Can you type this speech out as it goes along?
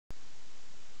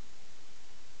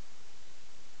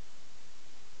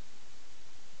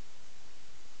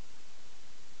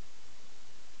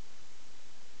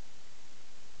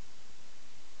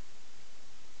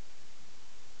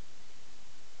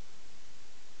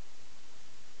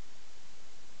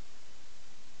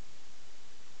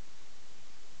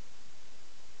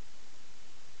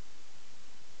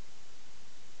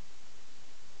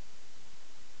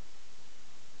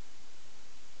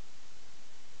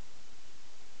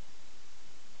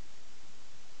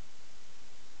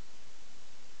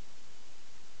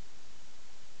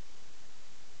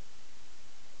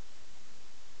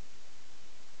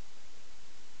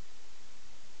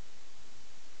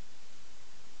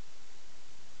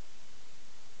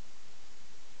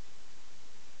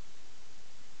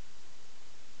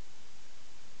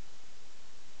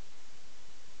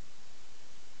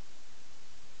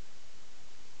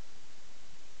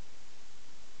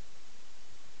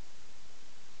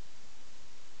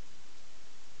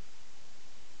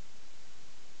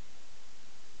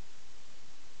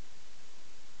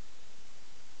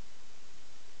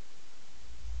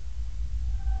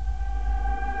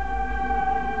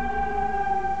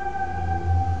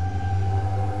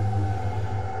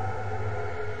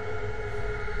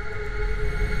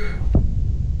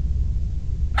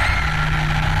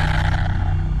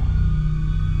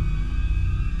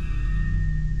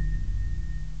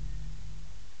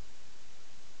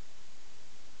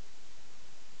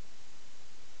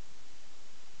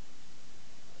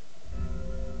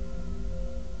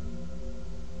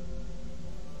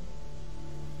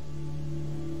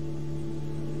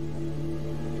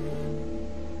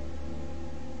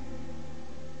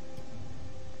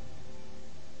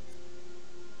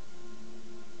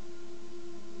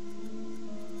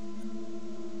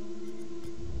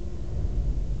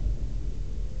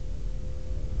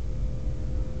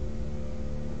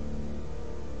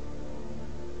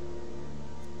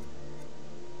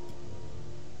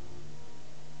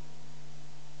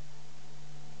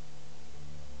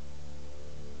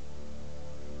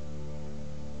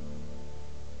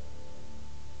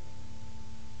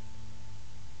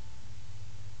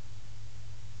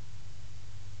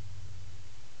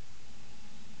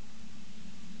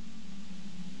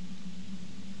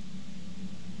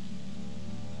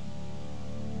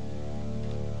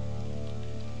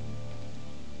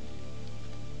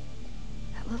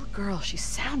girl, she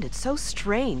sounded so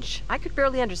strange. I could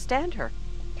barely understand her.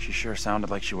 She sure sounded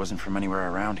like she wasn't from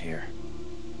anywhere around here.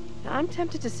 I'm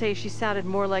tempted to say she sounded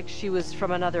more like she was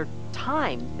from another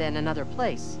time than another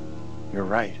place. You're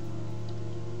right.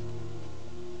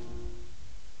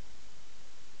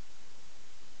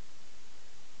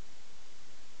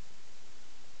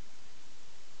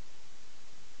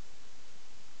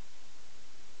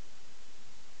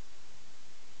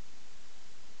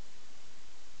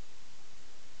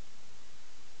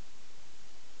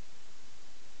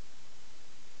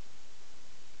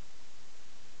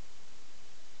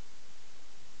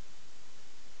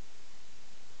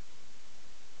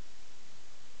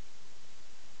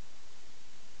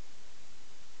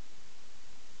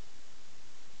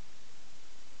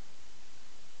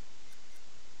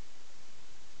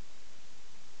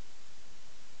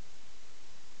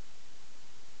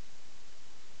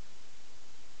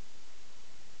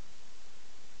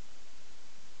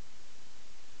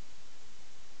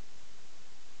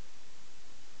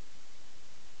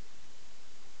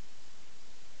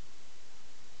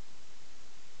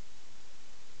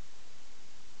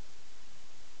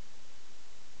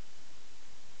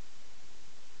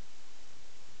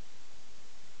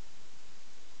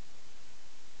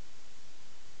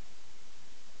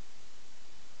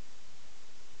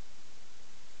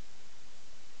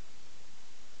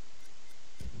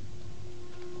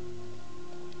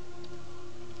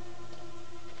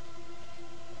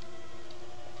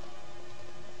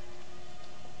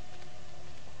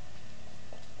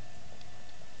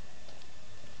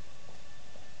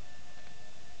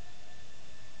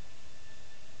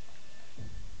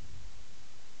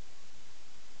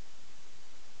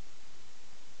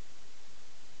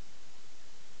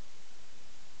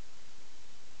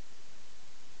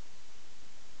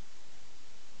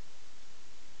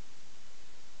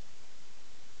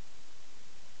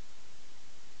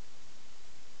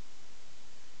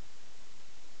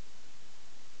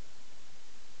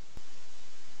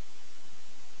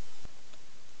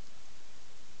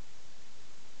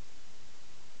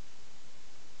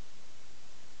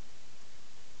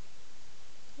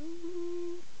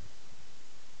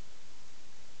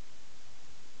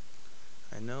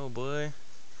 I know, boy.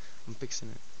 I'm fixing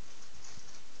it.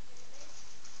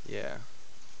 Yeah.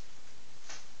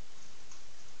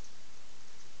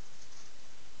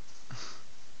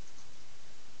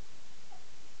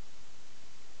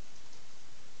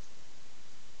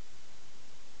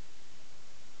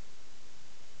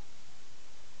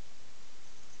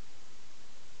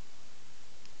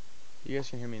 You guys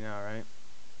can hear me now, right?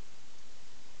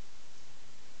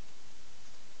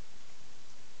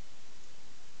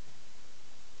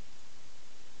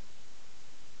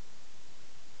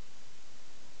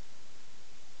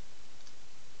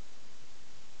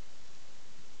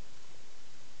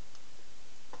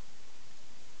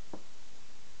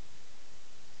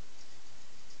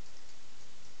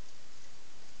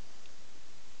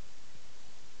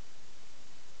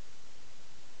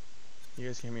 You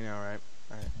guys can hear me now, right?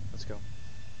 Alright, let's go.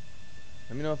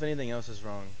 Let me know if anything else is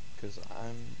wrong, because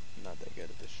I'm not that good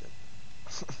at this shit.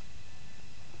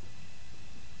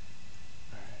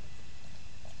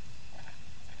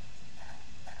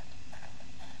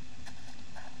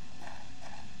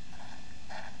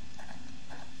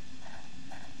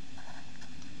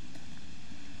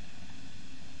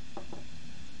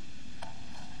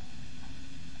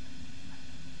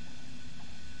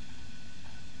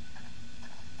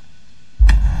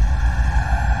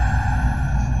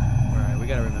 Alright, we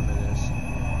gotta remember this.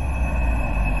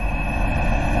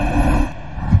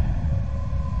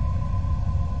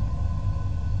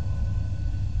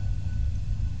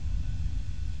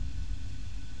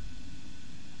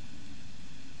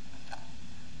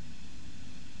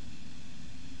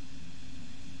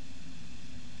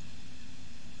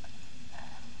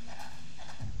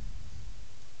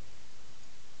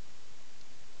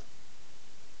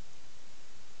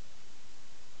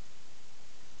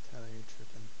 Tyler, you're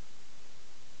tripping.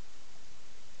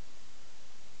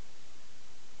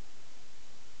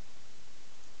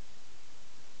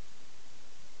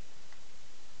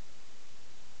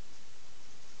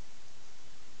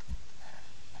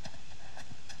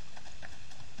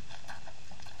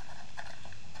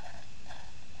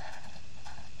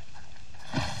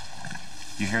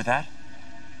 You hear that?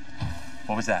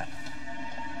 What was that?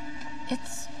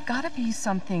 It's gotta be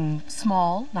something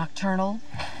small, nocturnal.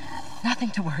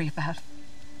 Nothing to worry about.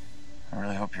 I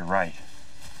really hope you're right.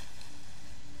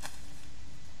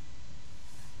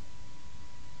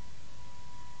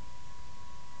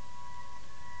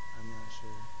 I'm not sure.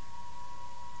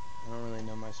 I don't really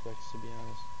know my specs, to be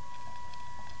honest.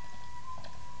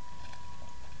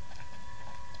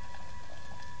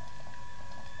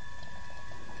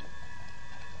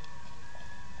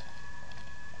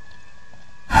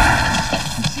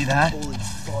 See that? Holy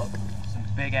fuck. Some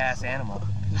big ass animal.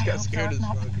 I just I got hope scared they're as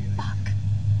not- fuck. Fuck.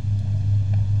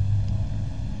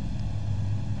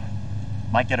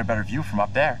 Might get a better view from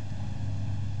up there.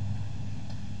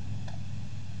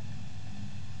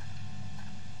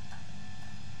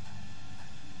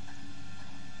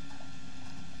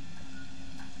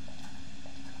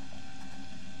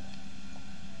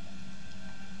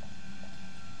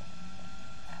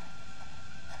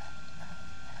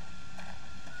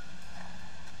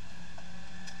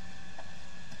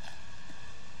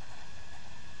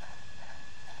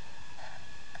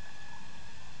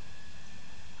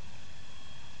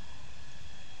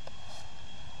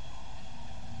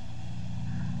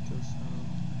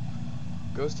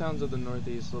 Ghost towns of the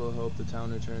Northeast, little hope the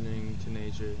town returning to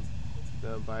nature.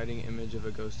 The abiding image of a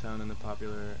ghost town in the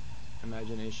popular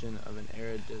imagination of an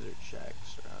arid desert shack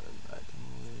surrounded by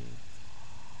tumuli.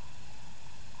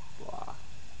 Blah.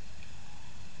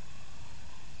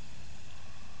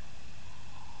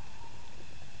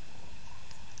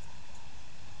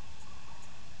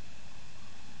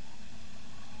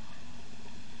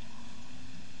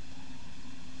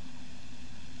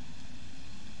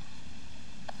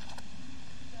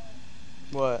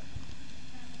 What?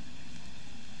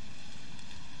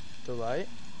 The light?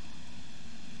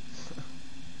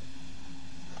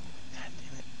 God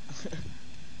damn it.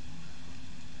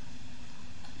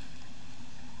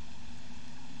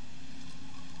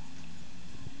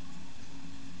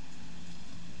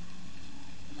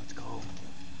 Let's go.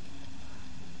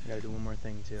 I gotta do one more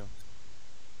thing too.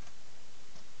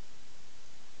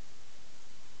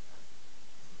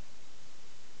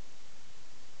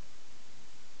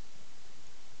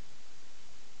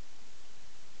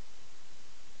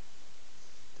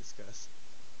 Discuss.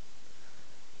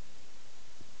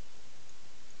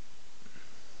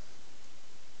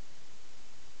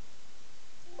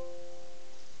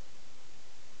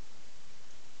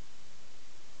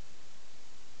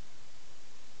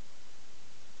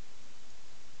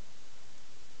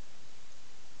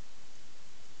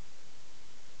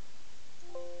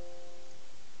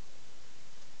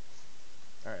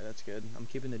 Alright, that's good. I'm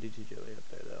keeping the D2 jelly up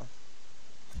there though.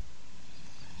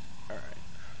 Alright.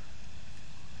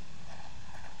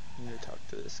 I need to talk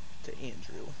to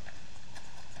Andrew.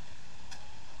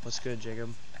 What's good,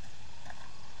 Jacob?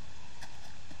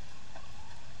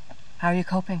 How are you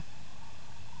coping?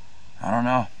 I don't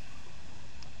know.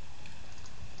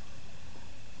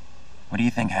 What do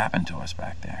you think happened to us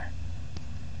back there?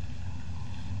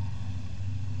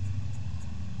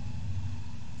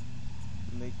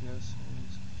 Make no sense.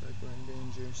 I feel like we're in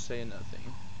danger. Say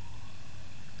nothing.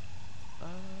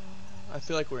 I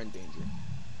feel like we're in danger.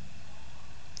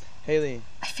 Haley,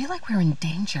 I feel like we're in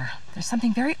danger. There's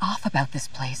something very off about this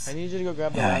place. I need you to go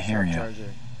grab the Yeah, I hear laptop ya.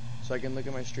 charger so I can look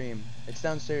at my stream. It's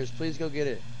downstairs. Please go get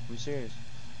it. I'm serious.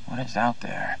 What is out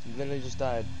there? You literally just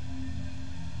died.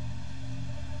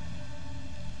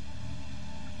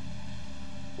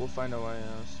 We'll find a way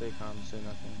out. Stay calm. Say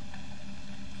nothing.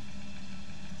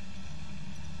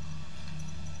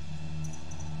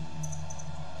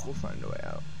 We'll find a way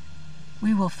out.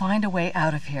 We will find a way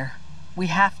out of here. We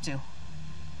have to.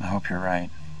 I hope you're right.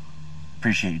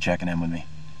 Appreciate you checking in with me.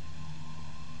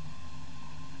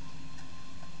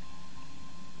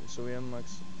 So we am like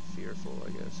fearful, I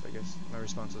guess. I guess my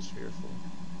response was fearful.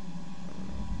 I don't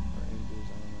know. Or envious,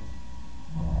 I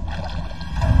don't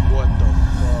know. What the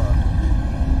fuck?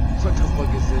 What the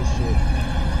fuck is this shit?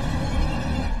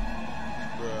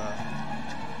 Bruh.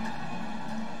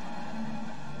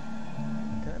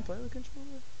 Can I play with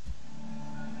controller?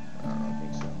 I don't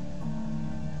think so.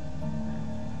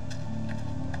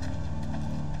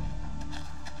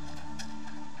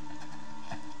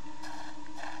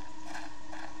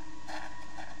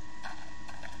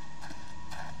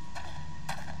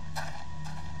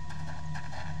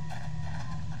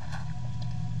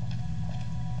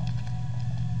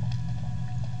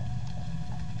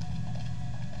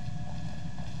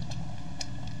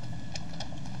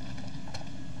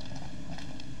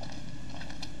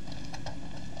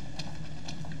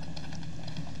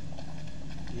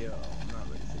 Yo, I'm not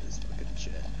ready for this fucking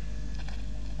shit.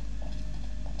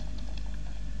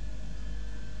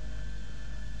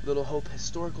 Little Hope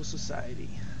Historical Society.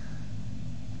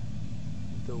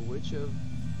 The Witch of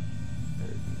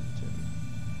Erdington.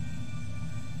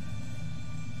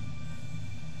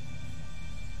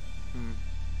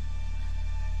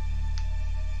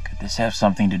 Could this have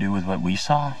something to do with what we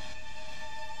saw?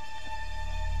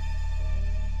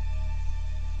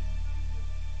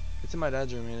 It's in my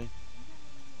dad's room, really.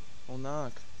 We'll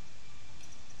knock.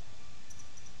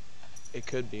 It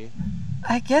could be.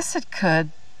 I guess it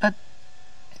could, but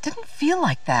it didn't feel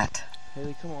like that.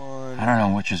 Haley, come on. I don't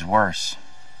know which is worse.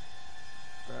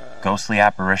 Bruh. Ghostly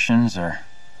apparitions or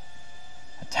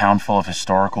a town full of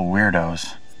historical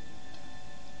weirdos.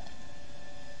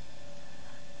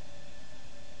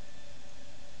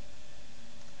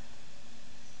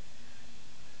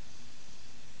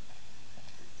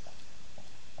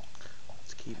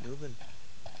 Let's keep moving.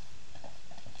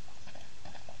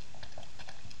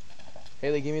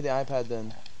 Haley, give me the iPad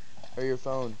then. Or your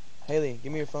phone. Haley,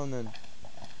 give me your phone then.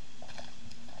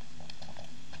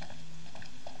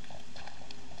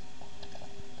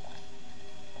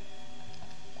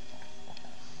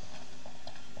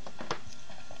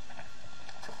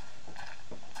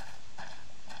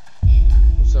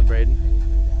 What's up, Braden?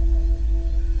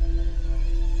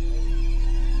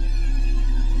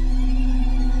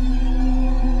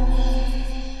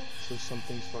 So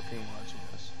something's fucking watching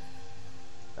us.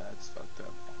 That's fucked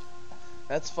up.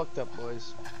 That's fucked up,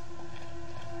 boys.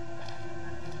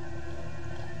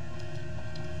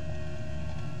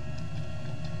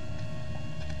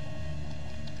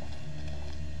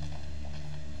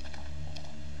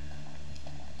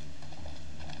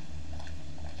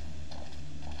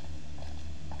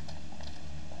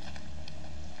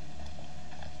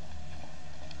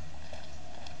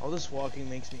 All this walking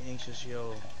makes me anxious,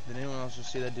 yo. Did anyone else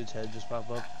just see that dude's head just pop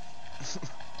up? Is there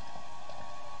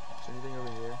anything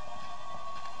over here?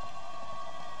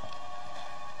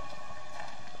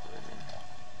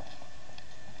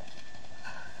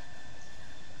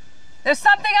 There's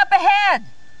something up ahead!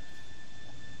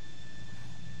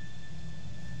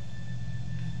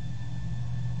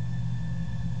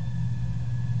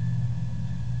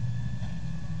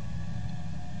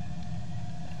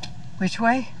 Which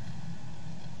way?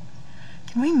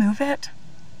 Can we move it?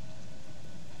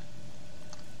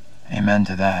 Amen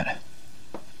to that.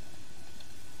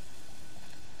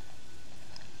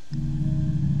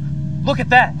 Look at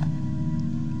that!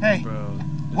 Hey, Bro,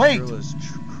 this wait! girl is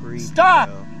creepy, Stop!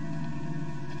 Bro.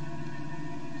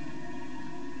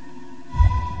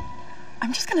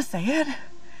 I'm just gonna say it.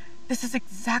 This is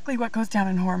exactly what goes down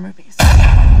in horror movies.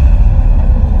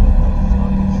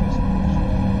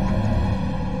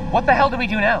 What the hell do we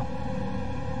do now?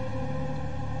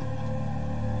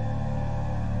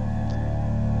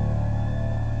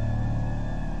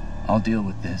 I'll deal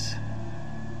with this.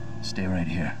 Stay right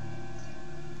here.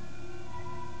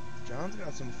 John's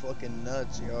got some fucking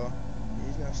nuts, yo.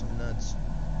 He's got some nuts.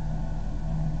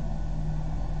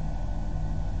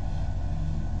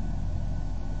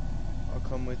 I'll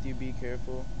come with you, be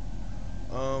careful.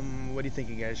 What do you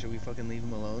think, guys? Should we fucking leave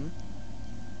him alone?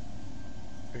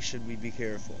 Or should we be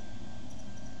careful?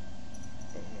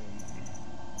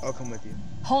 I'll come with you.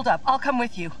 Hold up, I'll come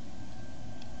with you.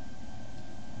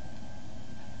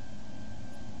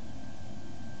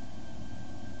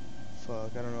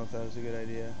 Fuck, I don't know if that was a good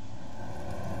idea.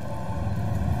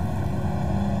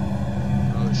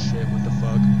 Oh shit, what the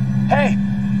fuck? Hey!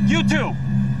 You two!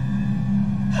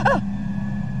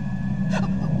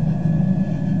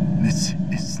 This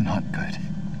is not good.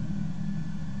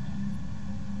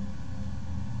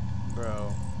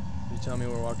 Bro, you tell me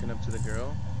we're walking up to the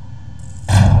girl?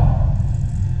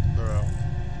 Bro.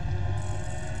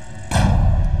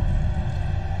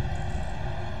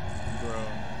 Bro.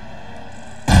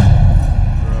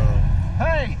 Bro.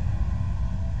 Hey!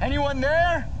 Anyone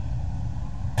there?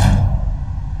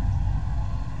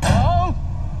 Hello?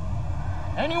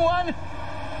 Anyone?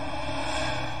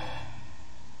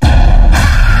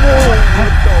 Whoa,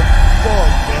 what the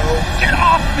fuck, bro? Get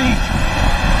off me!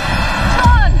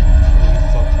 John! Holy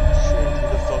fucking shit, who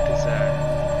the fuck is that?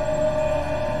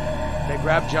 They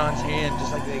grabbed John's hand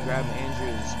just like they grabbed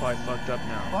Andrew's. It's probably fucked up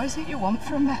now. What is it you want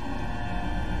from me?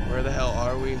 Where the hell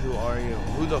are we? Who are you?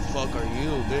 Who the fuck are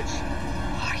you, bitch?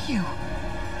 Who are you?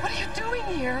 What are you doing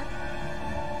here?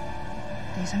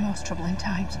 These are most troubling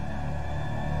times.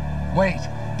 Wait,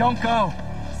 don't go!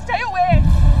 Stay away!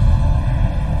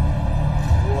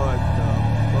 What the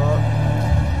fuck?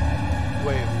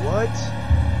 Wait, what?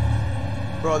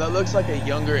 Bro, that looks like a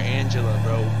younger Angela,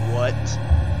 bro. What?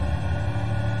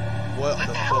 What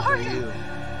the hell fuck are are you? you?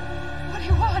 What do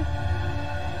you want?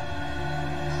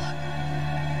 Look.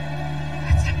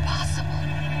 It's impossible.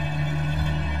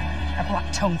 A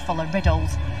black tongue full of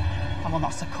riddles. I will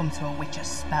not succumb to a witch's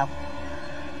spell.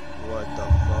 What the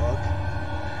fuck?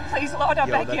 Please, Lord, I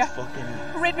Yo, beg you. that's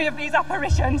fucking... Rid me of these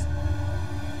apparitions.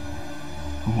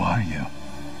 Who are you?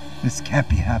 This can't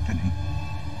be happening.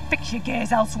 Fix your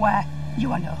gaze elsewhere.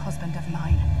 You are no husband of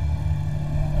mine.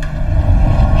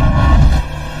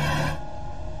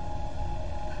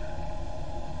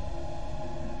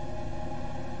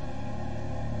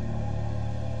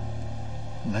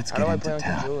 Let's How get do I into play on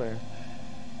town. controller?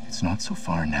 It's not so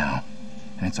far now,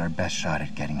 and it's our best shot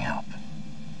at getting help.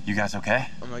 You guys okay?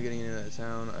 I'm not getting into that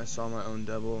town. I saw my own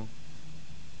double.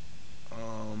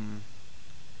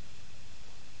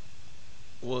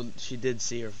 Well, she did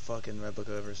see her fucking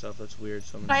replica of herself. That's weird.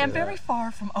 So I am very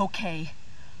far from okay.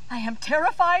 I am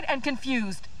terrified and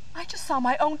confused. I just saw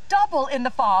my own double in the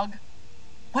fog.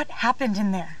 What happened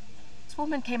in there? This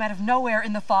woman came out of nowhere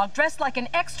in the fog, dressed like an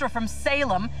extra from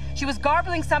Salem. She was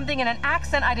garbling something in an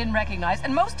accent I didn't recognize,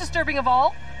 and most disturbing of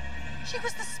all, she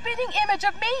was the spitting image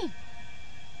of me.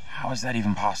 How is that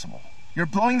even possible? You're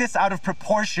blowing this out of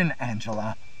proportion,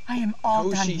 Angela. I am all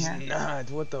no, done she's here. not.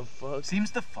 What the fuck?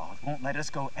 Seems the fog won't let us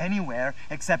go anywhere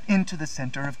except into the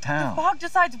center of town. The fog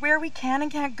decides where we can and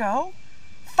can't go?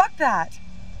 Fuck that.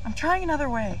 I'm trying another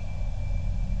way.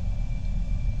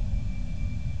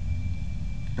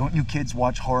 Don't you kids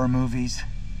watch horror movies?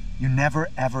 You never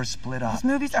ever split up. Those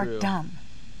movies True. are dumb.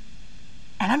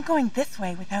 And I'm going this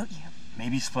way without you.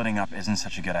 Maybe splitting up isn't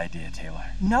such a good idea,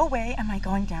 Taylor. No way am I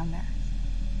going down there.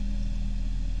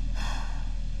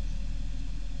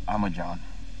 I'm with John.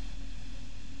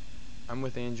 I'm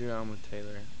with Andrea. I'm with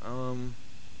Taylor.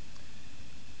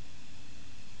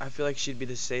 I feel like she'd be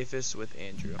the safest with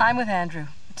Andrew. I'm with Andrew.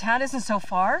 The town isn't so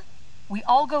far. We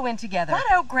all go in together. Flat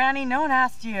out, Granny. No one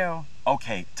asked you.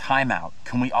 Okay, time out.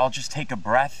 Can we all just take a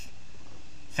breath?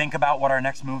 Think about what our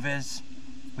next move is?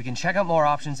 We can check out more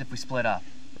options if we split up.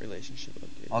 Relationship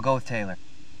update. I'll go with Taylor.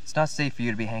 It's not safe for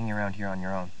you to be hanging around here on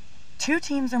your own. 2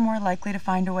 teams are more likely to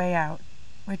find a way out,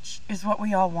 which is what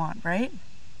we all want, right?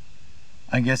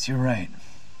 I guess you're right.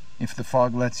 If the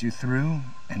fog lets you through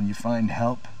and you find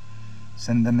help,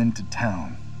 send them into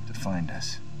town to find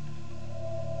us.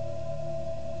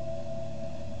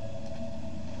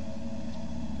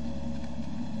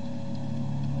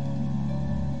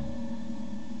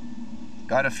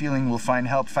 Got a feeling we'll find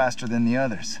help faster than the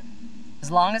others. As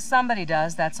long as somebody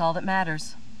does, that's all that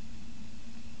matters.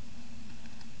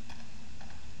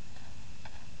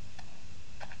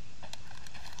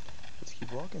 Let's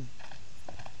keep walking.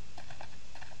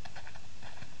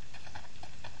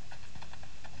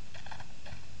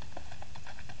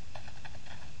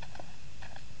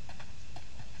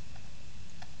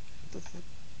 What the fuck?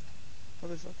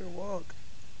 Motherfucker, walk.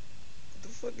 What the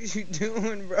fuck is you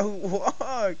doing, bro?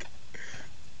 Walk!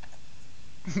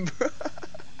 Bro.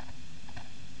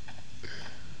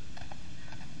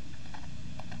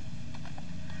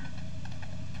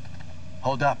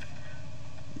 Hold up.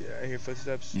 Yeah, I hear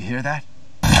footsteps. You hear that?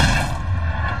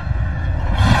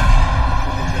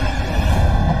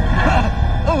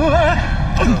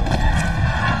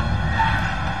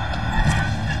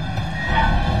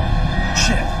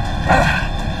 Shit.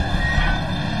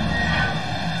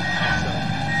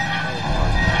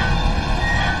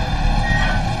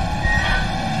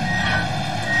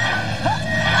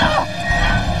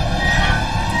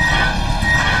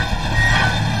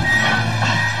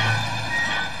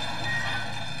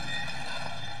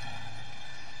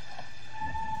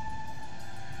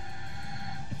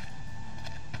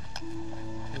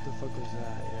 What the fuck was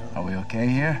that, yo? Are we okay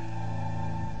here?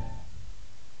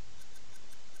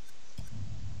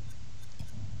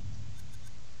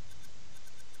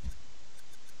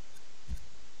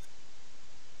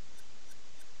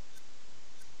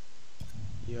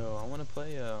 Yo, I wanna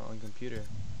play on computer.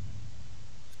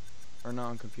 Or not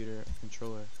on computer,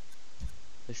 controller.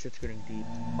 This shit's getting deep.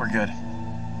 We're good.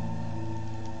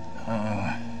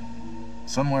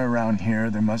 Somewhere around here,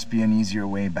 there must be an easier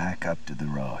way back up to the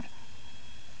road.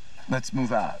 Let's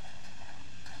move out.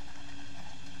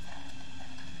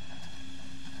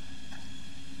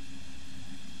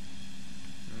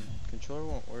 Controller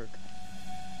won't work.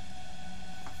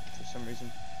 For some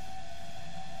reason.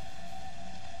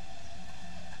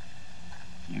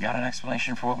 You got an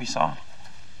explanation for what we saw?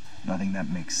 Nothing that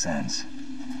makes sense.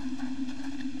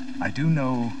 I do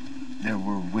know there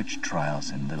were witch trials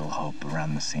in Little Hope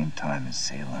around the same time as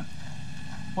Salem.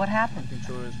 What My happened?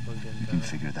 controller's plugged in. You can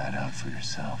figure that out for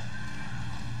yourself.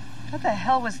 What the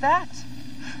hell was that?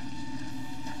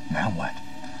 Now what?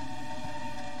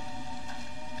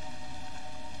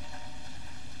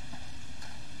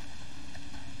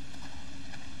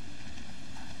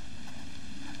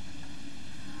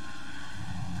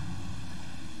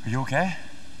 Are you okay?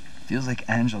 Feels like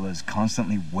Angela's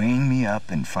constantly weighing me up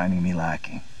and finding me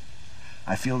lacking.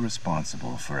 I feel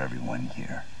responsible for everyone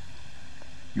here.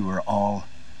 You are all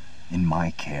in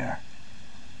my care.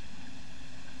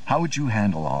 How would you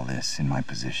handle all this in my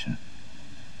position?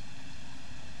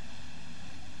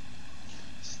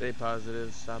 Stay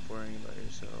positive, stop worrying about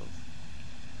yourself.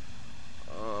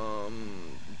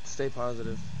 Stay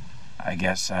positive. I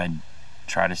guess I'd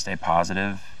try to stay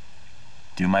positive.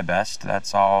 do my best.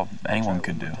 That's all anyone Try it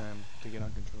could one do. more time to get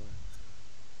on controller.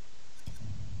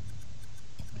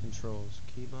 Controls,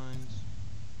 keybinds.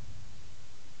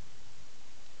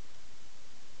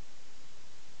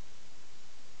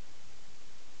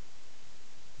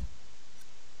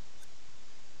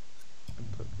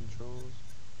 Input controls.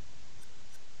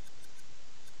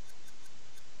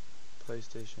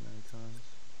 PlayStation icons.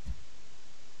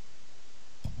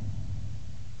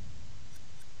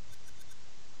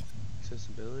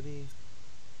 Accessibility.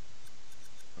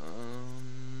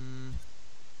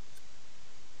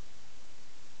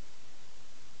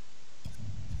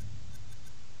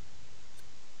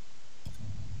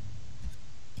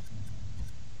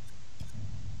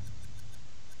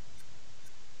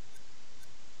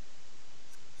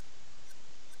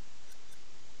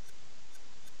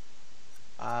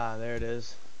 Ah, there it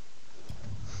is.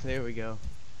 There we go.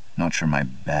 Not sure my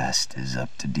best is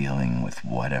up to dealing with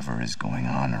whatever is going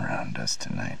on around us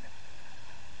tonight.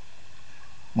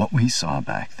 What we saw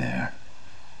back there,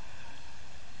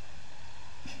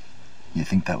 you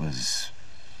think that was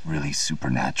really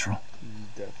supernatural?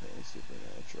 Definitely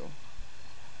supernatural.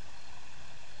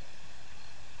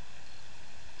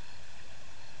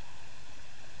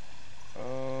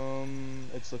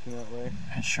 It's looking that way.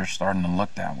 It's sure starting to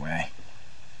look that way.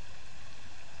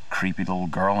 Creepy little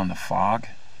girl in the fog.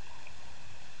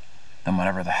 Then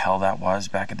whatever the hell that was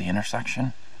back at the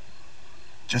intersection.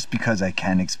 Just because I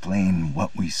can't explain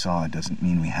what we saw doesn't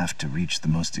mean we have to reach the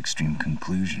most extreme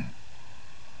conclusion.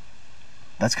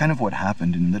 That's kind of what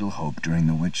happened in Little Hope during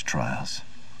the witch trials.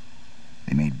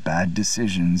 They made bad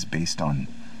decisions based on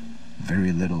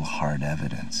very little hard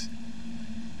evidence.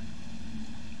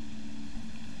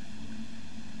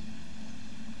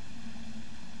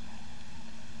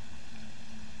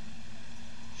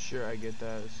 Sure, I get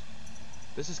that.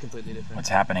 This is completely different. What's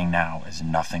happening now is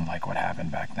nothing like what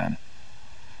happened back then.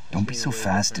 Don't be so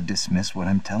fast to dismiss what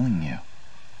I'm telling you.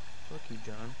 Fuck you,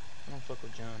 John. I don't fuck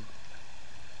with John.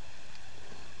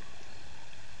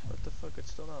 What the fuck?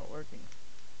 It's still not working.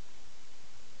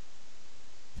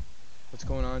 What's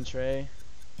going on, Trey?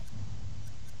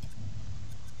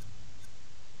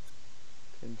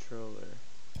 Controller.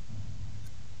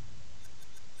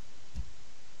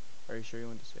 Are you sure you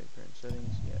want to save current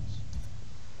settings? Yes.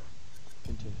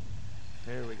 Continue.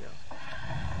 There we go.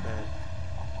 Bad.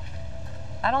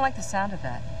 I don't like the sound of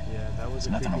that. Yeah, that was It's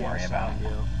a nothing to creepy worry ass about. sound,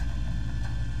 yo.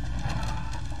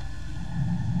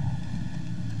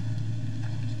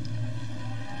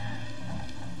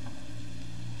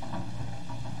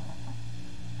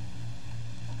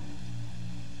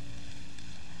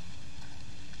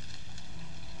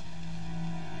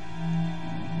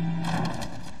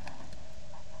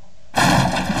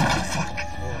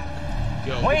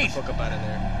 Yo, Wait! get the fuck up out of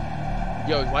there.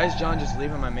 Yo, why is John just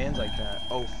leaving my mans like that?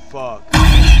 Oh, fuck.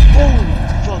 Holy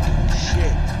fucking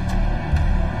shit.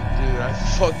 Dude, I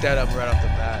fucked that up right off the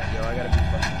bat. Yo, I gotta be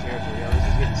fucking careful. Yo, this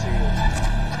is getting serious.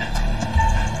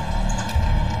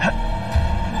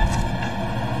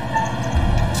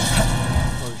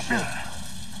 Oh, shit.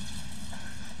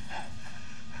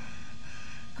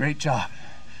 Great job.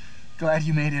 Glad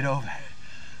you made it over.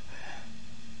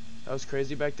 That was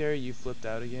crazy back there. You flipped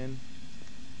out again.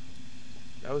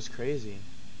 That was crazy.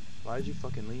 Why did you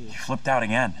fucking leave? You flipped out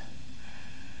again.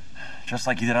 Just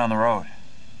like you did on the road.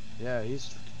 Yeah,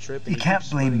 he's tripping. You He can't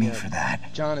keeps blame me splitting for up.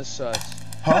 that. John is sus.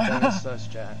 Huh? John is sus,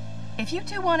 chat. If you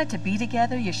two wanted to be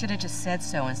together, you should have just said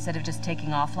so instead of just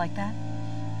taking off like that.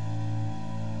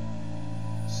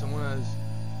 Someone has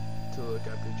to look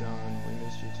after John. We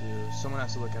missed you too. Someone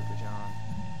has to look after John.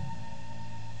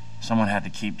 Someone had to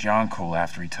keep John cool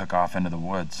after he took off into the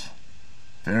woods.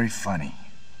 Very funny.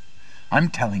 I'm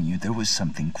telling you, there was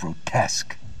something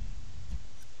grotesque.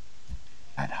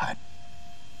 That hut.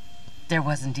 There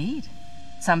was indeed.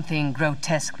 Something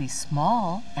grotesquely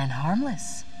small and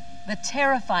harmless. The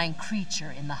terrifying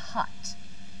creature in the hut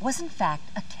was in fact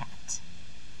a cat.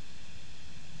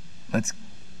 Let's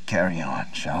carry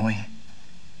on, shall we?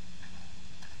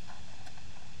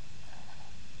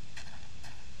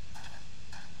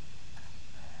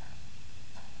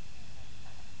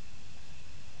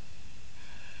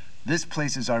 This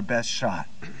place is our best shot.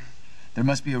 There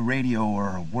must be a radio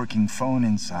or a working phone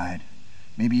inside.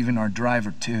 Maybe even our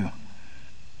driver, too.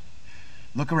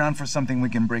 Look around for something we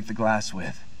can break the glass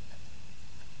with.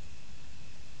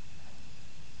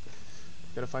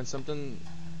 Gotta find something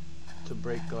to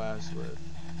break glass with.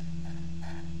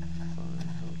 Find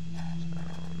help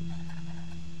town.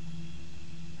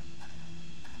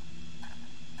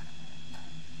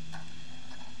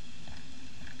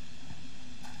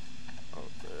 Oh,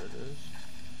 there it is.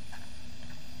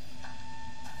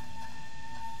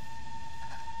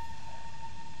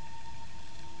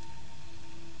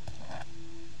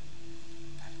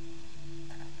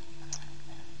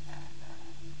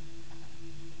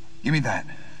 Give me that.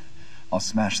 I'll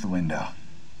smash the window.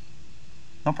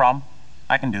 No problem.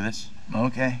 I can do this.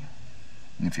 Okay.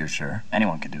 If you're sure.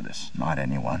 Anyone can do this. Not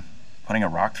anyone. Putting a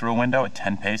rock through a window at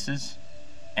 10 paces?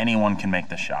 Anyone can make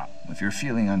the shot. If you're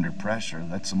feeling under pressure,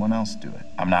 let someone else do it.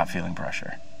 I'm not feeling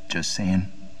pressure. Just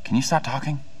saying. Can you stop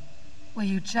talking? Will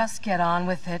you just get on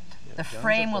with it? The John's a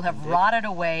frame will have fucking dick. rotted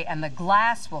away and the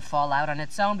glass will fall out on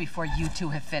its own before you two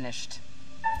have finished.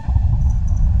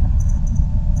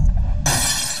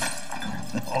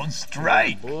 Oh,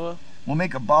 strike! Boy. We'll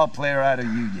make a ball player out of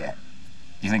you yet.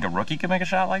 Do you think a rookie could make a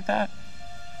shot like that?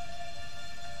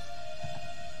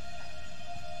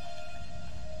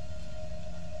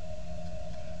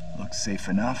 Looks safe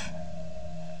enough.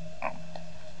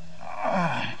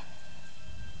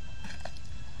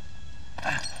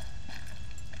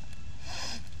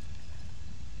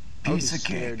 I would be Piece of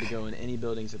scared cake. to go in any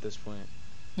buildings at this point.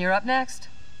 You're up next.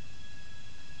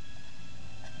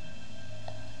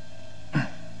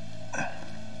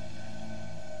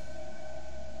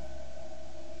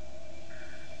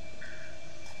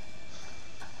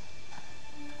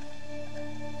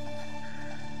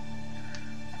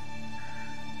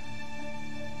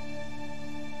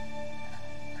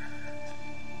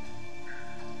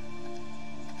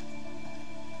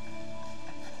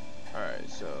 Alright,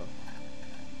 so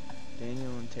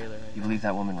Daniel and Taylor. Right You now. believe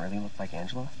that woman really looked like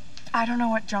Angela? I don't know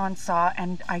what John saw,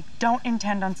 and I don't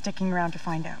intend on sticking around to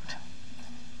find out.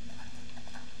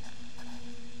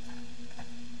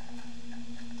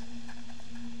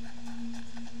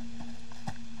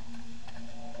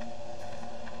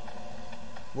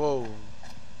 Whoa.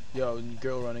 Yo,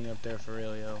 girl running up there for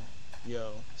real, yo.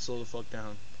 Yo, slow the fuck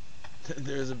down.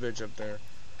 There's a bitch up there.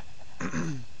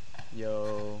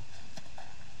 Yo.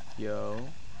 Yo.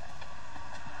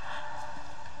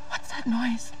 What's that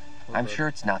noise? Hold I'm up. sure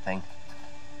it's nothing.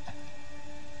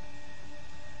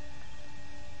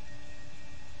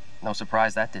 No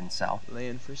surprise that didn't sell.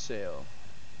 Land for sale.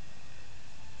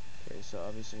 Okay, so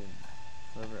obviously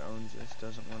whoever owns this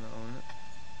doesn't want to own it.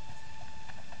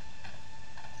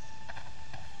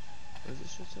 What does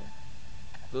this shit say?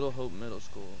 Little Hope Middle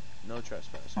School. No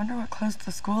trespassing. Wonder what closed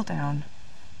the school down.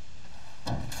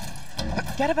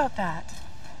 Forget about that.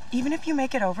 Even if you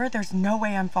make it over, there's no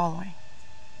way I'm following.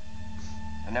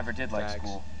 I never did like Tags.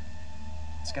 school.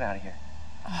 Let's get out of here.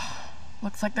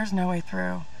 Looks like there's no way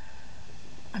through.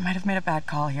 I might have made a bad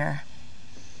call here.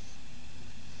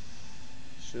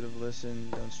 Should have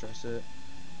listened. Don't stress it.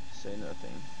 Say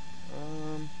nothing.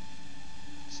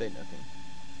 Say nothing.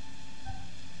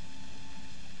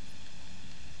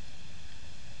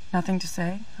 Nothing to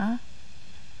say, huh?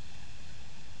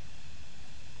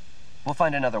 We'll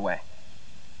find another way.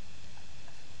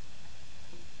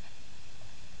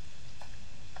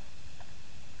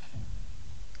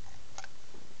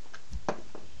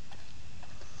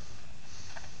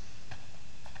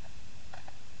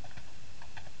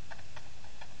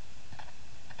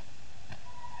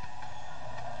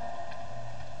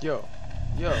 Yo.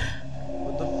 Yo.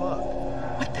 What the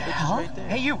fuck? What the Bitch is hell? right there.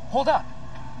 Hey, you! Hold up!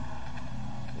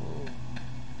 Whoa.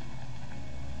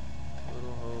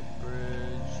 Little Hope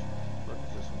Bridge. What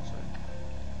does this one say?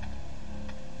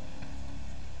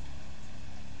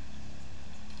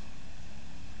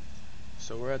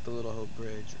 So we're at the Little Hope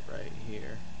Bridge right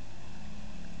here.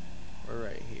 We're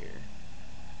right here.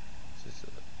 This is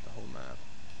the whole map.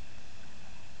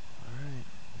 Alright,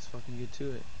 let's fucking get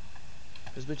to it.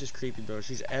 This bitch is creepy, bro.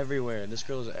 She's everywhere. This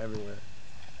girl is everywhere.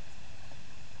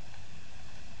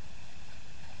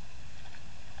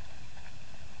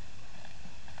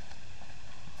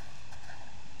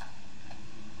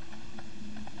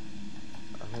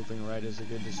 I'm hoping right is a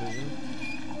good decision.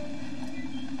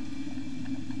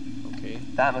 Okay.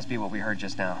 That must be what we heard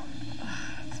just now.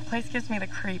 This place gives me the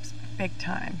creeps big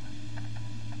time.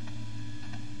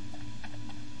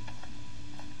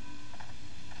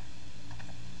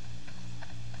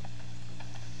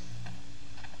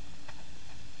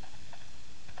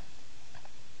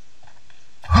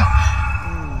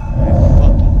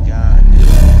 Fucking God.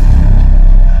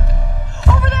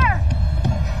 Over there!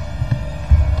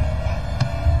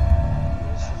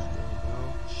 This is good, bro.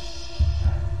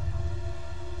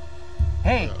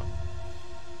 Hey, Bro.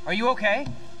 are you okay?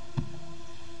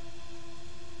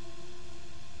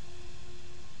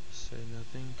 Say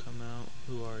nothing, come out.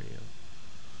 Who are you?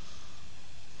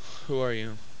 Who are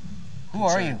you? Who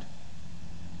are you? Concerned.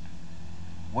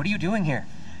 What are you doing here?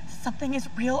 Something is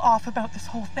real off about this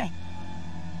whole thing.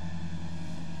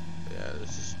 Yeah,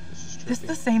 this is trippy. This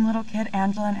the same little kid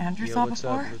Angela and Andrew Yo, saw what's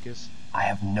before? up, Lucas? I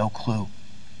have no clue.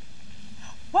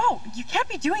 Whoa, you can't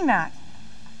be doing that.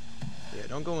 Yeah,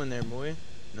 don't go in there, boy.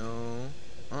 No.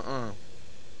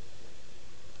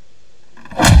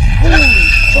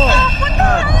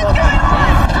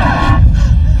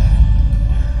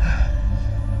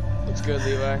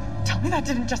 me that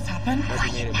didn't just happen. Glad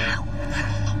you made it, bro.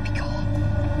 Don't be cool.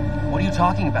 What are you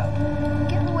talking about?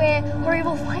 Get away, or he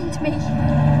will find me.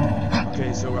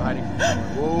 Okay, so we're hiding from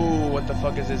someone. Whoa, what the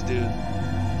fuck is this dude?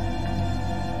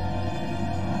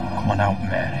 Come on out,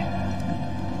 Mary.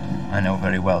 I know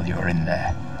very well you're in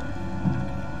there.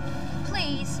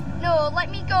 Please, no, let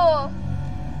me go.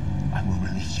 I will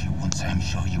release you once I am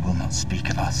sure you will not speak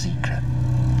of our secret.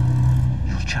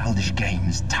 Your childish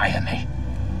games tire me.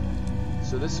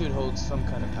 So this dude holds some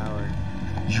kind of power.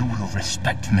 You will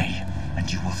respect me,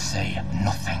 and you will say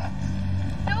nothing.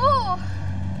 No!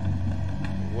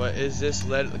 What is this?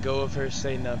 Let go of her,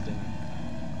 say nothing.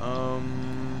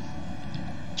 I'm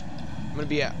gonna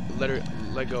be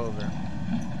let go of her.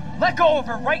 Let go of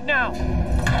her right now!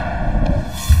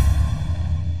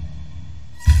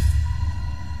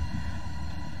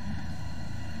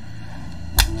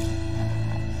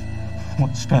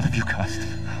 What spell have you cast?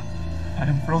 I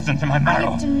am frozen to my I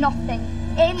marrow. have done nothing.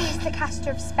 Amy is the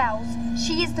caster of spells.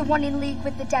 She is the one in league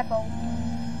with the devil.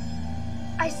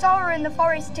 I saw her in the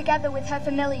forest together with her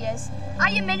familiars. I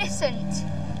am innocent.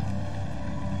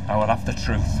 I will have the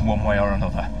truth one way or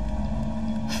another.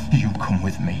 You come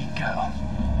with me, girl.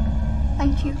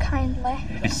 Thank you kindly.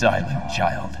 Be silent,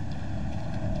 child.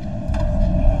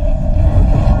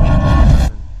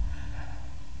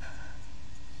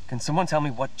 Can someone tell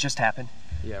me what just happened?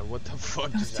 Yeah, what the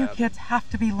fuck Those just two happened? kids have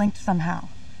to be linked somehow.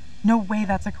 No way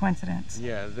that's a coincidence.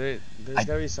 Yeah, there's I-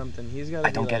 gotta be something. He's gotta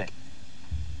I be don't get like, it.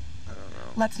 I don't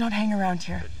know. Let's not hang around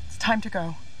here. It's time to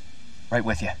go. Right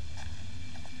with you.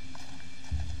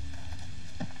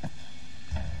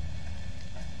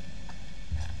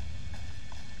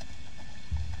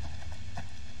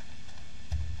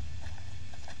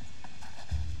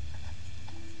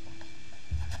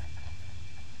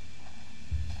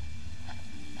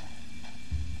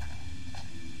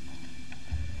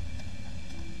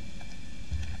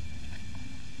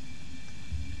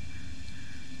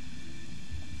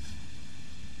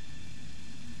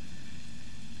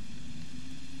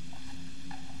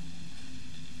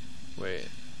 Wait,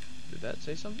 did that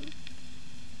say something?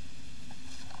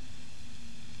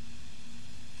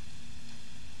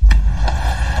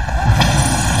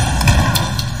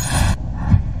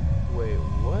 Wait,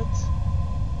 what?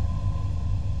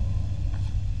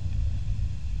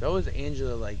 That was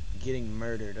Angela, like, getting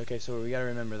murdered. Okay, so we gotta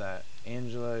remember that.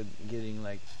 Angela getting,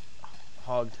 like,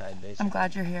 hogtied, basically. I'm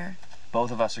glad you're here. Both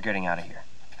of us are getting out of here.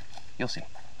 You'll see.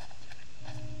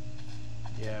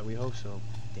 Yeah, we hope so,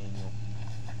 Daniel.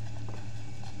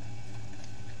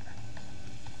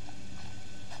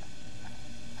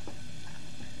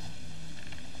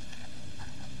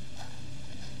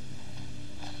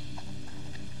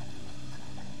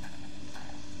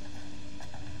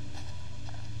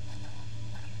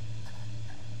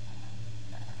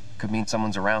 Could mean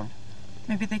someone's around.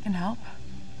 Maybe they can help.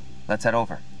 Let's head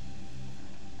over.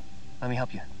 Let me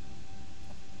help you.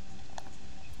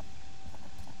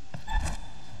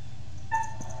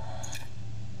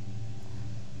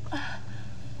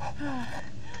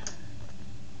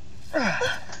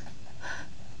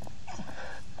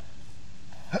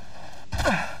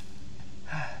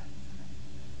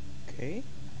 Okay.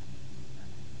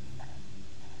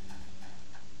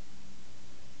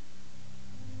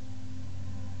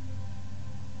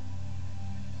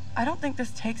 I don't think this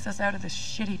takes us out of this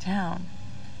shitty town.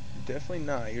 Definitely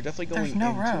not. You're definitely going There's no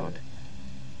into road. it.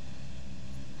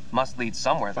 Must lead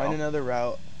somewhere, Find though. another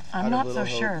route. I'm out of not Little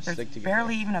so Hope, sure. There's stick together.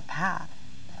 barely even a path.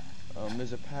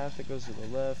 There's a path that goes to the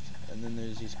left, and then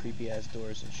there's these creepy ass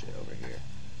doors and shit over here.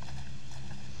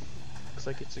 Looks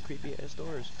like it's the creepy ass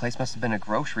doors. Place must have been a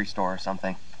grocery store or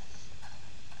something.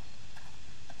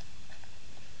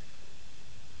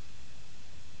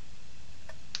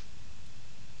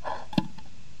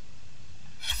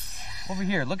 Over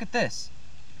here, look at this.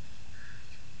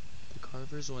 The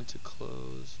carvers want to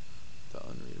close the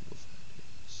unreadable factory,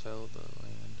 sell the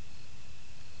land.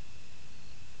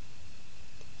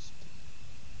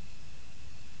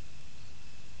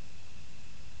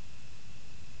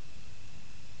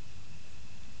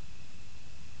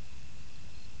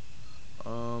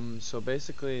 So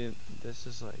basically, this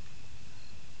is like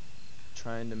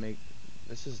trying to make.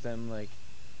 This is them like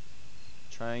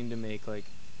trying to make like.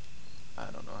 I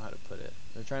don't know how to put it.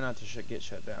 They're trying not to get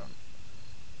shut down.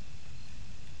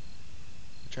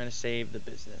 They're trying to save the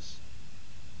business.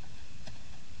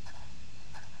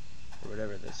 Or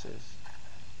whatever this is.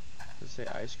 Does it say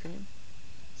ice cream?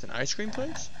 It's an ice cream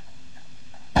place?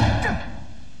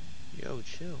 Yo,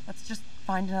 chill. Let's just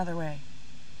find another way.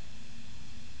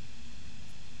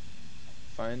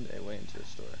 Find a way into the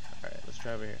store. Alright, let's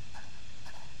try over here.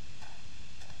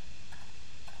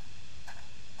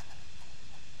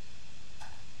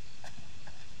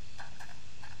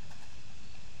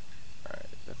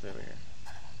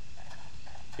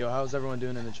 Yo, how's everyone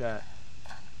doing in the chat?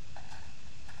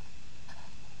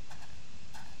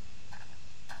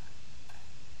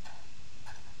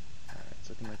 Alright, it's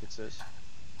looking like it says.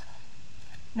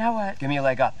 Now what? Give me a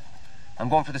leg up. I'm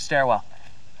going for the stairwell.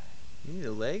 You need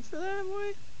a leg for that,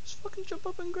 boy? Just fucking jump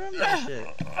up and grab that shit.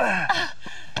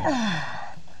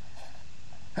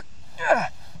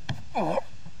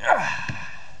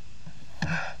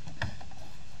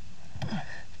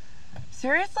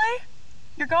 Seriously?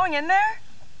 You're going in there?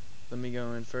 Let me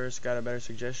go in first. Got a better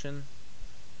suggestion?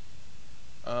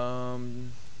 Got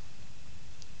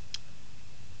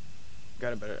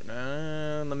a better...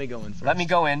 let me go in first. Let me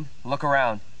go in, look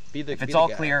around. If If it's all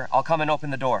clear, I'll come and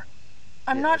open the door.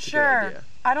 I'm Yeah, not that's a good sure. idea.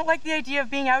 I don't like the idea of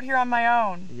being out here on my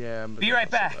own. Yeah, but Be that's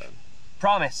right not so back. bad.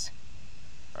 Promise.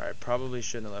 Alright, probably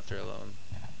shouldn't have left her alone.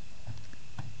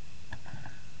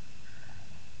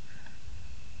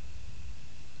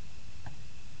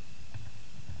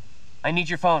 I need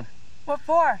your phone. What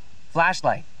for?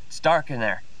 Flashlight. It's dark in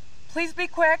there. Please be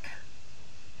quick.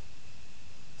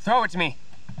 Throw it to me.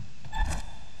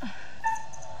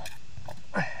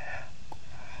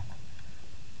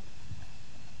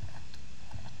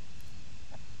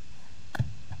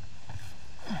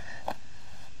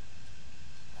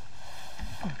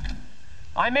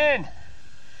 I'm in.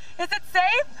 Is it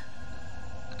safe?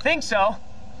 Think so.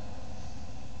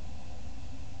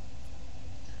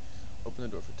 Open the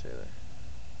door for Taylor.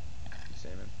 He's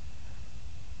aiming.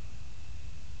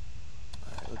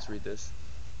 Alright, let's read this.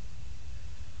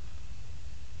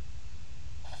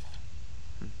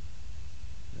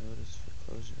 Notice for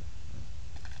closure.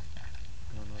 I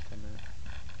don't know what that meant.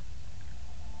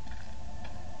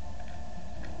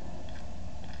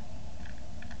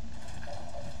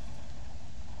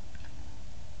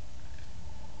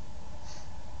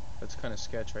 That's kind of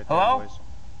sketch right there, Hello? boys.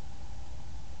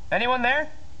 Anyone there?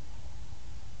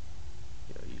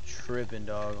 Yo, you tripping,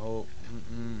 dog. Oh,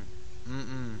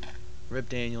 Rip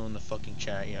Daniel in the fucking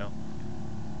chat, yo.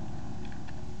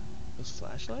 Those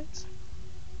flashlights?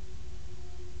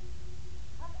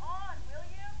 Come on, will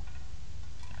you?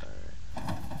 Alright.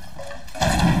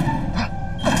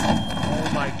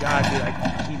 Oh my god, dude, I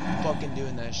keep fucking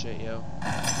doing that shit, yo.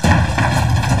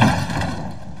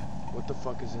 What the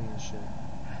fuck is in this shit?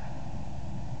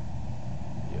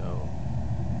 Yo.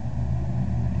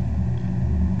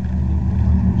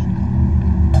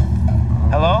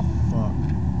 Hello? Fuck.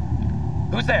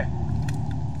 Who's there?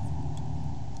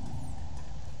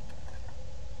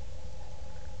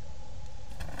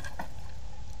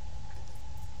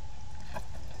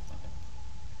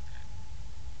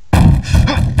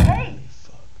 Hey!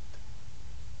 Fuck.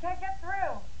 Can't get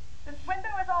through. This window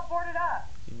is all boarded up.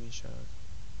 Give me a shock.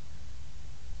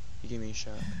 You give me a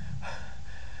shock.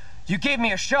 You gave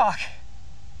me a shock.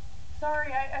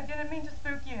 Sorry, I didn't mean to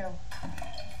spook you.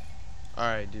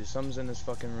 Alright, dude, something's in this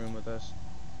fucking room with us.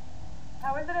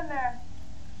 How is it in there?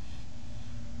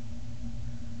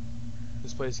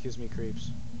 This place gives me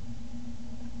creeps.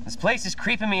 This place is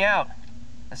creeping me out.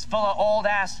 It's full of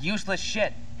old-ass, useless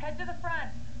shit. Head to the front.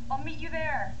 I'll meet you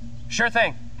there. Sure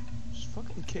thing. Just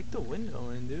fucking kick the window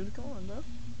in, dude. Come on, bro.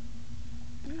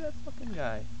 Be that fucking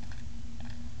guy.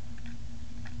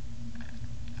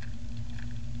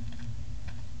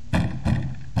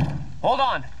 Hold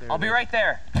on. There I'll it be is. right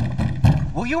there.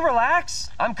 Will you relax?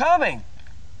 I'm coming.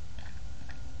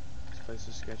 This place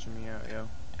is sketching me out, yo.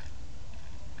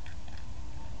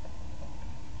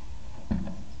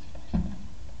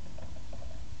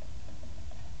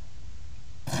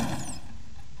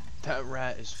 That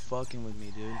rat is fucking with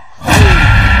me, dude. Holy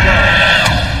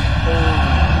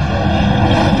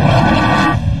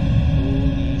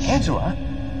Angela?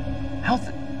 How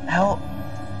the hell?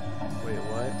 Wait,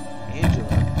 what? Angela?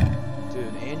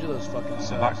 Dude, Angela's fucking sus.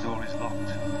 The back door is locked.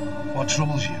 What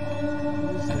troubles you?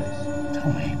 Who is this?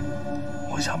 Tell me.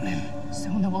 What is happening?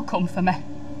 Soon they will come for me.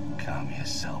 Calm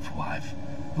yourself, wife.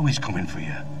 Who is coming for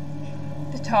you?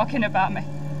 They're talking about me.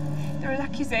 There are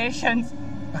accusations.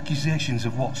 Accusations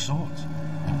of what sort?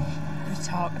 There's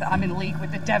talk that I'm in league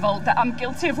with the devil, that I'm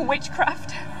guilty of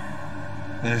witchcraft.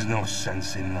 There's no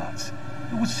sense in that.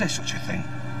 Who would say such a thing?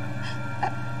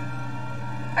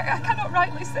 I cannot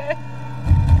rightly say.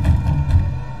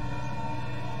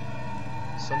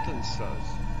 Something sus.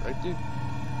 That dude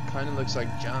kind of looks like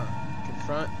John.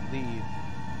 Confront, leave.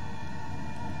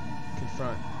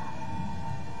 Confront.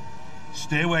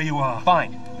 Stay where you are.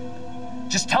 Fine.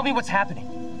 Just tell me what's happening.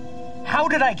 How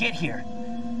did I get here?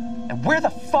 And where the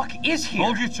fuck is here?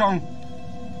 Hold your tongue.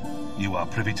 You are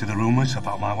privy to the rumors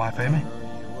about my wife, Amy?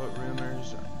 What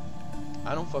rumors?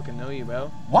 I don't fucking know you, bro.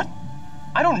 What?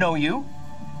 I don't know you.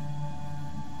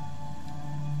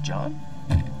 John?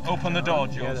 Open the door,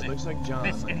 Yeah, that Josie. looks like John.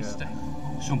 This like instant.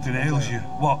 Something ails you.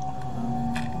 What?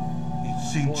 You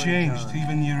seem Boy, changed, John.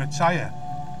 even your attire.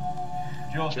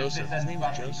 Joseph, Joseph. this His name is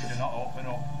factory Joseph. do not open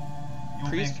up. You'll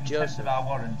Priest be in contempt Joseph. of our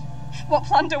warrant. What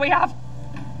plan do we have?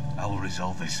 I will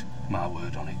resolve this. My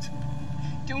word on it.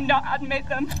 Do not admit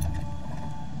them.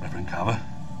 Reverend Carver.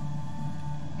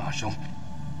 Marshal.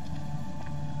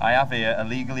 I have here a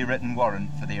legally written warrant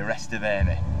for the arrest of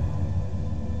Amy.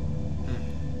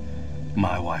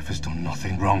 My wife has done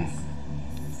nothing wrong.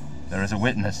 There is a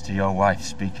witness to your wife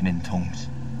speaking in tongues.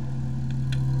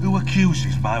 Who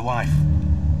accuses my wife?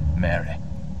 Mary.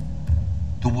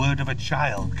 The word of a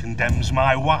child condemns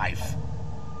my wife.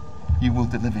 You will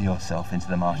deliver yourself into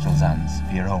the marshal's hands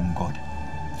for your own good.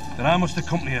 Then I must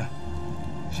accompany her.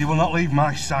 She will not leave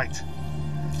my sight.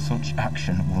 Such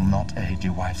action will not aid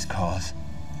your wife's cause.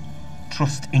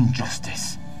 Trust in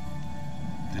justice.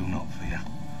 Do not fear.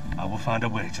 I will find a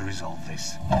way to resolve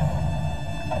this.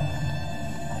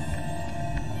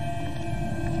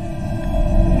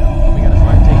 Oh, we got his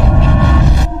wife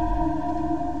taken.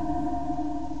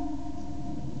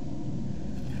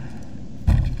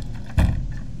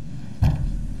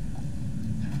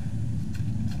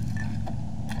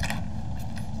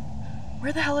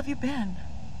 Where the hell have you been?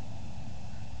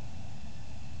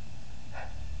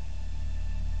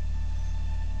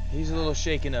 He's a little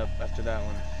shaken up after that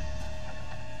one.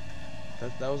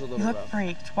 That was a little You look rough.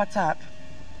 freaked. What's up?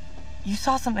 You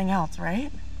saw something else,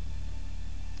 right?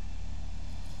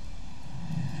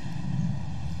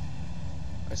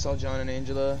 I saw John and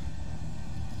Angela.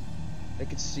 They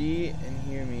could see and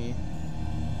hear me.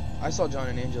 I saw John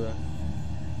and Angela.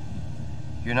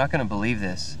 You're not gonna believe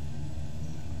this,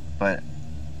 but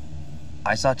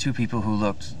I saw two people who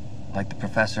looked like the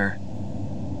professor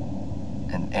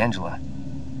and Angela.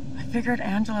 I figured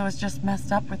Angela was just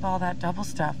messed up with all that double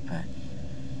stuff, but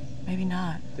maybe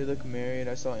not. They look married.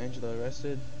 I saw Angela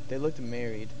arrested. They looked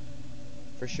married.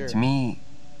 For sure. To me,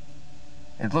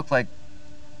 it looked like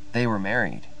they were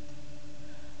married.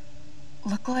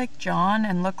 Look like John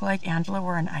and look like Angela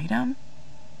were an item?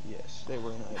 Yes, they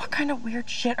were an item. What kind of weird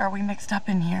shit are we mixed up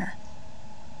in here?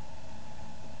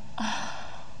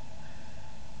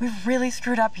 We've really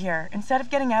screwed up here. Instead of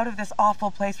getting out of this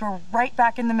awful place, we're right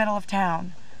back in the middle of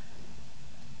town.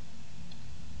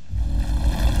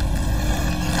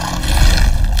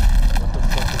 What the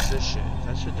fuck is this shit? Does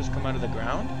that shit just come out of the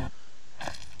ground?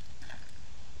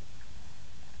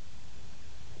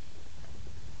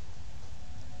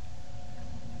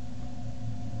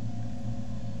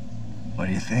 What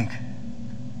do you think?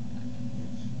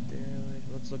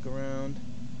 Let's look around.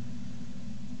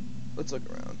 Let's look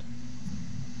around.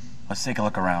 Let's take a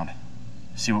look around.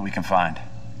 See what we can find.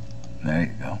 There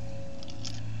you go.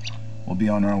 We'll be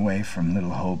on our way from Little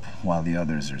Hope while the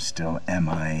others are still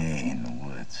MIA in the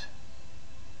woods.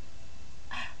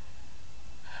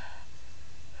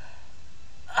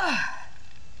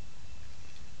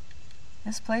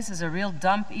 This place is a real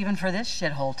dump even for this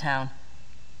shithole town.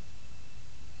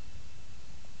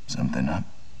 Something up?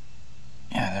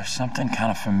 Yeah, there's something kind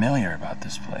of familiar about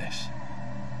this place.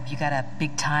 You got a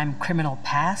big-time criminal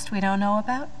past we don't know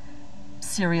about?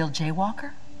 Serial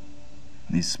jaywalker?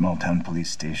 These small-town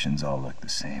police stations all look the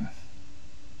same.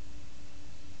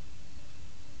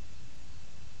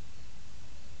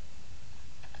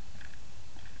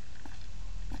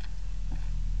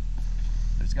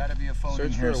 There's gotta be a phone Search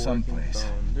in for here a working someplace.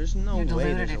 phone. There's no You're way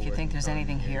deluded there's if a you think working there's phone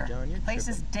anything here. John, you're Place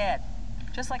is tripping. dead,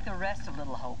 just like the rest of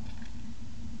Little Hope.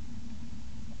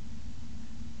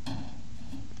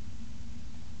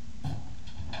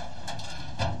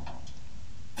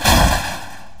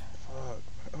 Fuck,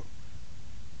 bro.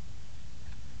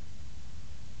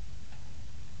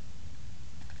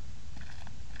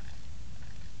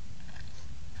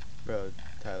 Bro,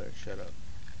 Tyler, shut up,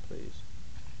 please.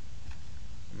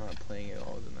 I'm not playing it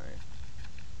all tonight.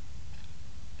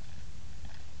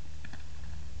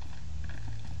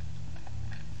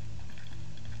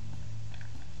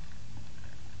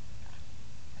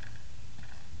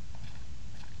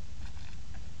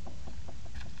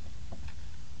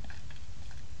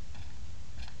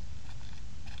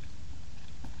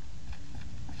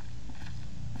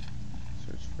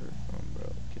 Search for a phone,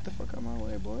 bro. Get the fuck out of my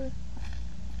way, boy.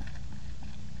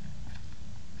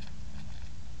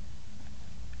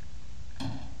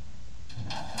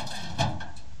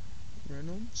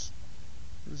 Reynolds?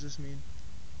 What does this mean?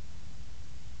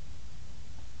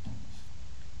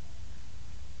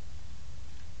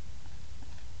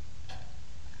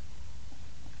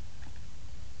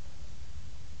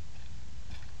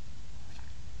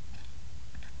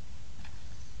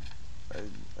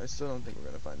 I still don't think we're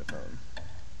gonna find a phone.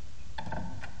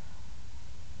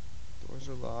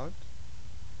 locked.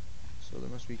 So there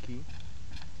must be a key.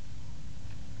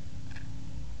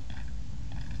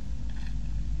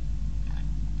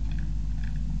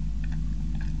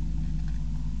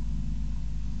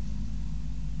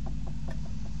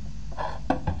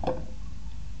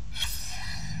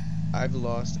 I've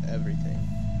lost everything.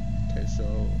 Okay, so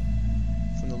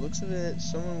from the looks of it,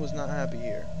 someone was not happy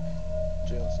here.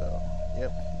 Jail cell.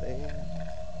 Yep, they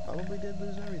probably did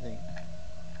lose everything.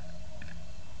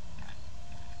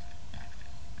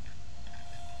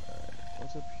 Alright,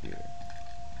 what's up here?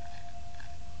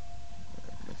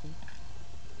 Nothing.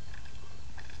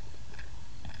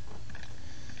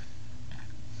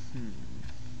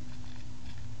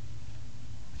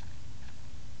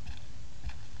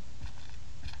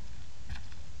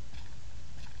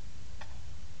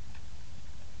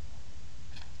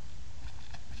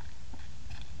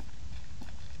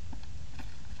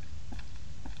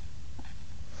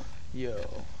 Yo,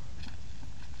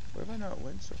 where have I not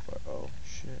went so far? Oh,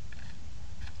 shit.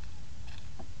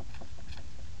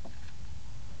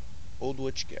 Old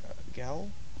Witch Gal?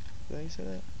 Is that how you say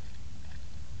that?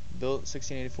 Built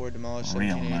 1684, demolished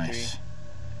 1783. Nice.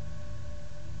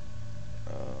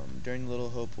 During the Little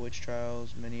Hope witch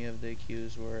trials, many of the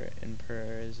accused were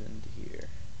imprisoned here.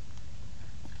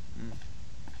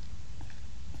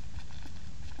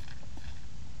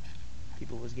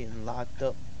 People was getting locked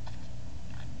up.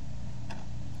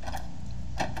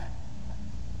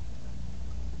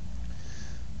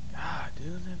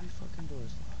 Dude, every fucking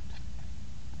door's locked.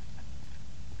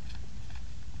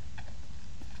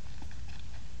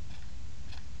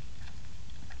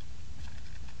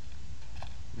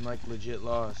 I'm like legit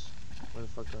lost. Where the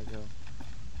fuck do I go?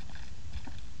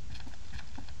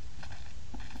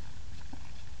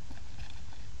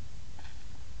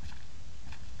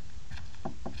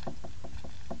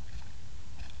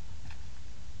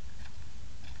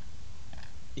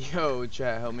 Yo,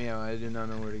 chat, help me out. I do not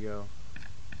know where to go.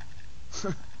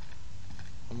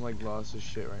 I'm like lost as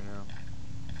shit right now.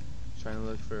 Trying to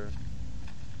look for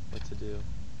what to do.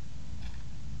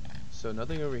 So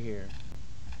nothing over here.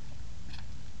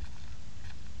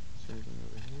 Is there anything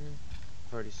over here?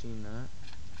 I've already seen that.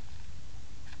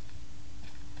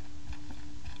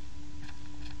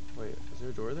 Wait, is there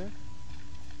a door there?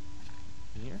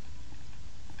 In here?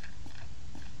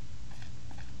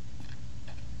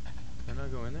 Can I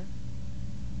not go in there?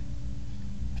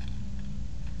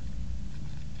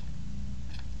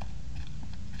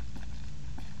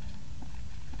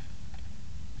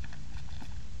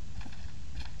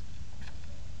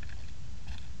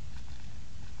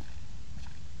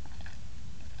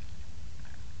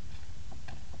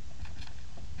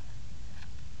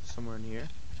 Somewhere in here.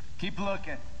 Keep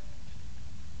looking.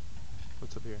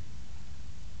 What's up here?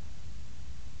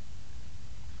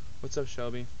 What's up,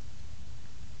 Shelby?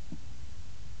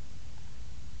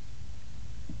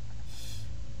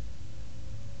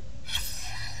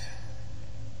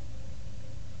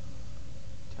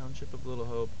 Township of Little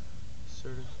Hope.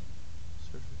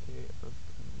 Certificate of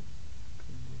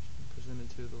condition presented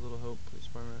to the Little Hope Police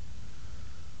Department.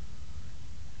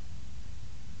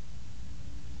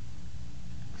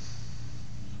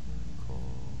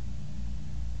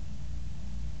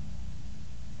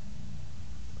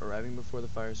 Arriving before the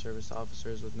fire service,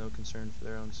 officers with no concern for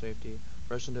their own safety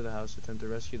rushed into the house to attempt to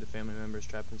rescue the family members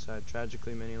trapped inside.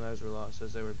 Tragically, many lives were lost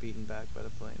as they were beaten back by the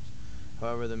flames.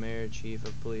 However, the mayor, chief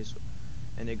of police,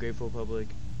 and a grateful public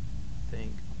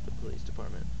thank the police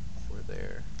department for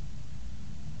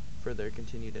their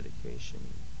continued dedication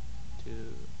to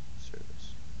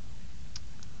service.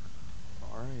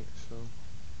 Alright, so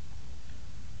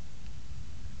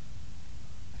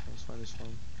let's find this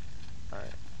phone.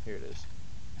 Alright, here it is.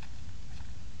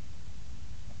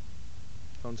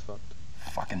 Phone's fucked.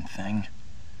 Fucking thing.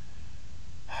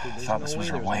 Dude, I thought this was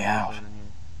your way out.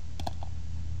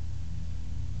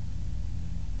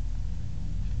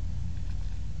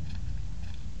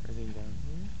 Everything down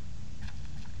here.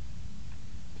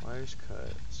 Wires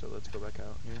cut, so let's go back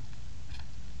out here.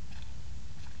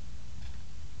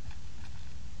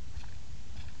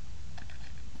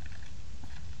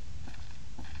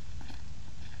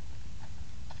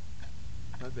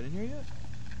 Have I been in here yet?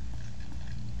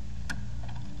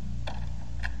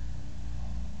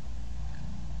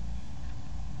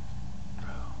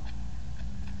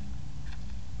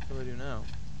 What do I do now?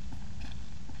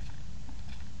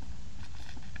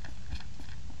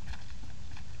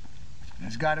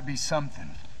 There's got to be something.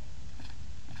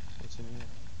 What's in here?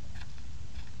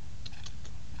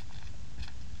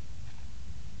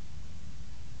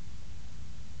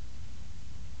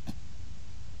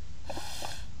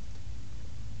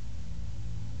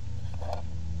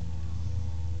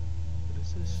 What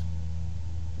is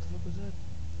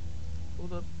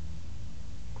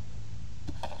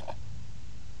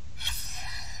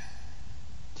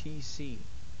TC. What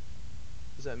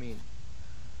does that mean?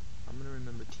 I'm gonna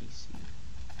remember TC.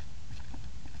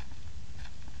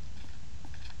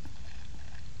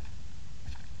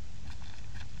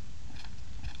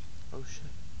 Oh shit.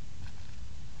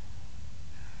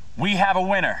 We have a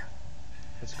winner.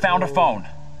 Let's Found a go. phone.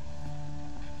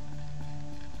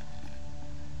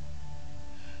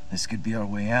 This could be our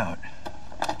way out.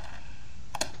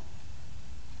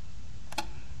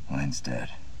 Line's dead.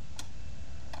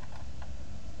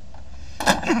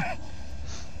 I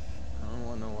don't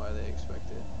want to know why they expect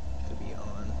it to be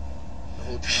on. The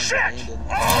whole town's abandoned.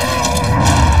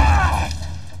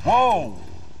 Whoa!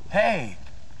 Hey!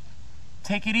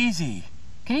 Take it easy.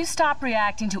 Can you stop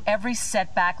reacting to every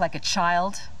setback like a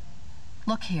child?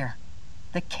 Look here.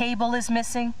 The cable is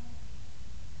missing.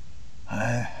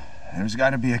 There's got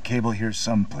to be a cable here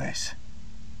someplace.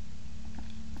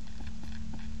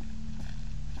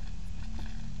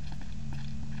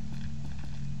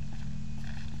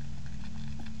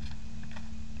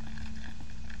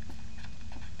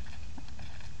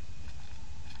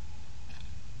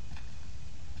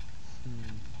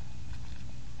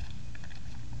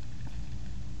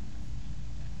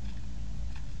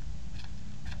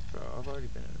 Bro, I've already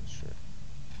been in this shit.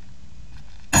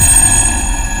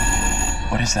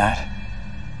 What is that?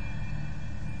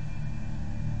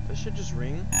 That should just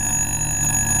ring.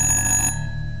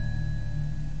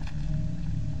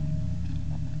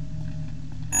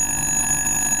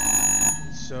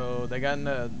 So they got in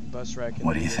a bus wreck.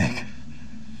 What do you think?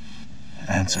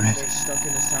 Answer They're it. stuck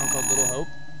in this town called Little Hope.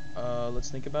 Let's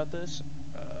think about this.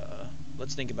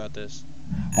 Let's think about this.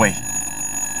 Wait.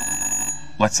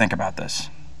 Let's think about this.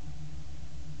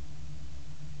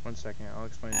 1 second, I'll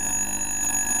explain it in a minute.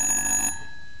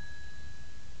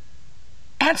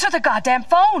 Answer the goddamn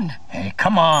phone! Hey,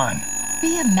 come on.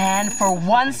 Be a man for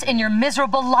once in your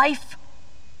miserable life.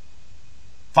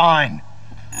 Fine.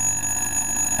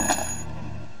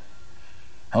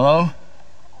 Hello?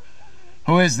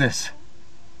 Who is this?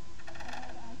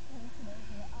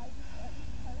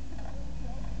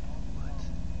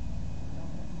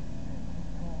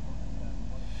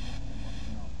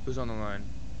 Who's on the line?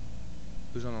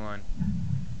 Who's on the line?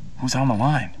 Who's on the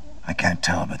line? I can't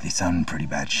tell, but they sound in pretty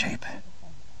bad shape.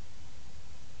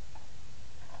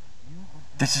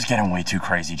 This is getting way too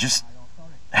crazy. Just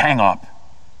hang up.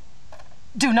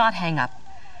 Do not hang up.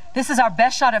 This is our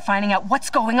best shot at finding out what's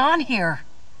going on here.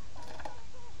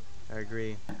 I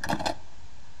agree.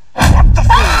 Alright,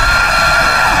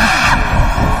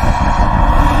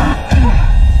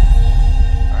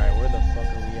 where the fuck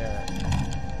are we at?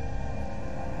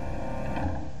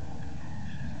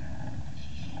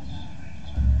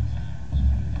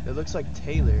 It looks like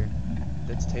Taylor.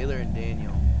 That's Taylor and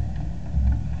Daniel.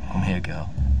 Come here, girl.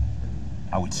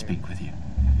 I would speak with you.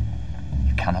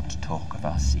 You cannot talk of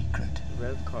our secret.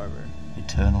 Rev Carver.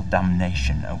 Eternal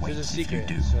damnation There's a awaits if you secret.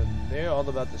 do. So they're all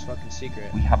about this fucking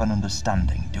secret. We have an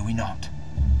understanding, do we not?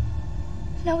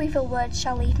 No evil word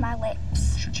shall leave my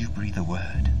lips. Should you breathe a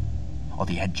word, or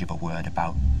the edge of a word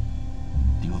about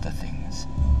the other things,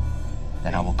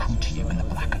 then I will come to you in the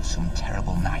black of some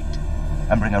terrible night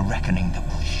and bring a reckoning that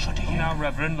will shudder you. Now,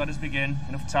 Reverend, let us begin.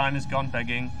 Enough time has gone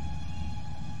begging.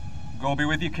 Go be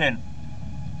with your kin.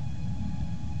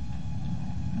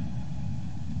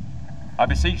 I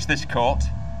beseech this court,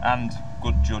 and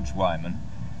good Judge Wyman,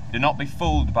 do not be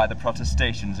fooled by the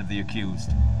protestations of the accused.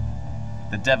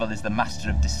 The devil is the master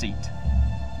of deceit.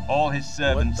 All his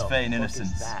servants feign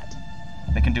innocence.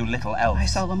 They can do little else. I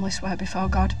solemnly swear before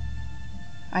God,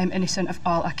 I am innocent of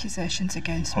all accusations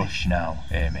against me. Hush now,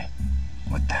 Amy.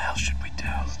 What the hell should we do?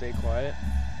 Stay quiet.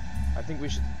 I think we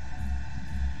should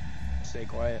stay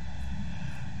quiet.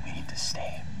 We need to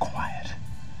stay quiet.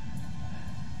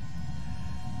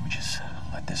 We just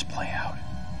let this play out.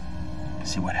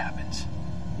 See what happens.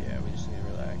 Yeah, we just need to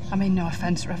relax. I mean no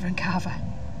offence, Reverend Carver.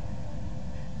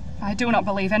 I do not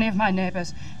believe any of my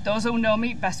neighbours. Those who know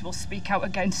me best will speak out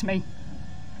against me.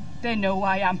 They know who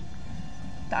I am.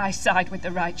 That I side with the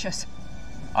righteous.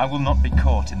 I will not be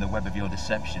caught in the web of your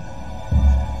deception.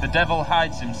 The devil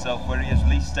hides himself where he is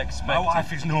least expected. My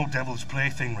wife is no devil's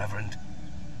plaything, Reverend.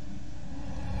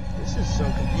 This is so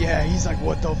good. Yeah, he's like,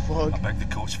 what the fuck? I beg the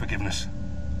court's forgiveness.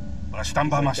 But I stand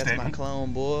by He's my like, that's statement. my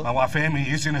clown, boy. My wife Amy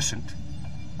is innocent.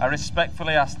 I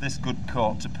respectfully ask this good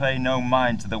court to pay no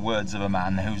mind to the words of a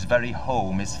man whose very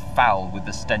home is foul with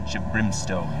the stench of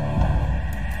brimstone.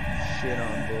 Shit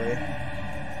on, boy.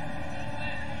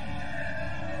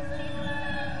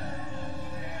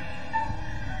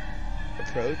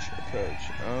 Approach.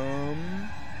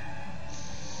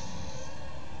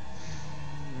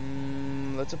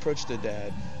 Let's approach the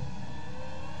dad.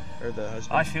 Or the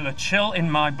husband. I feel a chill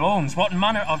in my bones. What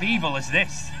manner of evil is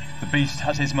this? The beast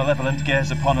has his malevolent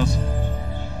gaze upon us.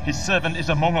 His servant is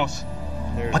among us.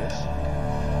 There it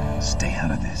is. Stay out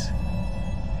of this.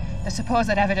 The supposed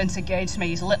evidence against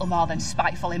me is little more than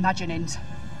spiteful imaginings.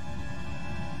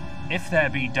 If there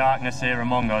be darkness here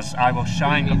among us, I will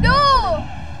shine. No!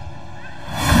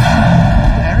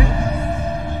 Mary?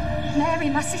 Mary,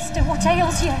 my sister, what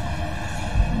ails you?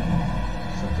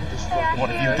 What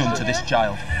have you done to this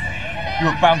child? You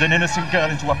have bound an innocent girl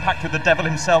into a pact with the devil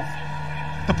himself.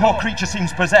 The poor creature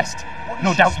seems possessed.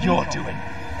 No doubt you're doing.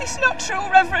 It's not true,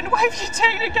 Reverend. Why have you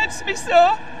taken against me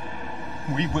so?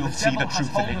 We will see the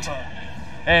truth of it.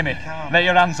 Amy, lay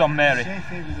your hands on Mary.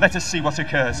 Let us see what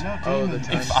occurs.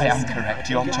 If I am correct,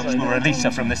 your touch will release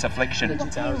her from this affliction.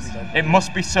 It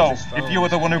must be so, if you are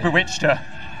the one who bewitched her.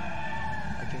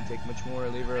 I can't take much more.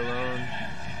 Leave her alone.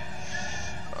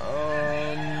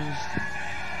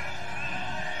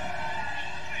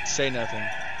 Say nothing.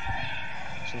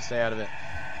 She'll stay out of it.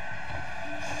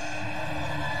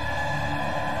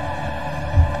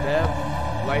 They have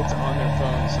lights on their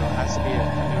phone, so it has to be a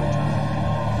new time.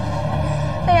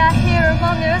 They are here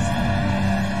among us.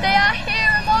 They are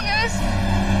here among us.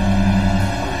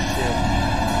 Oh shit.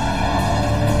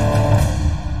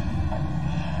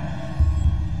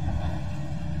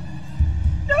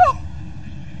 No!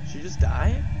 She just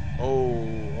died? Oh,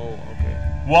 okay.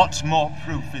 What more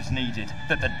proof is needed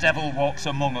that the devil walks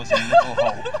among us in Little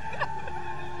Hope?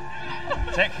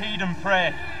 Take heed and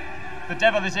pray. The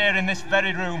devil is here in this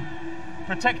very room.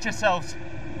 Protect yourselves.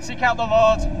 Seek out the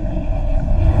Lord.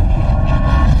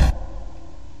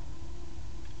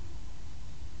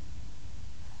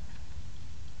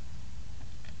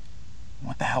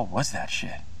 What the hell was that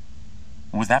shit?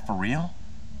 Was that for real?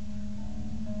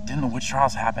 Didn't the witch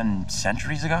trials happen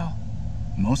centuries ago?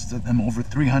 Most of them over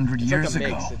 300 It's years like a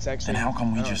ago. mix. It's actually, Then how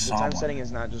come we just the saw time one? setting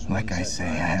is not just Like one I set. say,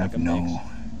 I It's have like a no mix.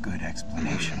 good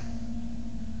explanation.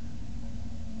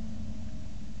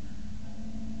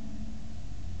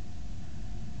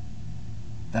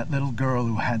 That little girl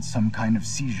who had some kind of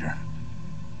seizure.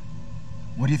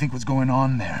 What do you think was going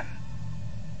on there?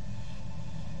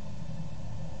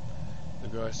 The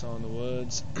girl I saw in the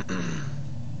woods.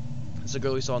 It's the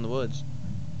girl we saw in the woods.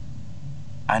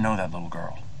 I know that little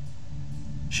girl.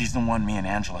 She's the one me and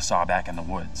Angela saw back in the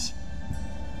woods.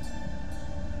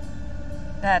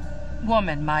 That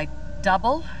woman, my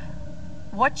double?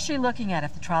 What's she looking at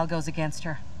if the trial goes against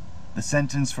her? The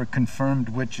sentence for confirmed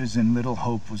witches in Little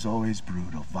Hope was always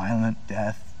brutal. Violent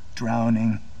death,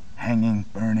 drowning, hanging,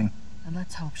 burning. And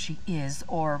let's hope she is,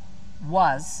 or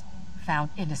was, found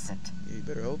innocent. Yeah, you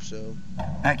better hope so.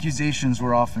 Accusations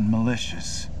were often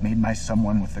malicious, made by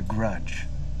someone with a grudge.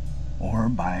 Or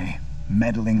by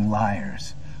meddling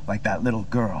liars, like that little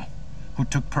girl, who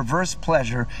took perverse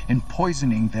pleasure in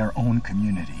poisoning their own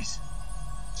communities.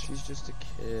 She's just a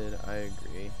kid, I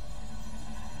agree.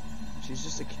 She's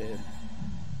just a kid.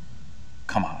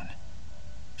 Come on.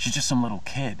 She's just some little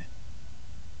kid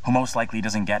who most likely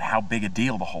doesn't get how big a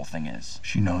deal the whole thing is.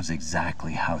 She knows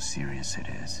exactly how serious it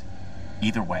is.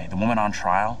 Either way, the woman on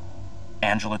trial,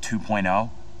 Angela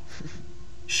 2.0,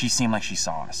 she seemed like she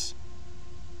saw us.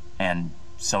 And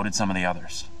so did some of the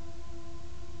others.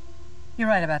 You're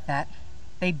right about that.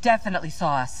 They definitely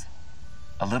saw us.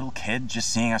 A little kid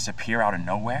just seeing us appear out of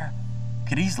nowhere?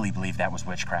 Could easily believe that was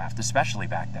witchcraft, especially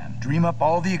back then. Dream up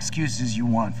all the excuses you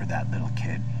want for that little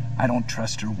kid. I don't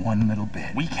trust her one little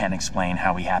bit. We can't explain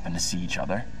how we happened to see each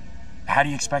other. How do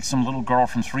you expect some little girl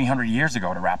from 300 years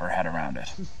ago to wrap her head around it?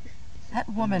 That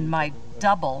woman, my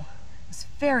double, was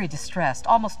very distressed,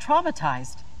 almost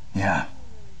traumatized. Yeah.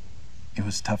 It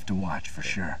was tough to watch, for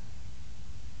sure.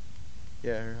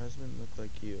 Yeah, her husband looked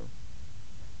like you.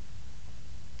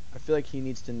 I feel like he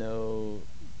needs to know.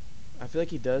 I feel like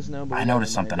he does know, but I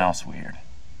noticed something else weird.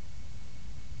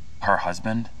 Her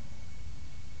husband?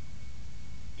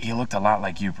 He looked a lot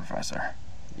like you, Professor.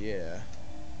 Yeah.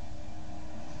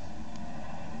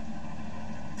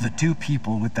 The two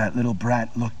people with that little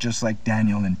brat looked just like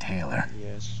Daniel and Taylor.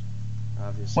 Yes,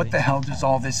 obviously. What the hell does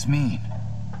all this mean?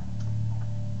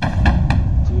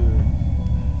 Dude.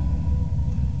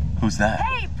 Who's that?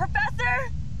 Hey,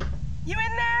 Professor! You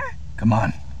in there? Come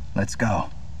on, let's go.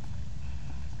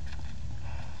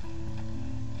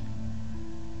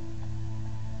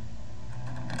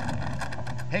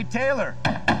 Hey, Taylor,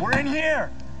 we're in here.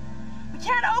 We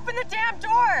can't open the damn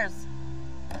doors.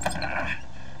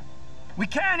 We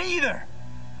can't either.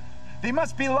 They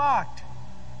must be locked.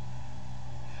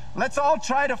 Let's all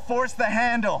try to force the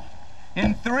handle.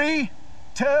 In 3,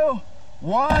 2,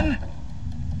 1.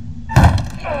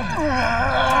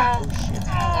 Oh, shit.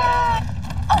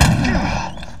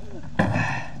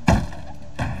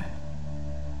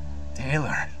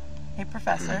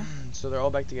 Professor. So they're all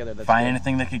back together. That's Find good.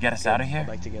 anything that could get us Good. out of All here?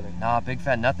 back together. Nah, big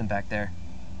fat nothing back there.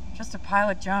 Just a pile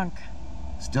of junk.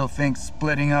 Still think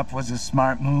splitting up was a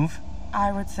smart move?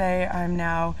 I would say I'm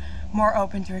now more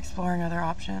open to exploring other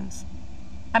options.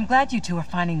 I'm glad you two are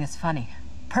finding this funny.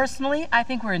 Personally, I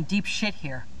think we're in deep shit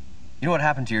here. You know what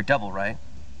happened to your double, right?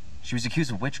 She was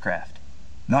accused of witchcraft.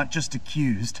 Not just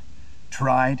accused,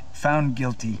 tried, found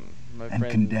guilty, My and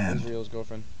friend condemned. Israel's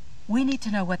girlfriend. We need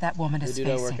to know what that woman They is do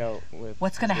that facing. work out with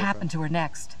What's going to his happen to her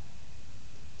next?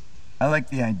 I like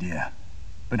the idea,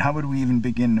 but how would we even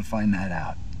begin to find that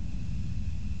out?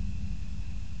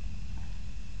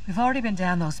 We've already been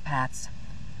down those paths.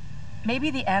 Maybe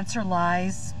the answer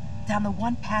lies down the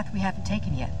one path we haven't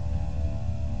taken yet.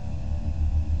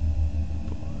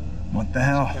 What the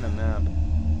hell? What kind of map?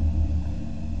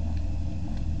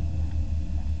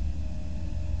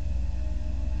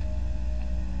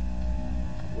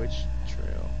 Witch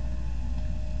Trail.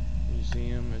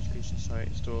 Museum, education site,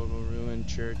 historical ruin,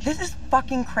 church. This is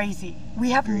fucking crazy.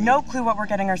 We have no clue what we're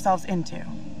getting ourselves into.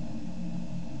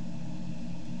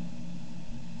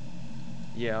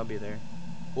 Yeah, I'll be there.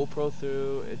 We'll pro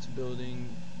through. It's building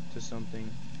to something.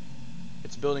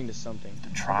 It's building to something.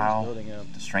 The trial, Something's building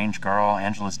up. the strange girl,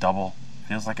 Angela's double.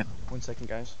 Feels like a... 1 second,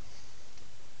 guys.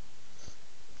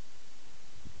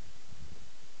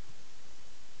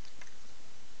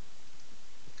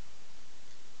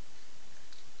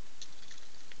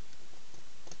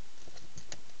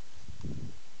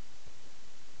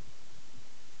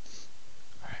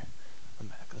 Alright, I'm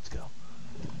back. Let's go.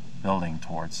 building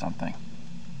towards something.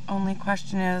 Only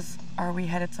question is, are we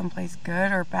headed someplace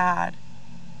good or bad?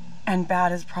 And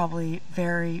bad is probably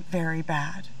very, very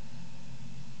bad.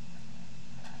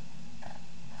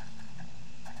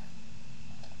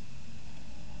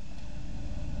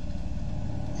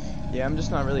 Yeah, I'm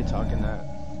just not really talking that.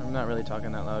 I'm not really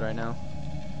talking that loud right now.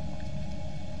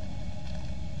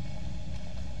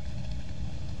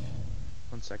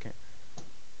 One second.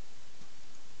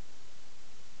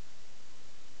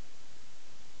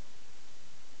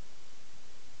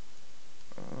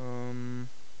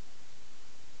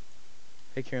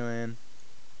 Hey Caroline.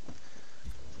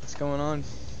 What's going on?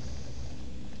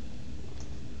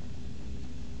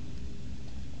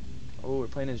 Oh, we're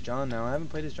playing as John now. I haven't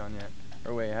played as John yet.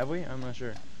 Or wait, have we? I'm not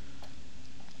sure.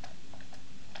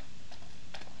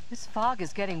 This fog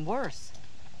is getting worse.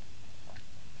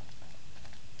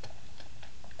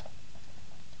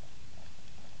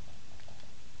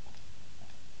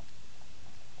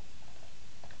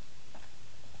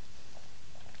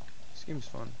 This game's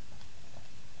fun.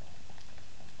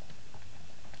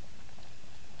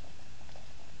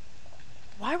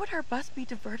 Why would our bus be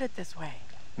diverted this way?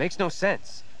 Makes no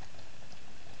sense.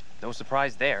 No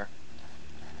surprise there.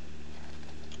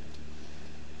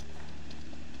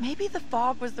 Maybe the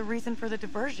fog was the reason for the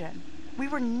diversion. We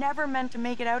were never meant to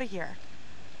make it out of here.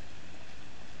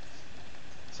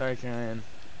 Sorry, Caroline.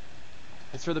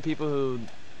 It's for the people who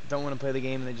don't want to play the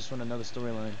game and they just want another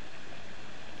storyline.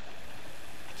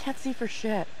 I can't see for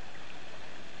shit.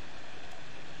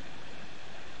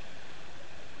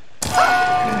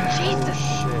 Jesus!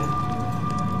 Shit.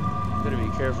 Better be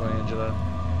careful, Angela.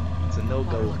 It's a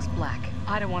no-go. Water looks black.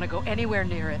 I don't want to go anywhere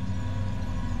near it.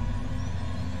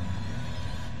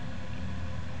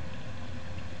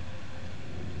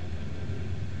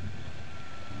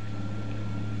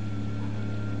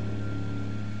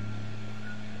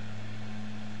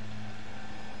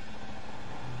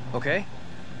 Okay.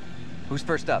 Who's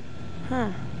first up?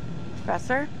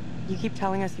 Professor, you keep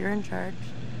telling us you're in charge,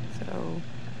 so...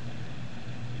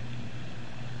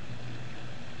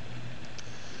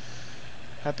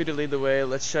 Happy to lead the way.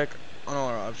 Let's check on all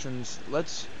our options.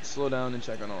 Let's slow down and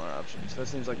check on all our options. That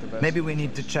seems like the best. Maybe we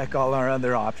need to check all our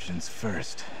other options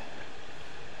first.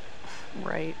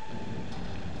 Right.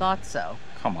 Thought so.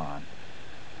 Come on.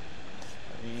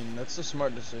 I mean, that's a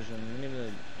smart decision. We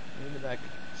need to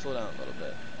slow down a little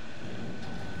bit.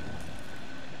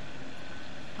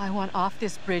 I want off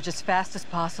this bridge as fast as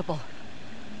possible.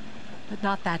 But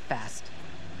not that fast.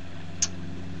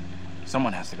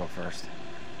 Someone has to go first.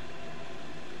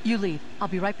 You lead. I'll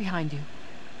be right behind you.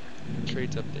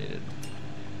 Traits updated.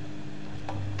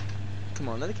 Come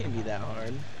on, that can't be that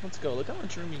hard. Let's go. Look how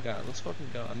much room you got. Let's fucking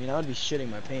go. I mean, I would be shitting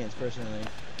my pants, personally.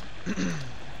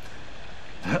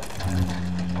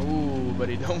 Ooh,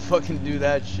 buddy, don't fucking do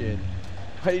that shit.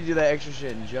 Why do you do that extra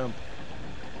shit and jump?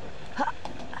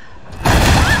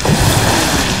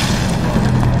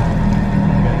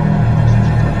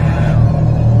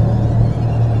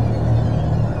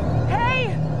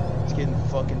 Hey! It's getting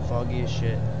fucking foggy as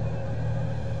shit.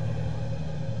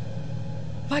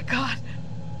 My God!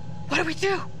 What do we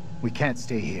do? We can't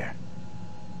stay here.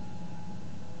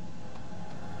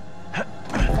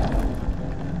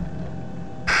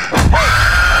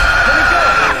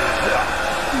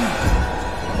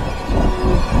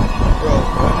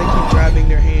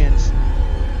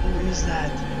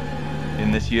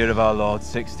 our Lord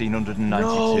 1692.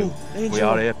 No, we Angel.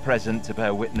 are here present to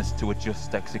bear witness to a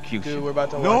just execution. Dude, we're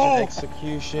about to watch an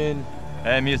execution.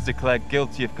 Amy is declared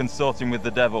guilty of consorting with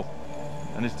the devil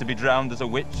and is to be drowned as a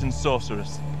witch and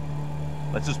sorceress.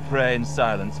 Let us pray in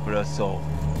silence for her soul.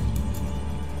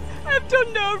 I've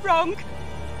done no wrong.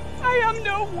 I am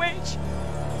no witch.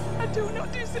 I do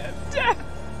not deserve death.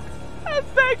 I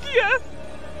beg you.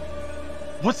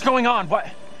 What's going on?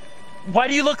 Why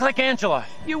do you look like Angela?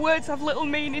 Your words have little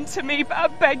meaning to me, but I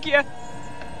beg you.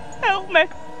 Help me.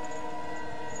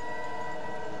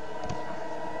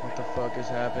 What the fuck is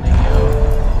happening, yo?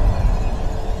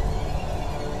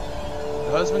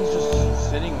 The husband's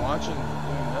just sitting, watching, doing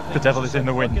nothing. The devil is in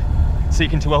the wind,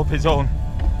 seeking to help his own.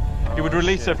 He would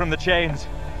release her from the chains.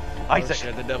 Isaac,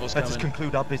 shit, the devil's let us coming.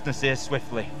 conclude our business here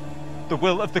swiftly. The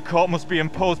will of the court must be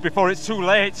imposed before it's too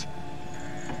late.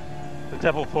 The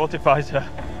devil fortifies her.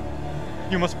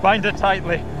 You must bind her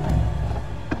tightly.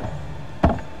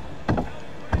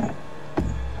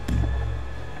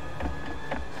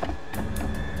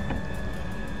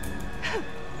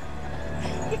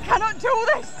 You cannot do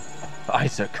this.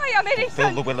 Isaac, I am innocent.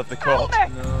 fulfill the will of the court. Help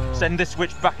me. No. Send this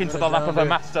witch back into the lap of her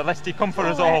master, lest he come for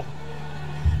us all.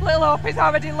 Little Hope is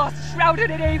already lost, shrouded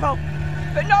in evil.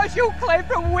 But not as you claim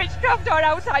from witchcraft or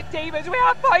outside demons. We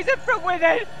are poison from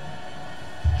within.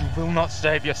 You will not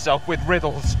save yourself with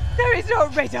riddles. There is no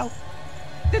riddle.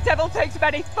 The devil takes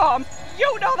many forms.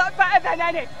 You know that better than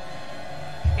any.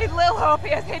 In Little Hope, he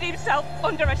has hid himself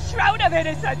under a shroud of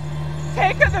innocence,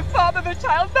 taken the form of a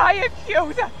child, my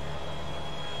accuser.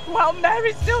 While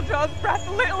Mary still draws breath,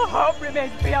 Little Hope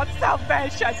remains beyond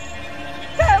salvation.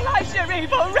 There lies your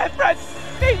evil reference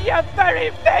in your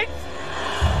very midst.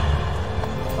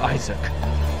 Isaac.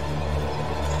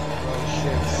 Oh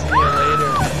shit, see you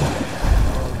later.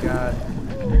 Oh god.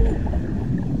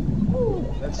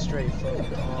 That's straight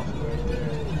fucking awful right there.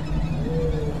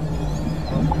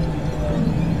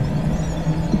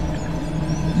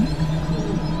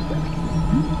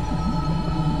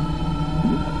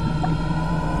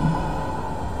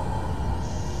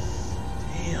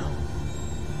 Damn.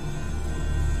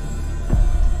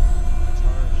 That's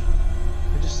harsh.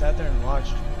 We just sat there and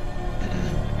watched.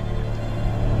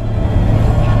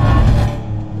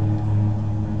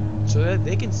 So that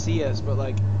they can see us, but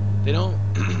like they don't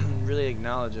really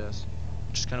acknowledge us,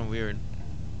 which is kind of weird.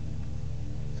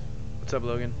 What's up,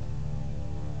 Logan?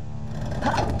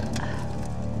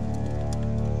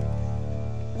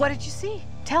 What did you see?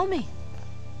 Tell me.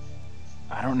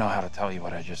 I don't know how to tell you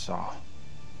what I just saw.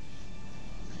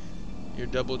 You're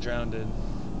double drowned.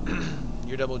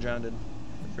 You're double drowned,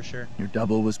 for sure. Your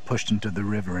double was pushed into the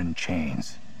river in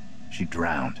chains. She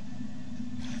drowned.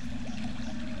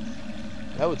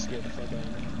 That would scare the fuck out of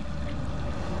me.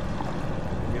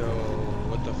 Yo,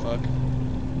 what the fuck?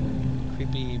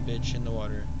 Creepy bitch in the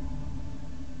water.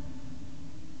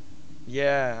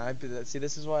 Yeah, see,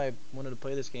 this is why I wanted to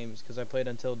play this game, because I played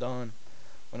Until Dawn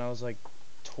when I was like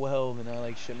 12 and I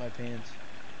like shit my pants.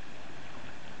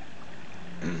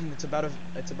 It's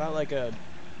about like a.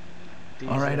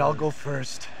 All right, I'll go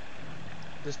first.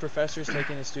 This professor's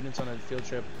taking his students on a field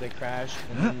trip. They crash,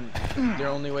 and then their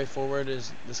only way forward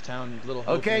is this town, Little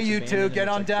Hope. Okay, you two, get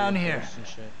on down here. And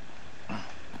shit.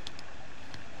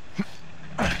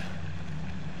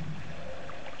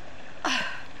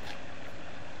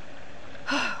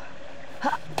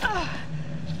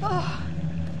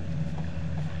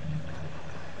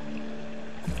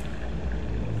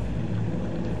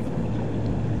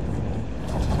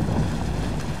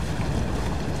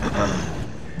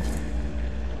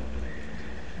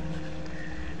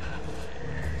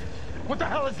 What the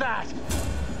hell is that?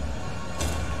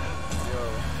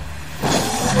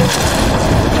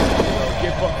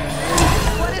 Get fucking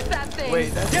What is that thing?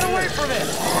 Wait, that's Get away from it!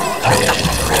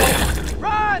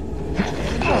 Run!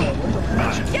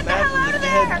 Get the hell out of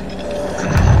there!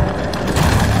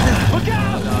 Look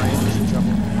out! No, he's in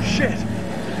trouble. Shit!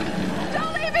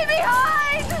 Don't leave me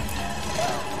behind!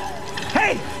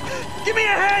 Hey! Give me a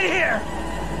hand here!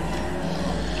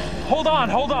 Hold on,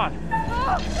 hold on.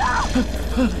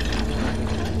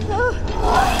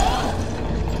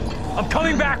 I'm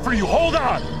coming back for you, hold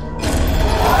on!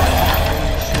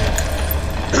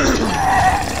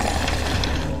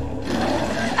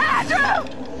 Andrew!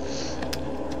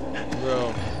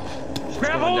 Bro.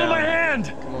 Grab hold of my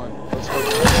hand! Come on, let's go.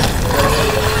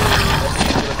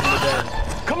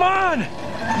 Come on!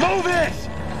 Move it!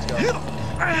 Let's go. Come on.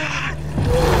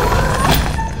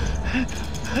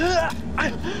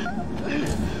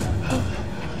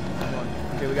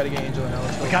 Okay, we gotta get Angela now.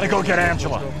 Let's go. We gotta go get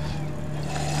Angela. Let's go.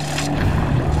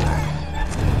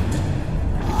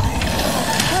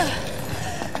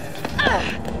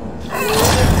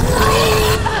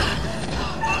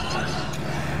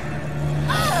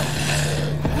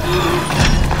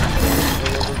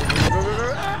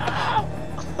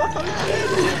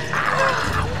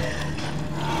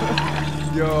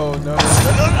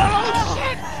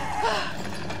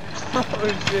 Oh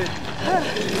shit.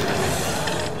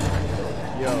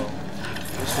 Yo.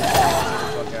 This shit's gonna get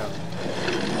the fuck out.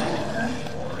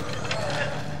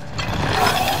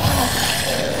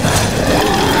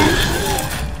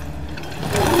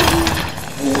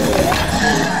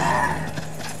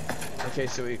 Okay,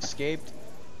 so we escaped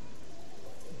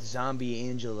zombie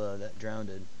Angela that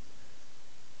drowned.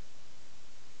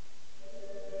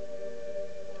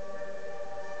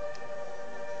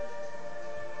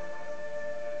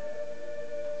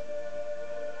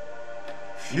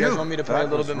 You guys want me to play a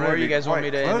little bit more? Really, you guys want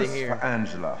me to end it here? For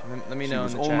Angela. Let me know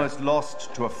in the chat. She was almost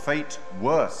lost to a fate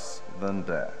worse than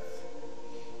death.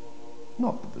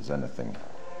 Not that there's anything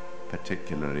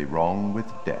particularly wrong with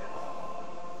death.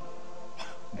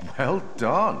 Well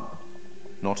done.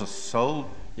 Not a soul.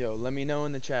 Yo, let me know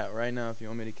in the chat right now if you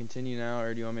want me to continue now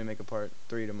or do you want me to make a part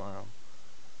 3 tomorrow.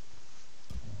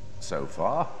 So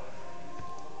far,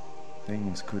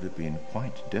 things could have been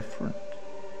quite different.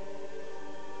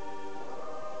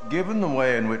 Given the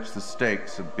way in which the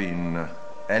stakes have been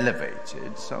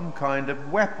elevated, some kind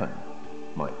of weapon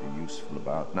might be useful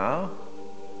about now.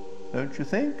 Don't you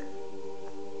think?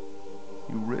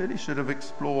 You really should have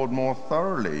explored more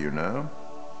thoroughly, you know.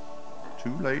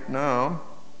 Too late now.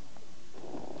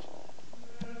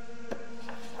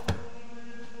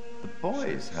 The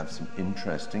boys have some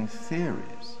interesting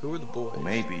theories. Who are the boys?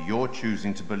 Maybe you're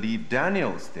choosing to believe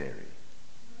Daniel's theory,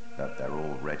 that they're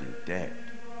already dead.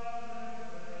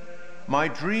 My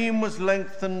dream was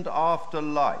lengthened after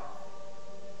life.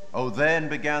 Oh, then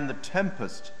began the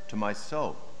tempest to my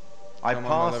soul. I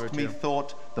passed,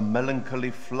 methought, the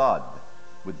melancholy flood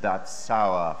with that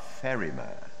sour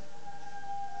ferryman,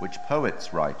 which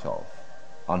poets write of,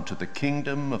 unto the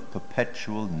kingdom of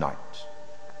perpetual night.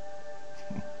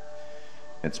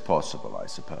 It's possible, I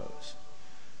suppose.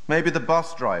 Maybe the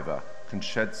bus driver can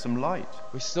shed some light.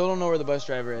 We still don't know where the bus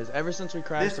driver is. Ever since we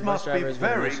crashed, the bus driver has been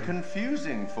missing. This must be very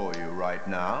confusing for you right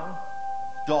now.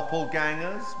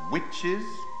 Doppelgangers, witches,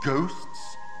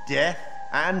 ghosts, death,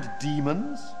 and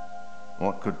demons.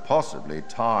 What could possibly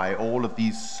tie all of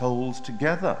these souls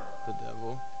together? The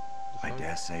devil. I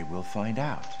dare say we'll find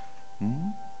out.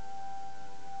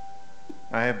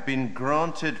 I have been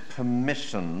granted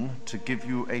permission to give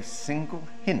you a single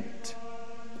hint.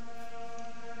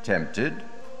 Tempted?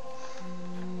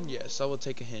 Yes, I will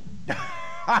take a hint.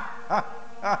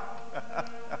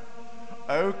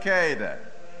 Okay then.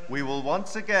 We will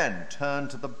once again turn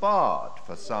to the bard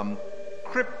for some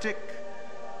cryptic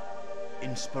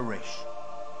inspiration.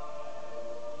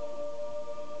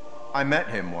 I met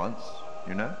him once,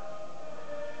 you know.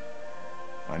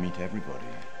 I meet everybody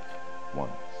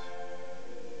once.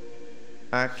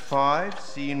 Act 5,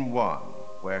 Scene 1,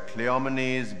 where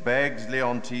Cleomenes begs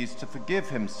Leontes to forgive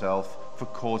himself for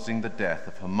causing the death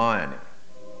of Hermione.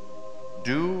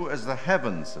 Do as the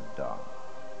heavens have done.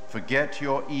 Forget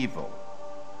your evil.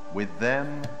 With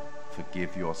them,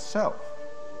 forgive yourself.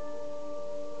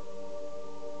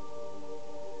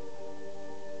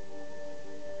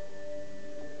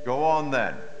 Go on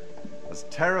then. As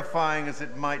terrifying as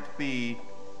it might be,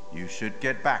 you should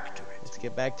get back to it. Let's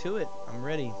get back to it. I'm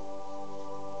ready.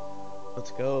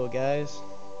 Let's go, guys.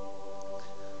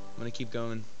 I'm gonna keep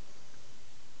going.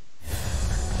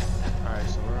 Alright,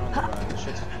 so we're on the run. This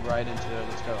shit's right into it.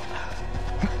 Let's go.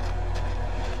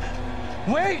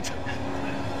 Wait!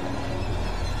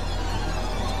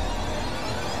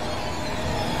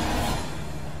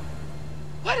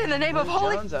 What in the name of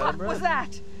holy fuck was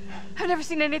that? I've never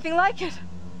seen anything like it.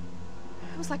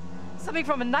 It was like something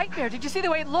from a nightmare. Did you see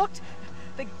the way it looked?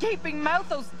 The gaping mouth,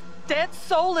 those dead,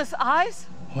 soulless eyes?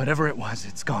 Whatever it was,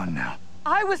 it's gone now.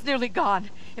 I was nearly gone.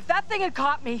 If that thing had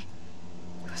caught me,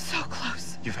 it was so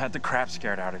close. You've had the crap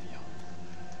scared out of you.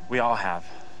 We all have.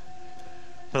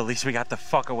 But at least we got the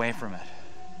fuck away from it.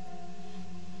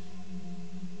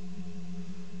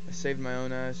 I saved my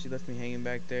own ass. She left me hanging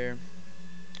back there.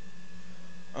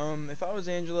 If I was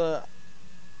Angela,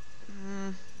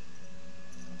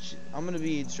 I'm gonna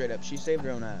be straight up. She saved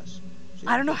her own ass.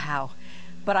 I don't know how,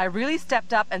 but I really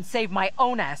stepped up and saved my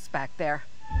own ass back there.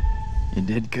 You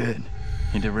did good.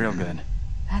 You did real good.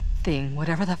 That thing,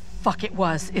 whatever the fuck it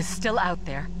was, is still out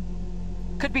there.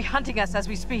 Could be hunting us as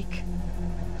we speak.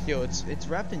 Yo, it's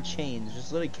wrapped in chains.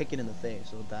 Just literally kick it in the face,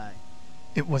 it'll die.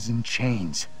 It was in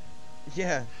chains.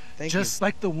 Yeah, thank you. Just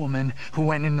like the woman who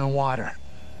went in the water.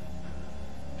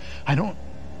 I don't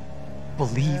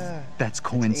believe that's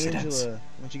coincidence.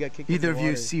 When she got kicked Either in the of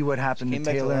you water, see what happened to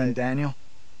Taylor and Daniel?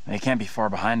 They can't be far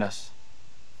behind us.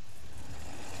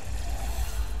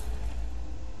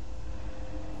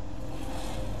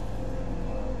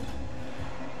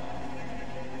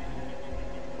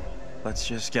 Let's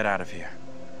just get out of here.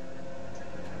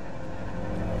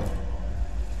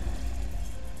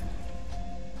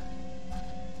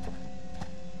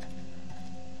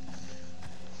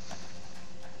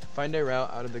 Find a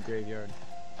route out of the graveyard.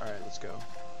 Alright, let's go.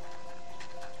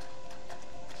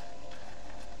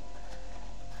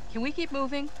 Can we keep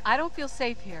moving? I don't feel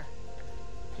safe here.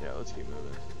 Yeah, let's keep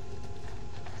moving.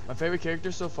 My favorite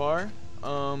character so far,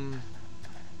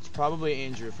 it's probably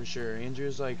Andrew for sure.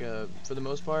 Andrew's like, for the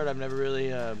most part, I've never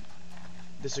really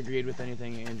disagreed with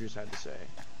anything Andrew's had to say.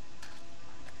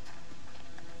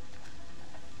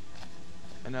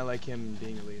 And I like him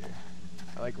being a leader.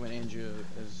 I like when Andrew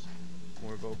is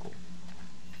more vocal.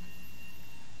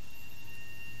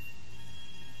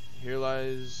 Here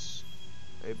lies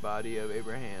a body of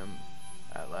Abraham,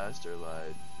 at last there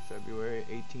lied, February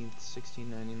 18th,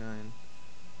 1699.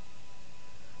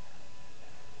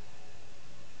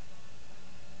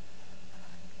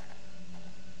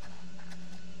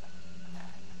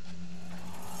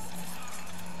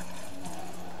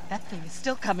 That thing is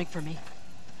still coming for me.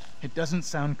 It doesn't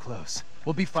sound close.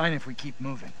 We'll be fine if we keep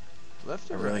moving.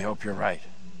 Left or I really right? hope you're right.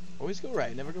 Always go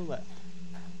right, never go left.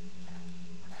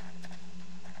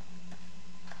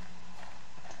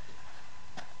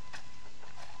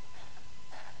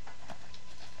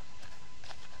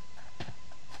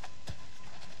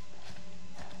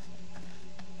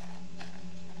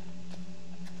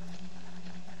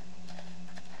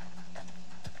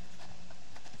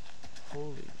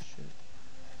 Holy shit.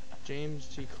 James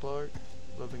T. Clark,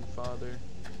 loving father.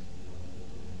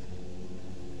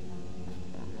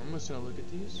 I'm just gonna look at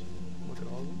these. Look at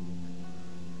all of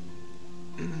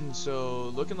them.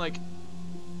 So, looking like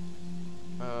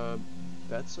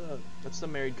that's the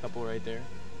married couple right there.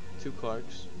 2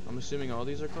 Clarks. I'm assuming all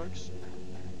these are Clarks.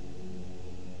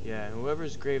 Yeah,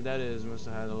 whoever's grave that is must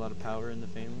have had a lot of power in the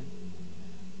family.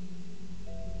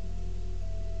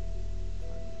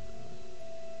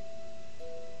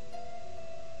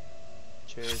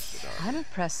 Cherish the dog. I'm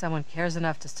impressed someone cares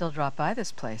enough to still drop by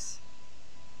this place.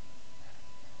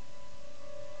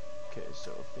 Okay,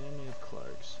 so family of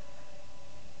Clarks.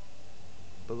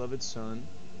 Beloved son.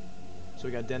 So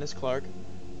we got Dennis Clark,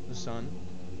 the son.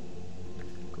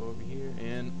 Go over here.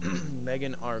 And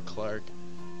Megan R. Clark,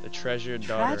 the treasured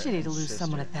daughter. Tragedy to and lose sister.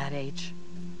 someone at that age.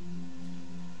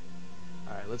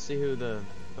 Alright, let's see who the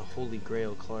Holy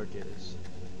Grail Clark is.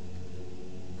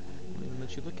 I don't even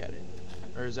let you look at it.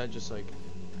 Or is that just like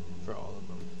for all of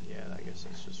them? Yeah, I guess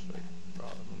that's just like for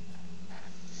all of them.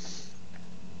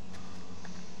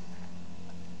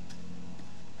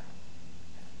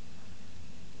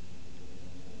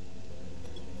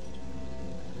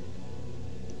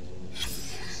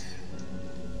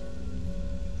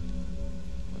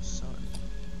 A son.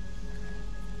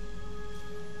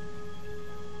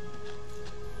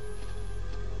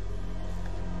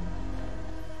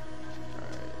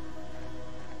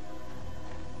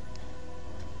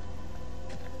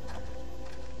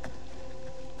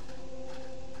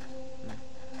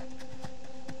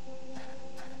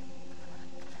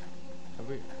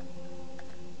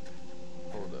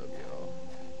 Hold up, y'all.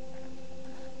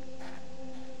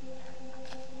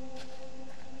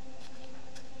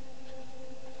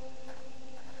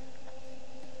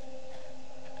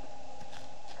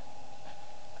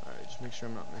 Alright, just make sure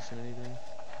I'm not missing anything.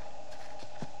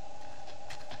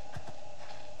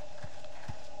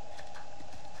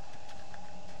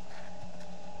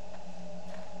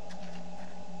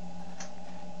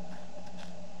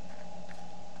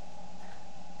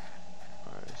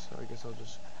 Alright, so I guess I'll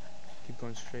just keep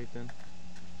going straight then.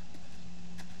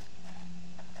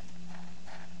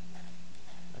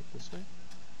 Back this way.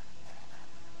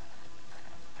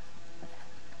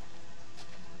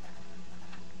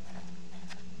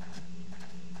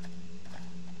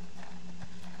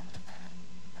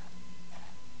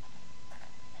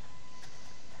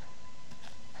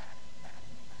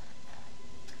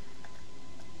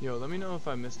 Yo, let me know if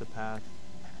I missed a path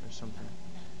or something.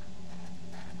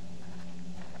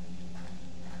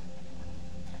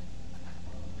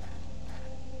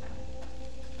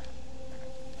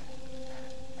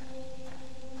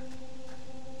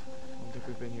 I don't think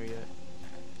we've been here yet.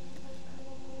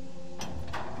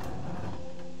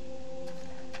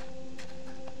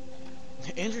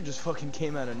 Andrew just fucking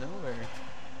came out of nowhere.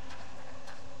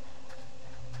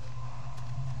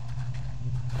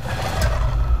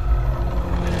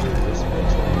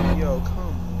 Yo, come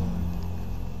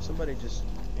on. Somebody just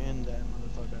end that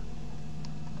motherfucker.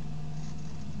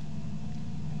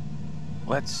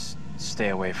 Let's stay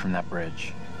away from that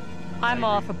bridge. I'm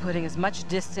all for putting as much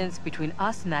distance between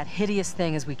us and that hideous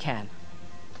thing as we can.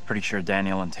 Pretty sure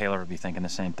Daniel and Taylor would be thinking the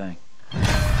same thing.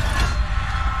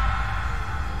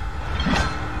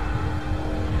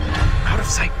 Out of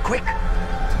sight, quick!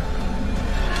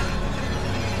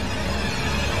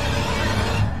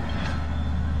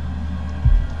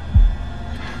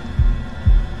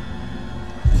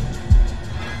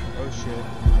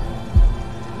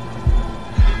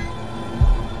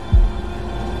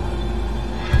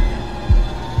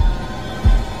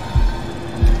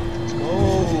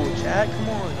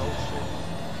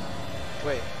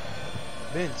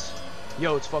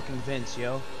 Yo, it's fucking Vince,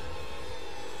 yo.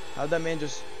 How'd that man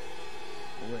just...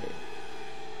 Wait.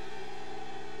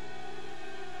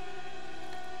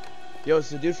 Yo,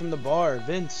 it's the dude from the bar,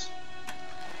 Vince.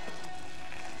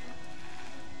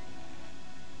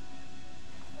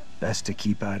 Best to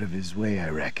keep out of his way, I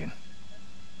reckon.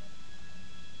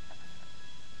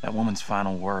 That woman's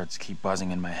final words keep buzzing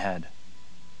in my head.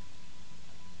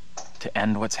 To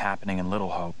end what's happening in Little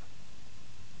Hope,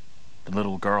 the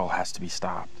little girl has to be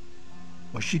stopped.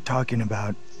 Was she talking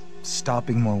about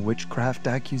stopping more witchcraft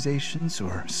accusations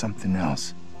or something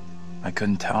else? I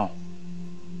couldn't tell.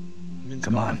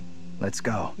 Come on, let's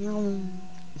go.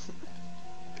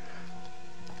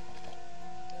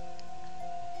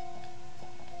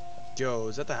 Yo,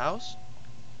 is that the house?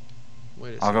 Wait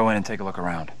a second. I'll go in and take a look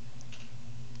around.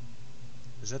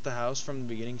 Is that the house from the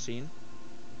beginning scene?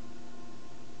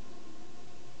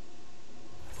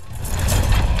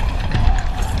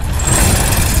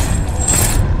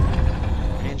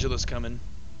 Angela's coming.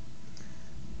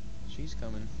 She's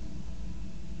coming.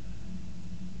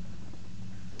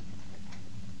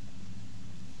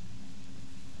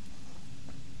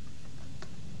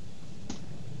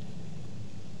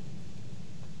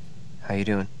 How you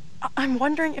doing? I'm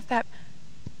wondering if that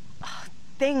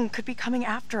thing could be coming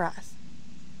after us.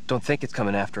 Don't think it's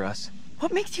coming after us.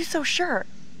 What makes you so sure?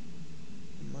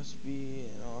 It must be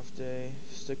an off day.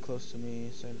 Stick close to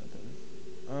me. Say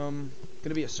nothing.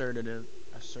 Gonna be assertive.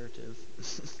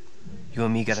 You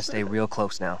and me gotta stay real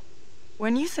close now.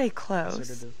 When you say close,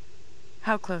 Assertive.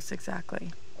 how close exactly?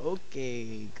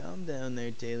 Okay, calm down there,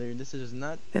 Taylor. This is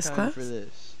not This time close? for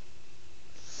this.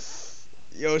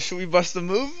 Yo, should we bust a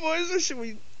move, boys, or should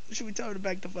we tell her to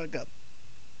back the fuck up?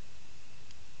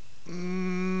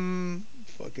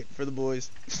 Fuck it, for the boys.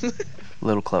 A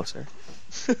little closer.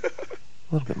 A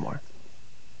little bit more.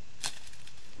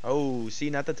 Oh, see,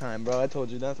 not the time, bro. I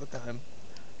told you, not the time.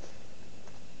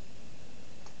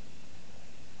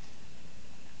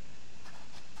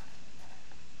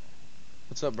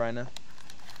 What's up, Bryna?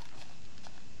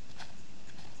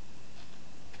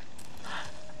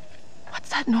 What's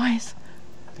that noise?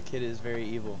 The kid is very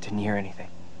evil. Didn't hear anything.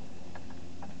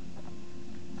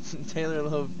 Taylor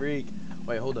Little Freak.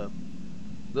 Wait, hold up.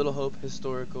 Little Hope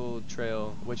Historical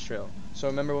Trail, Witch Trail. So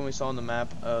remember when we saw on the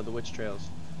map the witch trails?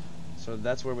 So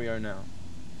that's where we are now.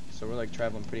 So we're like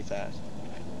traveling pretty fast.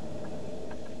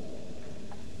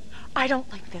 I don't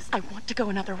like this. I want to go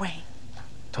another way.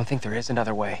 Don't think there is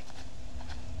another way.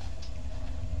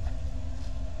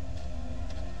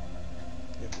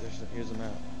 Here's the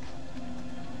map.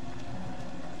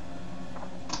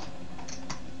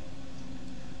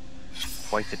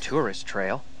 Quite the tourist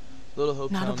trail. Little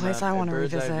Hope Not a Town place map, I want to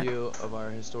bird's eye revisit. view of our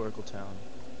historical town.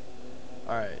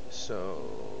 Alright, so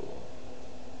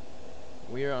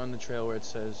we are on the trail where it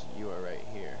says you are right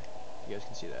here. You guys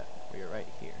can see that. We are right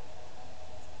here.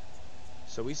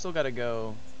 So we still gotta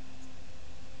go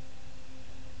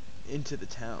into the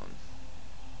town.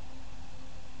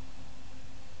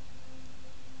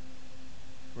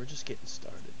 We're just getting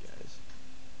started, guys.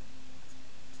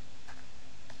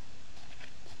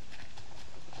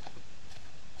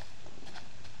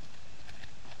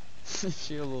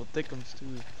 She a little thickums too.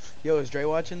 Yo, is Dre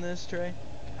watching this, Trey?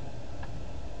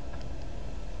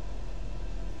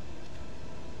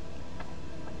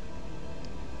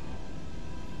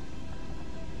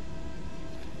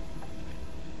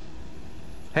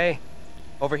 Hey,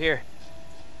 over here.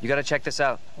 You gotta check this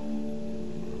out.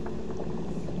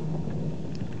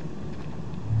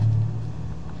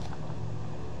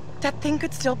 That thing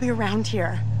could still be around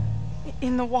here.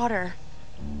 In the water.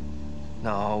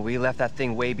 No, we left that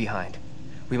thing way behind.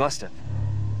 We must have.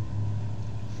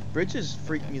 Bridges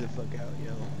freak me the fuck out,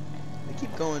 yo. They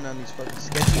keep going on these fucking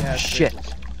sketchy ass Shit.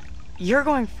 bridges. You're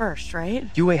going first, right?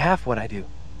 You weigh half what I do.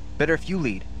 Better if you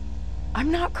lead. I'm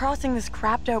not crossing this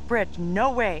crapped out bridge.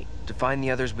 No way. To find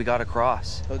the others, we gotta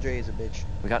cross. Tell Dre he's a bitch.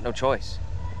 We got no choice.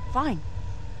 Fine.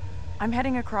 I'm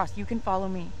heading across. You can follow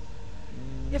me.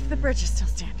 If the bridge is still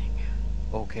standing.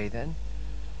 Okay then.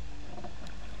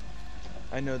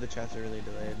 I know the chats are really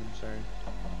delayed, I'm sorry.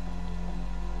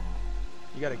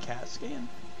 You got a CAT scan?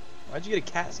 Why'd you get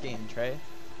a CAT scan, Trey?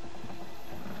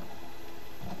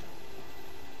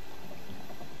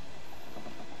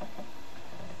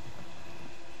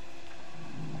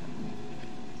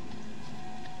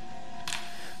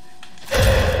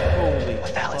 Holy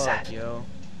What the hell is fuck, that? yo.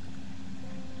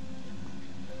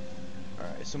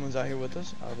 Alright, someone's out here with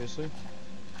us, obviously.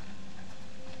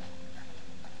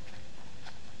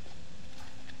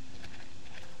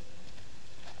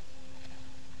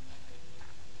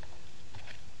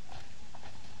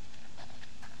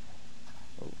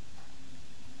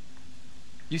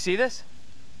 You see this?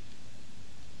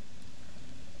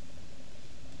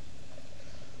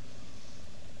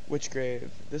 Which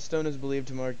grave? This stone is believed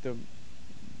to mark the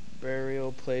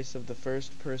burial place of the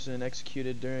first person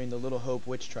executed during the Little Hope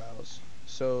witch trials.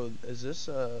 So, is this,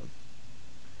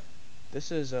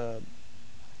 this is,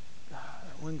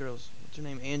 one girl's, what's her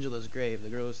name? Angela's grave. The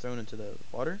girl was thrown into the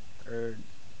water? Or,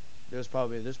 there's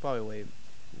probably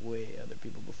way other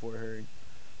people before her.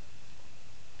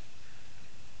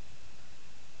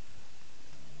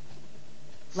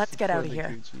 Let's get out of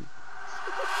here.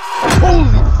 Holy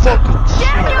fucking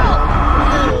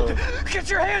Daniel! Get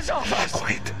your hands off us!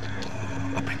 Quiet.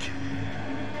 Up in you.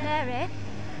 Mary?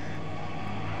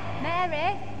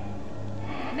 Mary?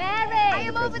 Mary! I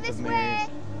am over this way!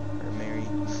 Or Mary.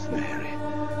 Mary.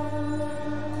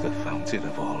 The fountain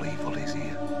of all evil is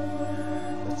here.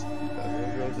 Let's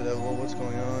go to that wall. What's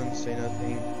going on? Say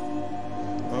nothing.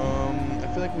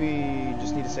 I feel like we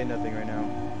just need to say nothing right now.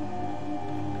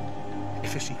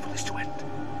 If this evil is to end,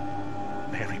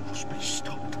 Mary must be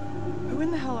stopped. Who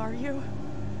in the hell are you?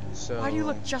 So why do you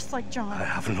look just like John? I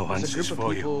have no answers There's a group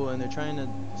for of you. people, and they're trying to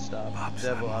stop Perhaps the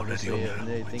devil, I'm already obviously, under and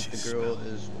they a think the witch's girl spell.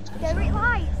 is what's going to There it stop.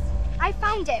 lies. I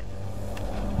found it.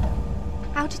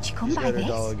 How did you come She's by got her this?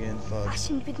 doll again. Fuck.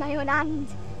 Fashioned with my own hand.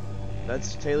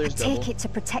 That's I Taylor's double. take it to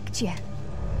protect you.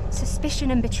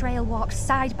 Suspicion and betrayal walk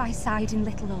side by side in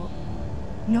Little Hope.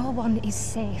 No one is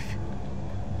safe.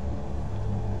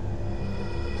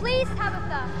 Please,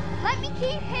 Tabitha, let me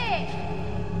keep here.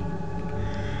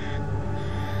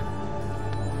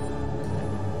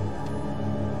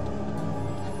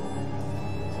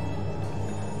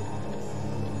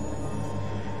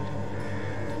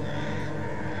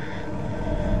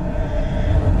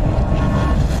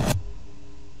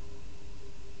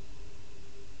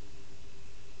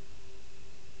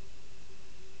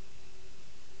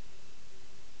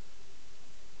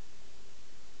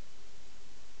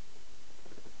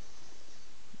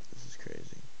 This is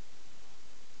crazy.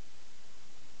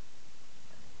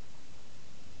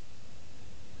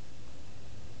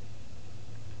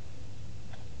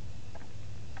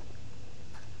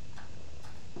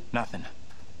 Nothing.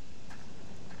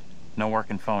 No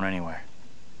working phone anywhere.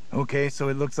 Okay, so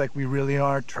it looks like we really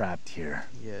are trapped here.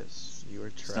 Yes, you are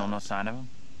trapped. Still no sign of him?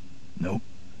 Nope.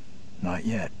 Not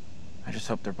yet. I just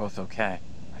hope they're both okay.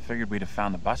 I figured we'd have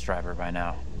found the bus driver by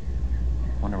now.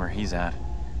 Wonder where he's at.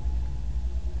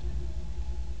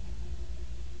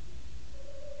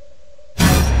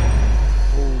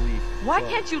 Holy Why fuck.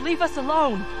 can't you leave us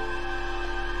alone?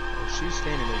 Oh, she's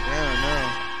standing her ground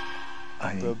now.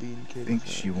 I Bro being kid think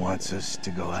is she not- wants us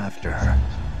to go after her.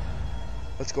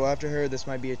 Let's go after her. This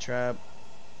might be a trap.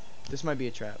 This might be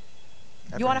a trap.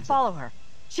 You want to follow her?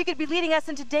 She could be leading us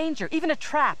into danger, even a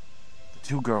trap. The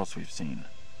two girls we've seen.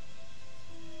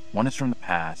 One is from the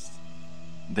past.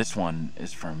 This one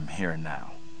is from here and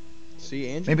now. See,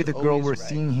 Andrew's Maybe the girl always we're right.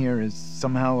 seeing here is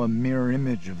somehow a mirror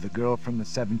image of the girl from the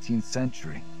 17th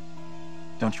century.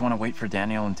 Don't you want to wait for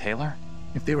Daniel and Taylor?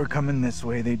 If they were coming this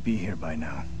way, they'd be here by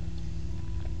now.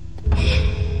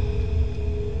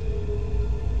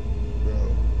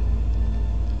 Bro.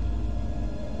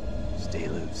 Stay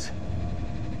loose.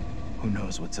 Who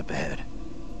knows what's up ahead?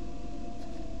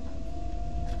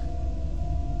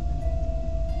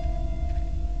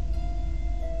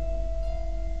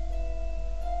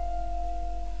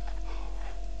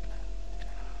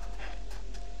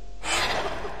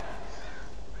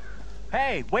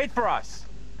 Hey, wait for us!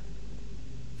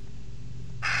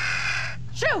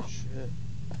 Shoo! Shit.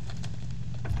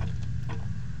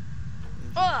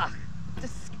 Ugh! What the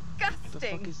fuck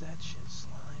Disgusting! is that shit?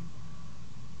 Slime?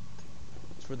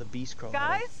 It's for the beast crawler.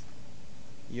 Guys?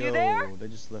 Yo, you there? they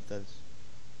just left us.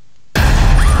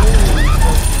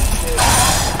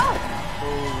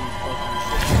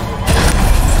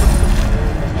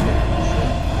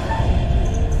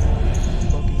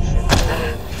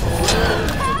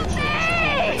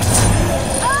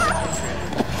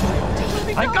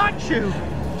 I got you!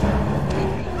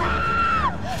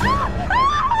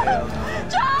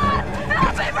 John!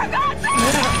 Help me for God's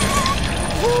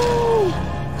sake! Woo!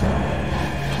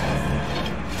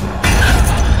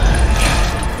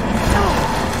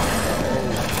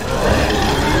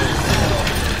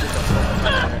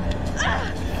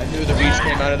 I knew the beast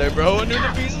came out of there, bro. I knew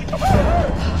the beast would come out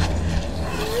of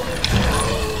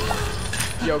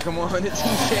there. Yo, come on, it's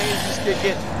insane. Just kick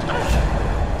it.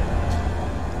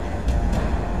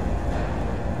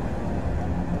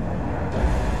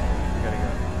 We gotta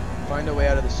go. Find a way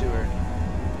out of the sewer.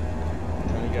 I'm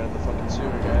trying to get out of the fucking sewer,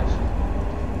 guys.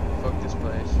 Fuck this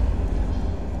place.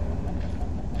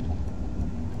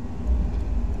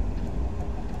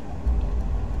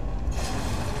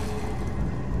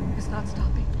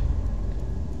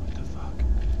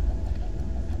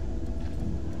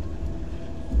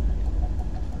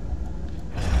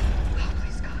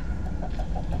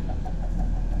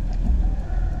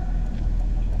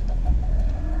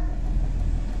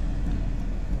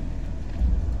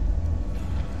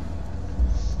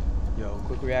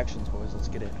 Quick reactions, boys. Let's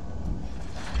get it.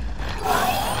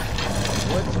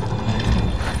 What?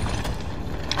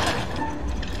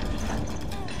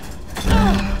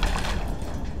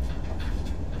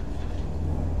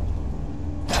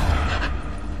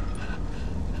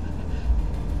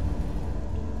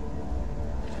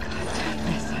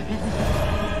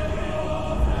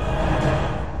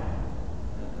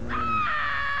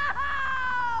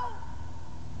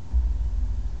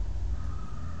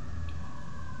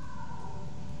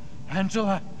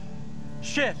 Angela!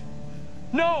 Shit!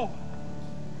 No!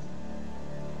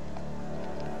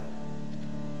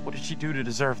 What did she do to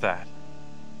deserve that?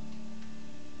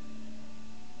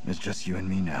 It's just you and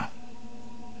me now.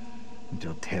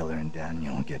 Until Taylor and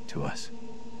Daniel get to us.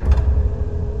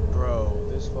 Bro,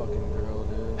 this fucking girl,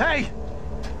 dude. Hey!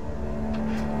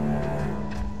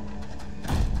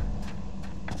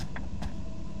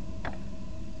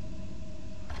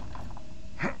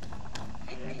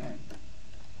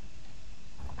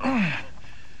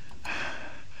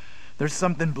 There's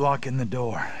something blocking the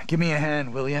door. Give me a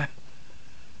hand, will ya?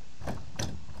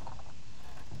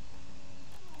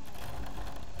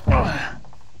 I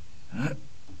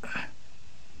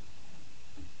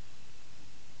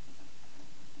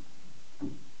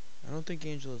don't think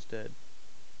Angela's dead.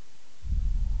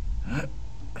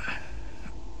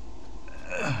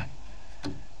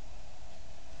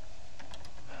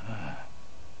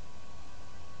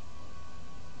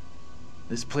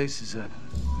 This place is a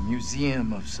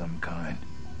museum of some kind.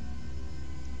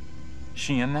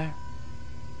 She in there?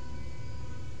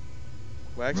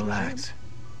 Wax Relax. Museum?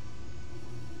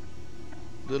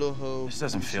 Little Hope. This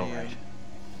doesn't feel Museum. right.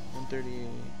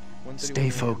 138. Stay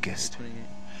focused.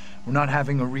 We're not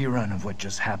having a rerun of what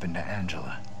just happened to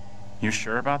Angela. You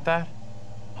sure about that?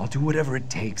 I'll do whatever it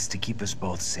takes to keep us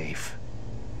both safe.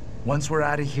 Once we're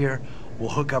out of here, we'll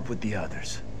hook up with the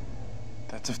others.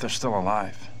 That's if they're still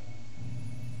alive.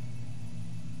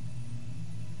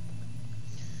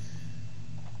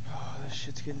 Oh, this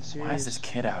shit's getting serious. Why is this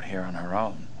kid out here on her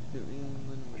own?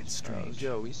 It's strange.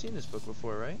 Yo, we've seen this book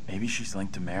before, right? Maybe she's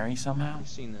linked to Mary somehow? We've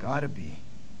seen this. Gotta be.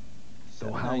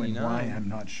 Though how and why, $7.99. I'm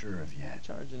not sure of yet.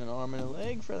 Charging an arm and a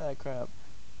leg for that crap.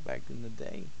 Back in the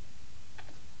day.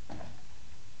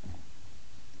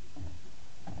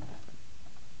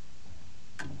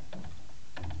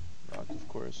 Locked, of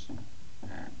course.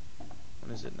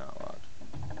 When is it not locked?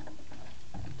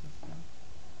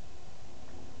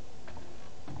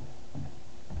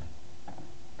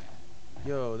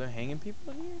 Yo, they're hanging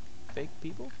people in here? Fake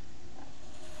people?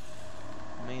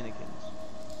 Mannequins.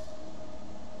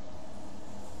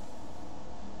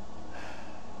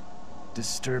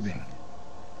 Disturbing.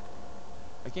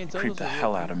 I can't tell. Creep the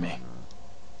hell out of me. I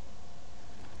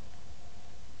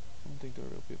don't think they're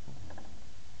real people.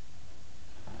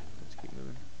 Let's keep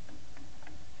moving.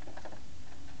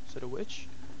 Is that a witch?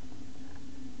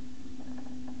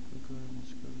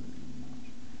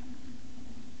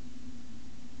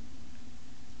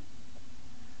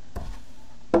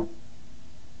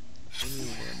 Amy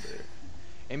Lambert.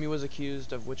 Amy was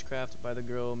accused of witchcraft by the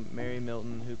girl Mary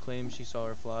Milton, who claimed she saw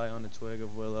her fly on a twig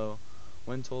of willow.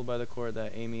 When told by the court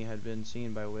that Amy had been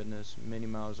seen by a witness many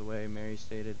miles away, Mary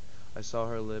stated, "I saw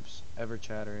her lips ever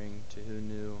chattering to who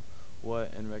knew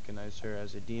what and recognized her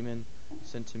as a demon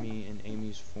sent to me in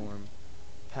Amy's form."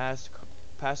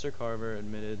 Pastor Carver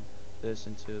admitted this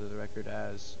into the record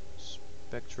as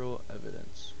spectral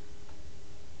evidence.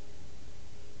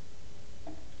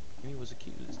 Amy was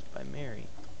accused by Mary,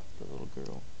 the little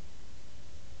girl.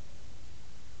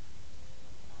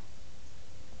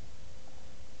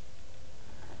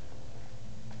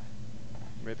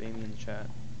 Rip Amy in the chat.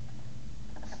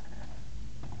 Wait,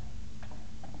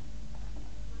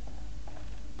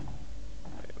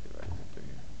 right through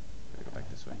here. Gotta go back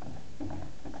this way. I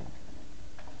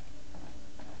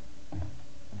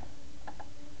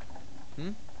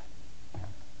think.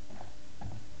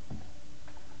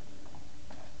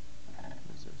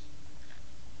 What is this?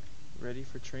 Ready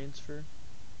for transfer?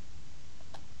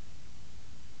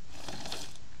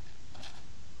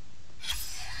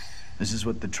 This is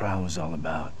what the trial was all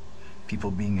about.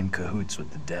 People being in cahoots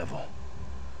with the devil.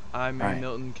 I, Mary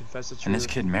Milton, confess the truth. And this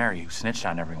kid Mary, who snitched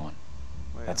on everyone.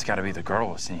 Wait, That's gotta be the girl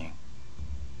we're seeing.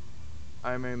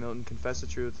 I, Mary Milton, confess the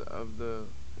truth of the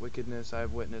wickedness I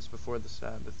have witnessed before the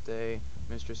Sabbath day.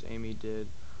 Mistress Amy did,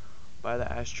 by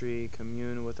the ash tree,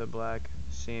 commune with a black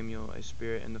Samuel, a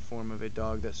spirit in the form of a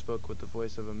dog that spoke with the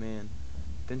voice of a man.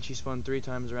 Then she spun 3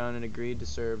 times around and agreed to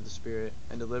serve the spirit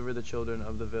and deliver the children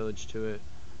of the village to it.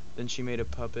 Then she made a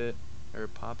poppet,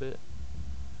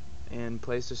 and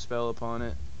placed a spell upon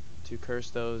it to curse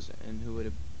those and who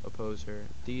would oppose her.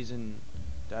 These in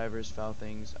Divers, foul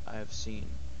things I have seen.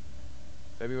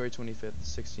 February 25th,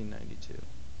 1692.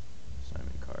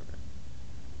 Simon Carver.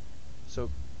 So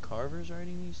Carver's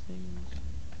writing these things?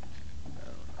 I don't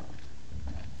know.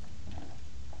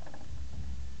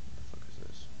 What the fuck is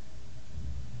this?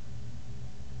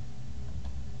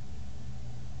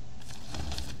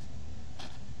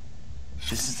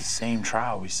 This is the same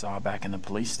trial we saw back in the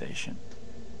police station.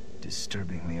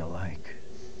 Disturbingly alike.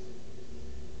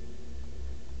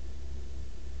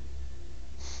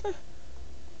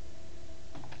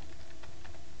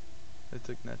 I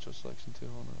took natural selection too.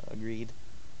 Hold on. Agreed.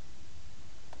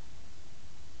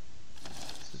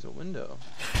 This is a window.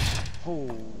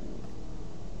 Oh.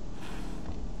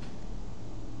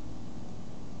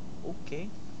 Okay.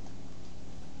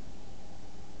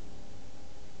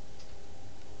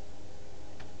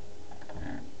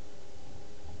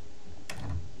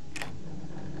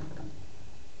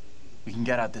 We can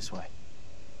get out this way.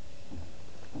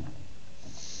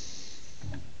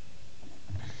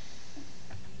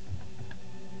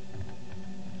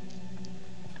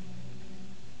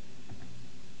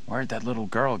 Where'd that little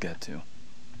girl get to?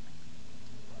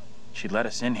 She let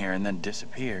us in here and then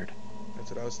disappeared.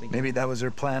 That's what I was thinking. Maybe that was her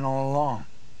plan all along.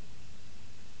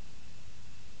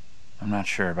 I'm not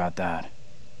sure about that.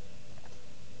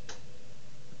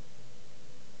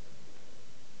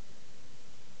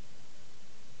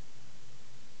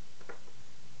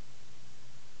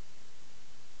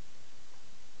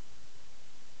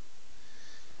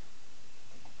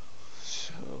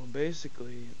 So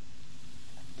basically,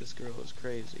 this girl is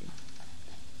crazy.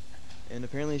 And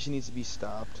apparently she needs to be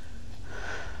stopped.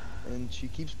 And she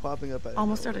keeps popping up out of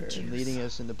Almost nowhere out of juice. and leading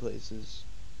us into places.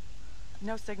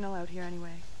 No signal out here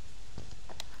anyway.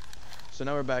 So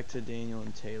now we're back to Daniel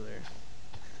and Taylor.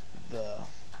 The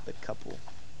couple.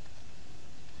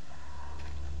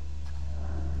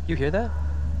 You hear that?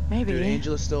 Maybe. Dude,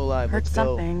 Angela's still alive. Heard Let's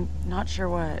something. Not sure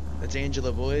what. Go. That's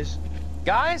Angela, boys.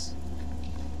 Guys?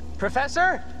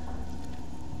 Professor?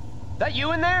 That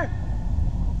you in there?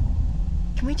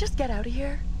 Can we just get out of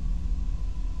here?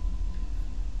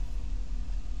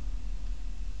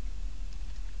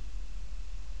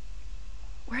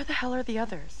 Where the hell are the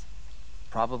others?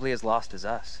 Probably as lost as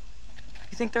us.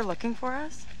 You think they're looking for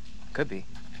us? Could be.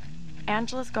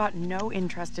 Angela's got no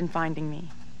interest in finding me.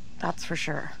 That's for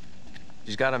sure.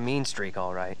 She's got a mean streak,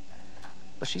 all right.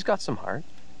 But she's got some heart.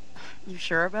 You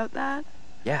sure about that?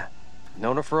 Yeah.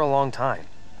 Known her for a long time.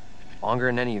 Longer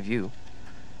than any of you.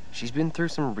 She's been through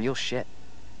some real shit.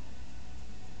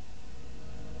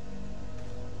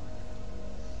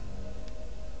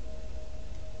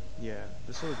 Yeah,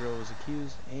 this little girl was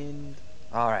accused and...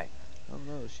 All right. I don't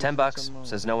know. $10,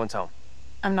 says no one's home.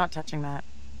 I'm not touching that.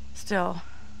 Still,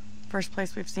 first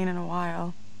place we've seen in a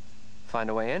while. Find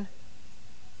a way in?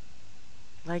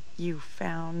 Like you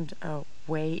found a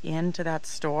way into that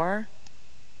store?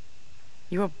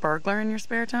 You a burglar in your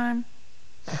spare time?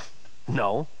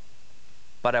 No.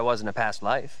 But I was in a past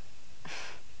life.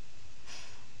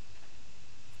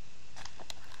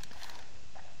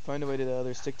 Find a way to the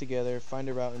other, stick together, find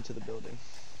a route into the building.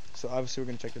 So obviously we're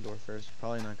gonna check the door first.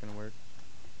 Probably not gonna work.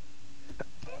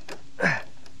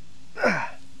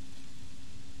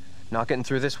 Not getting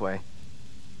through this way.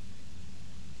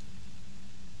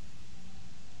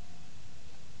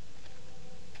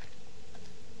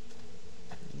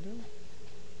 Window?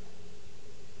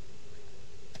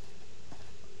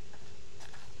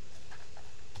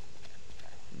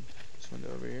 This window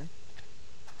over here.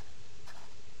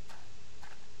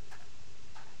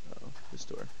 Uh-oh, this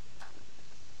door.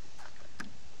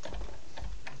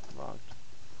 Locked.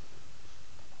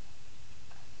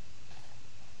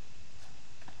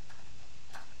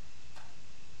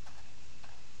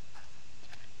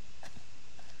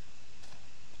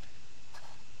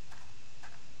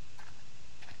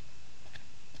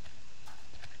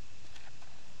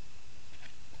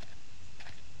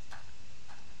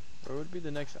 Where would be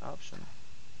the next option?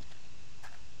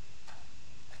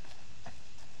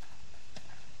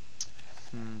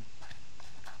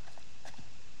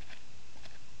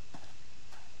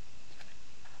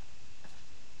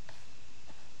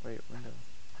 Wait, window.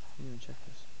 I didn't even check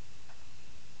this.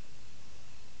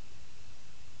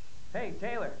 Hey,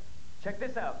 Taylor, check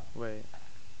this out. Wait.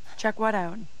 Check what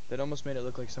out? That almost made it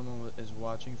look like someone is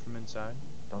watching from inside.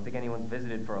 Don't think anyone's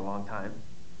visited for a long time.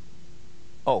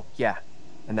 Oh, yeah.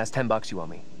 And that's $10 you owe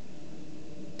me.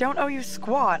 Don't owe you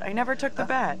squat. I never took the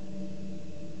bet.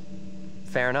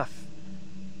 Fair enough.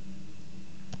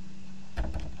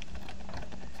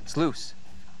 It's loose.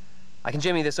 I can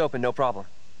jimmy this open, no problem.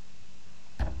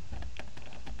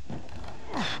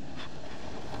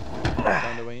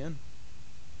 Found a way in.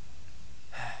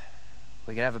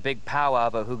 We could have a big powwow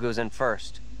about who goes in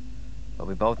first. But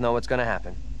we both know what's gonna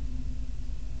happen.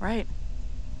 Right.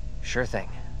 Sure thing.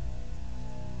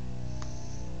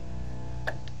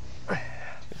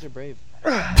 Kids are brave.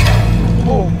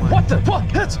 Oh, what the?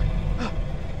 What? That's...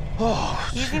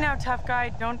 Oh. Easy now, tough guy.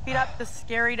 Don't beat up the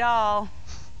scary doll.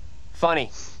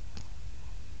 Funny.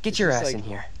 Get your ass like, in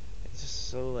here. It's just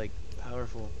so, like,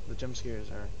 powerful. The jump scares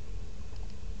are...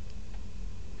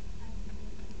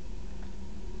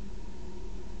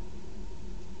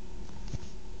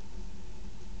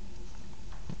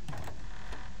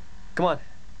 Come on.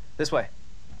 This way.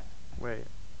 Wait.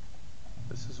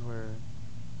 This is where...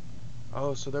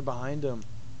 Oh, so they're behind them.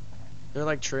 They're,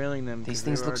 like, trailing them. These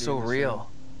things look so real.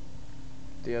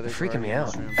 They're freaking me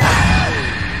out.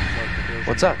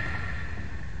 What's up?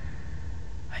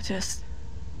 I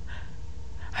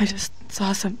just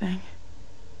saw something.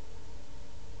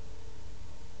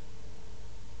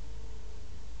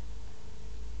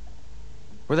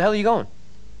 Where the hell are you going?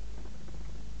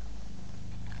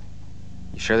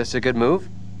 You sure this is a good move?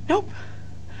 Nope.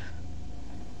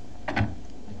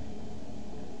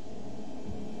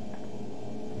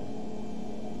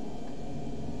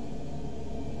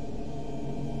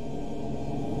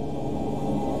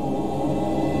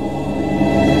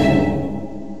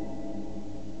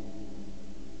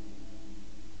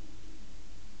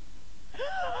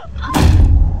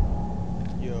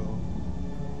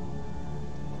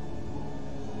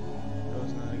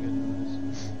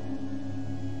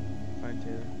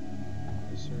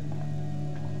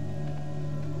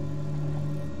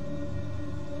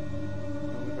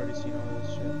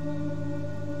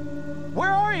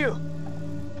 Where are you?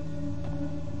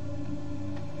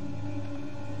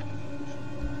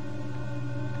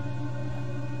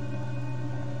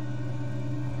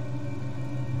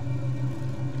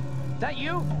 That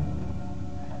you?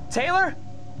 Taylor?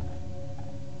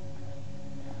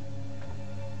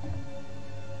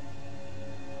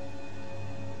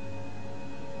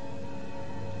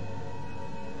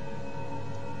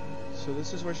 So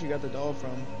this is where she got the doll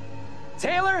from.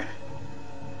 Taylor?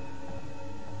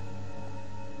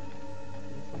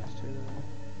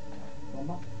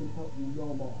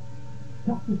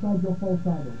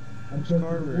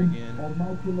 Carver again.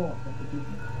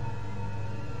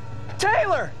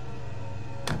 Taylor!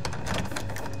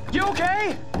 You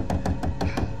okay?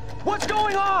 What's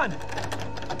going on?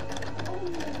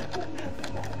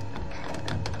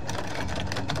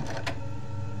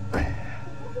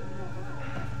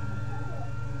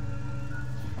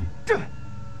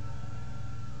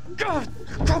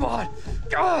 Come on!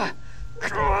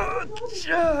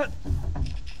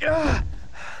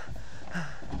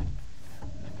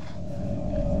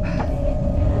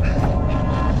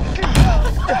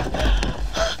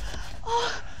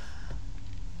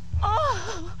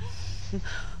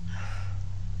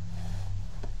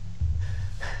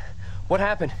 What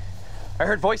happened? I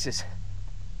heard voices.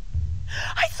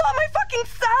 I saw my fucking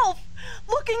self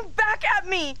looking back at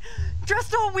me,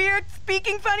 dressed all weird,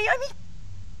 speaking funny. I mean,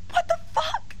 what the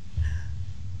fuck?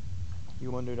 You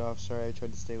wandered off. Sorry, I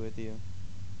tried to stay with you.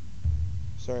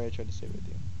 Sorry, I tried to stay with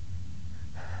you.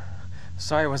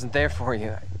 Sorry I wasn't there for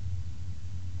you.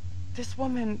 This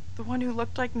woman, the one who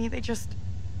looked like me, they just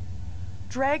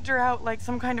dragged her out like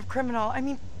some kind of criminal. I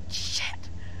mean, shit.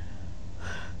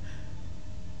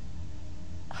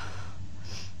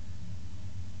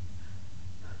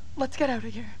 Let's get out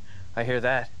of here. I hear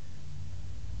that.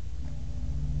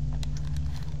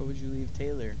 What would you leave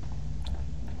Taylor?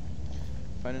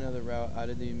 Find another route out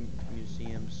of the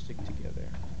museum. Stick together.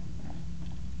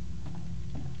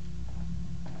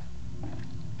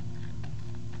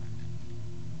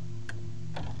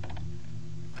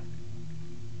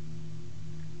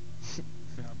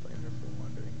 Not blame her for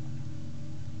wandering.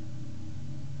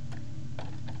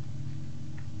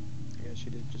 Yeah,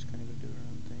 she did just kind of go do her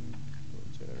own thing. But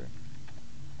it's whatever.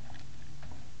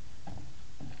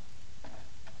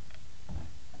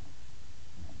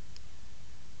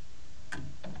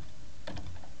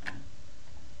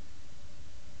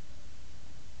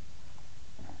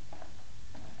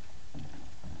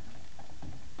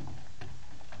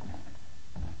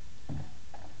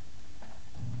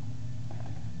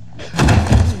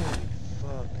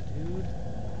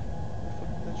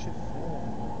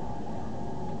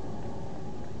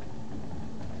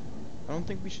 I don't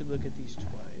think we should look at these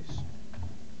twice.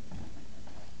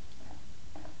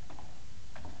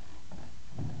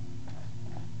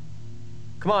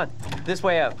 Come on, this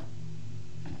way out.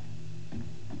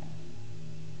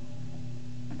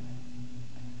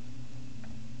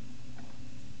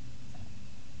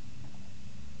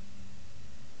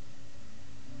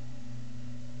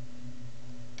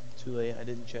 Too late, I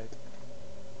didn't check.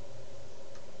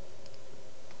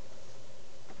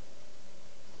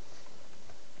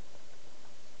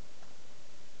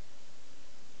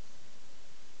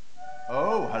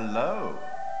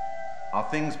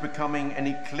 things becoming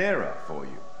any clearer for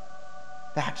you?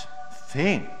 That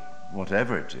thing,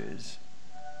 whatever it is,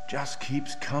 just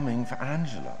keeps coming for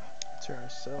Angela. It's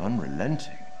herself.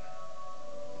 Unrelenting.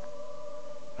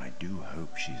 I do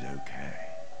hope she's okay.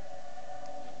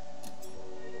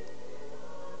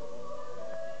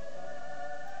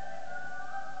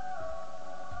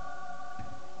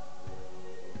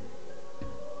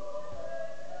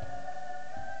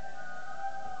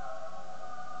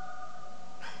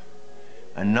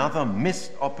 Another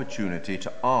missed opportunity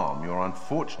to arm your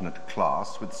unfortunate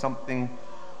class with something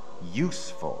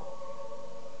useful.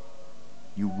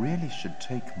 You really should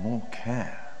take more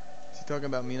care. Is he talking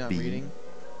about me not reading?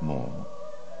 More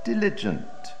diligent.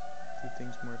 Do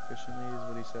things more efficiently is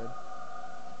what he said.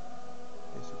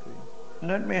 Basically.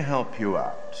 Let me help you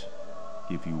out.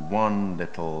 Give you one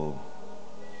little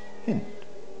hint.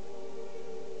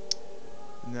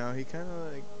 No, he kind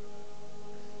of like...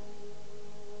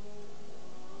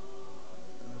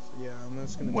 Yeah, I'm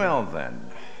just gonna... Well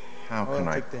then, how can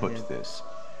I put this?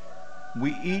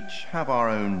 We each have our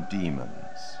own demons.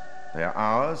 They are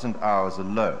ours and ours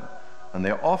alone, and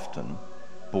they are often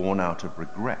born out of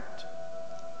regret.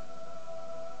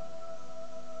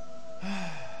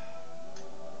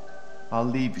 I'll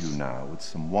leave you now with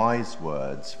some wise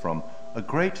words from a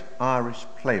great Irish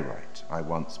playwright I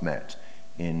once met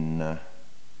in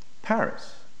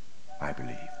Paris, I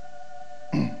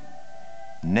believe.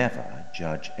 Never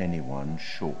judge anyone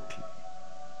shortly.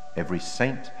 Every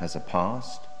saint has a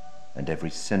past, and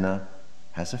every sinner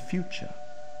has a future.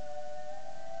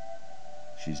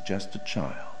 She's just a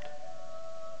child.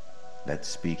 Let's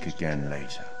speak again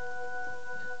later.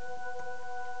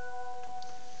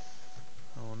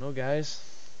 I don't know, guys.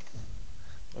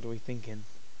 What are we thinking?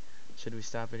 Should we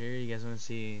stop it here? You guys want to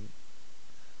see?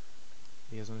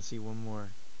 You guys want to see one more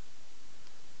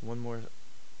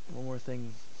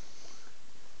thing?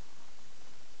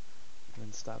 And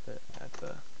then stop it at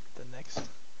the next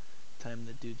time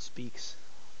the dude speaks.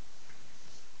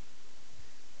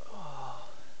 Oh.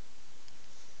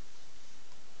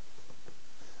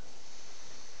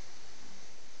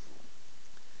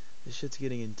 This shit's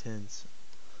getting intense.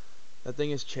 That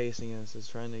thing is chasing us. It's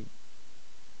trying to,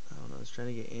 I don't know, it's trying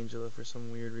to get Angela for some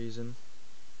weird reason.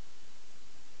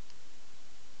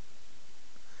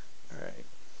 Alright.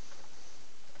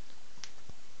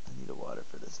 I need a water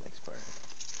for this next part.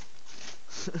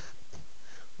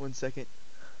 1 second.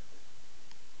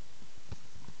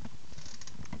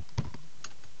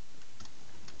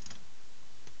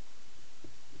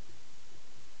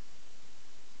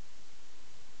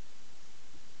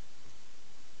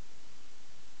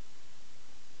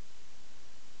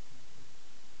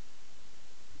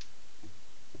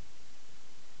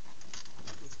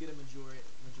 Let's get a majority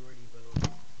vote.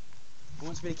 Who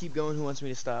wants me to keep going? Who wants me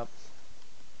to stop?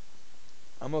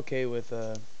 I'm okay with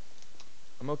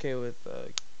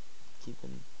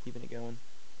keeping it going.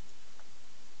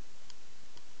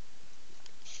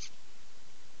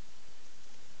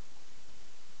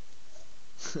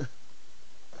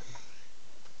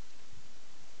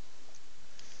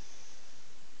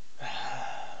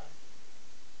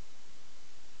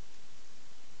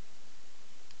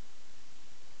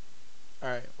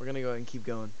 Alright, we're gonna go ahead and keep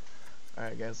going.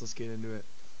 Alright guys, let's get into it.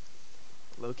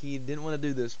 Loki didn't want to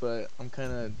do this, but I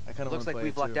kind of want to play it. Looks like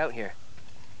we've lucked out here.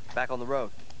 Back on the road.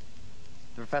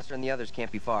 The professor and the others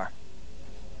can't be far.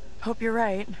 Hope you're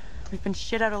right. We've been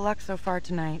shit out of luck so far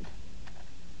tonight.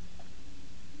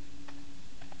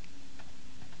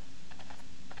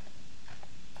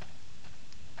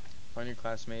 Find your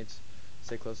classmates.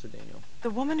 Stay close to Daniel.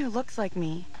 The woman who looks like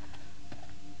me.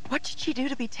 What did she do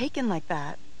to be taken like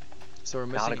that? So we're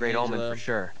missing Not a great Angela, omen for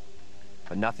sure.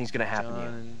 But nothing's gonna happen to you.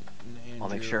 and I'll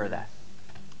make sure of that.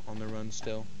 On the run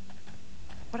still.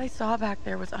 What I saw back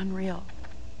there was unreal.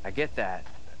 I get that,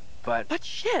 but... But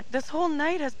shit, this whole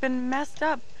night has been messed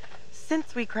up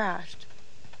since we crashed.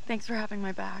 Thanks for having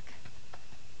my back.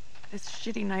 This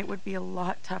shitty night would be a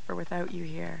lot tougher without you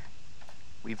here.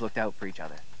 We've looked out for each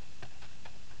other.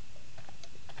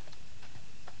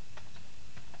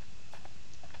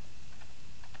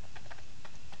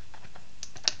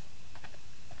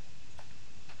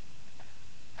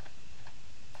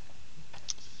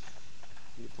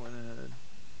 You point ahead.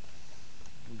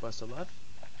 We bust a left?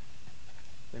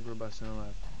 I think we're busting a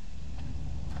left.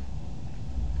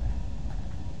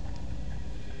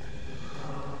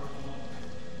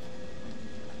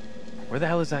 Where the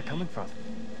hell is that coming from?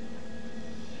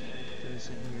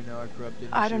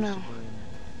 I don't know.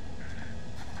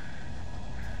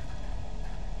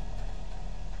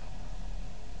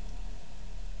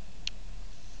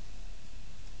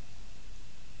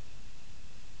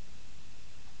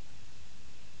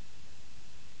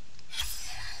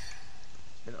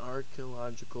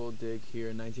 archaeological dig here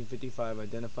in 1955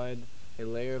 identified a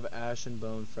layer of ash and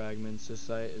bone fragments. This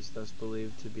site is thus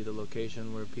believed to be the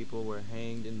location where people were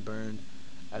hanged and burned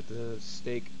at the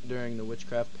stake during the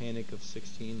witchcraft panic of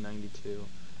 1692.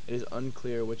 It is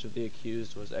unclear which of the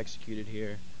accused was executed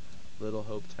here. Little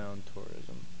Hope Town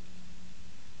tourism.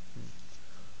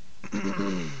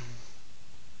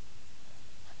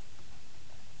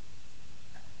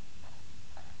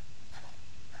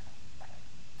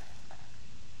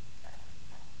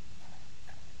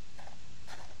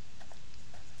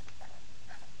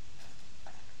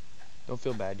 Don't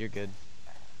feel bad, you're good.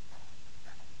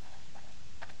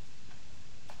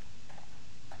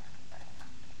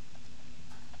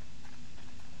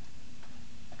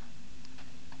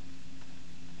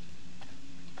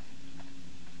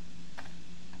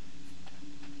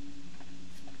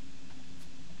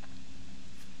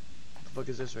 What the fuck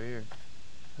is this right here?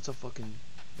 That's a fucking...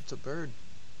 That's a bird.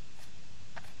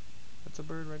 That's a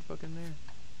bird right fucking there.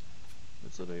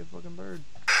 That's literally a fucking bird.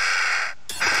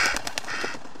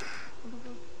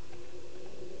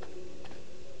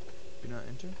 Do not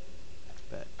enter?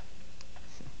 Bet.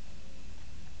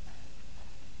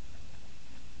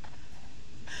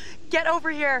 Get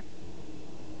over here!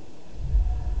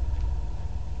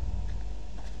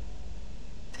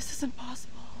 This isn't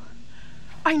possible.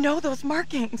 I know those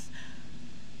markings.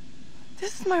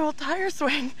 This is my old tire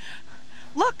swing.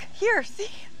 Look, here, see?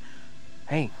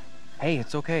 Hey,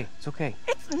 it's okay. It's okay.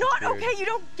 It's not okay, you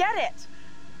don't get it.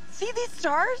 See these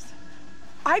stars?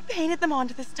 I painted them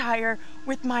onto this tire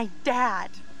with my dad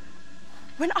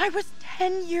when I was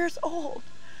 10 years old.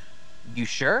 You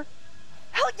sure?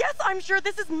 Hell yes, I'm sure.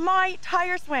 This is my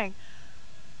tire swing.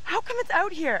 How come it's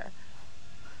out here?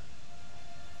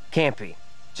 Can't be.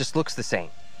 Just looks the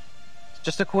same. It's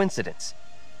just a coincidence.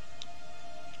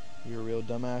 You're a real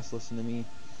dumbass. Listen to me.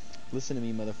 Listen to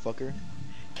me, motherfucker.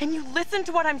 Can you listen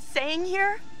to what I'm saying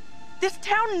here? This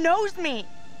town knows me.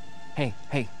 Hey,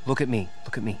 look at me.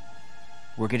 Look at me.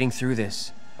 We're getting through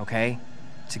this, okay?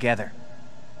 Together.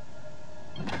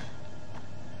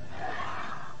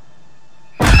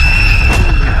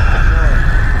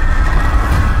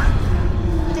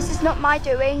 This is not my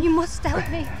doing. You must help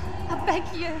me. I beg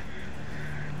you.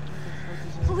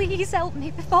 Please help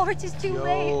me before it is too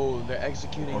late. Yo, they're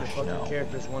executing the fucking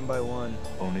characters one by one.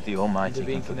 Only the Almighty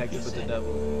being can forgive connected with the sin.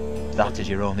 devil. That is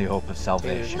your only hope of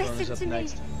salvation. Listen to me.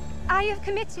 I have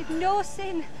committed no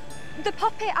sin. The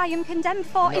puppet I am condemned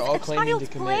for is a child's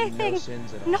plaything.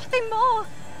 Nothing more.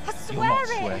 I You swear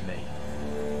must it. swear me.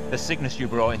 The sickness you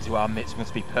brought into our midst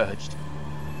must be purged.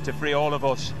 To free all of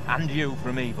us and you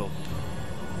from evil,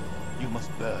 you must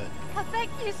burn. I beg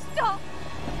you, stop.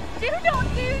 Do not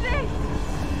do this.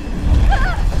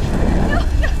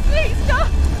 No, please stop.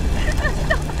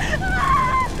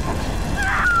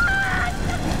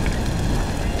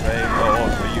 Pray,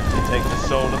 Lord, for you to take the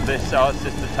soul of this, our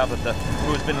sister Tabitha,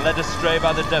 who has been led astray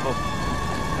by the devil,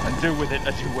 and do with it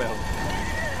as you will.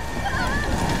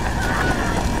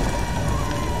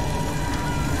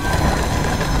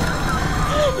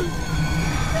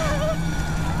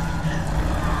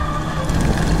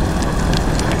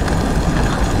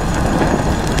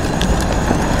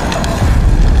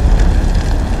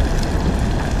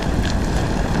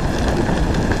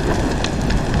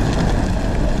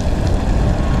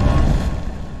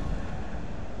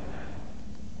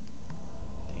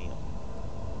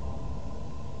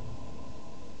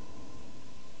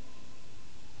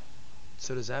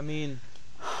 So does that mean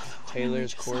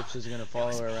Taylor's corpse is gonna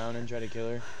follow her around and try to kill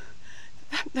her?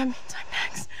 That means I'm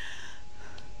next.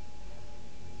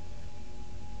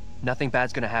 Nothing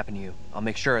bad's gonna happen to you. I'll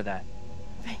make sure of that.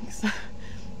 Thanks.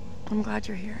 I'm glad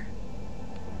you're here.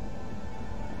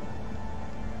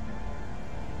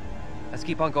 Let's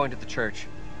keep on going to the church.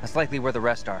 That's likely where the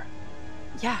rest are.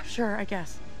 Yeah, sure, I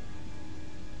guess.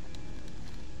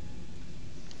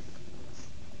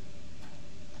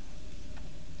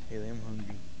 Haley, I'm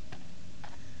hungry.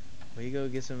 Will you go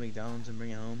get some McDonald's and bring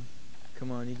it home? Come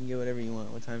on, you can get whatever you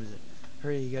want. What time is it?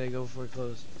 Hurry, you gotta go before it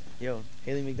closes. Yo,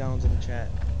 Haley McDonald's in the chat.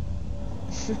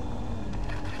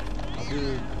 I'll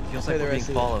do. Feels like we're being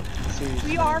followed.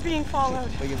 We are being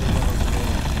followed.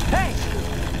 Hey!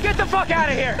 Get the fuck out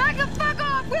of here! Back the fuck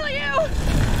off, will you?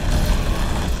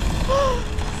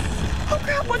 Oh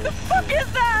crap, what the fuck is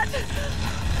that?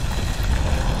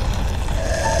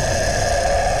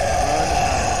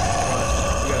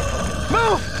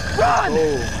 Move! Run! Oh,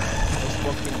 let's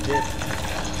fucking dip.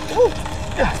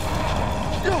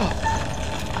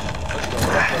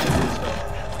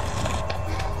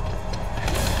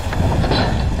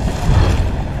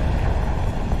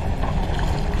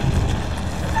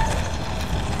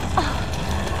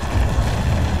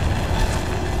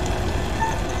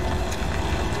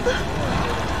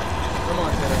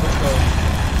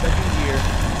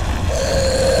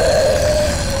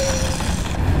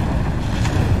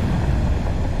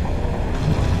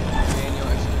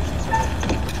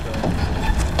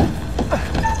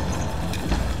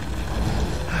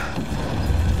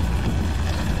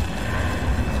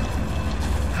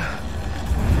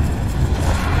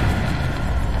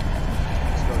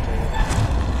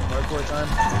 for a time.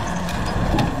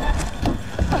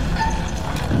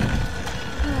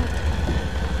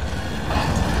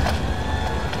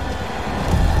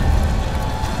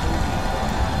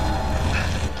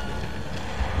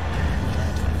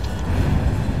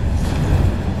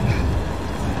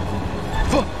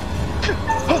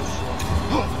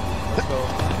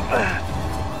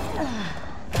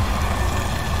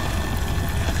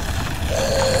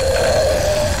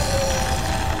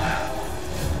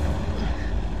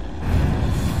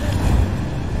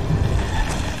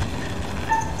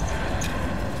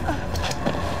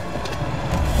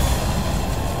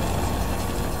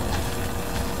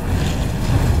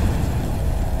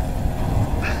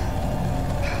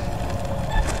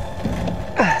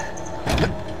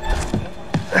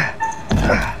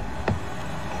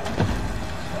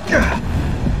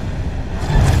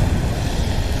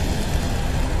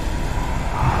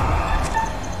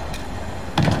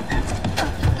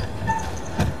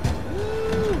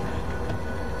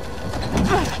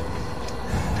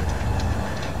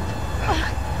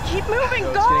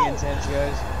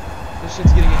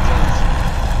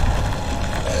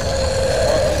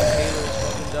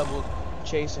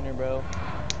 Chasing her, bro.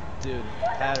 Dude,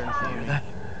 pattern for me.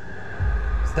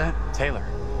 Is that Taylor?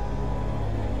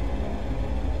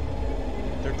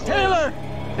 They're close. Taylor!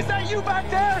 Is that you back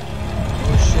there?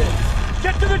 Oh shit.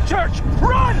 Get to the church!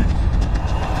 Run!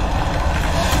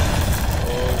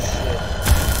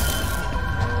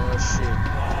 Oh shit.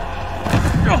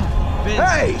 Vince,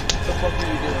 hey! What the fuck are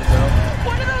you doing, bro?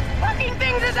 One of those fucking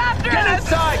things is after us! Get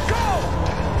inside! Go!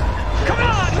 Come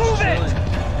on, move it!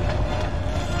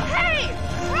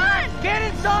 Get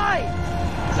inside!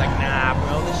 He's like, nah,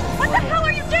 bro, this is What the hell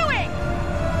are you doing?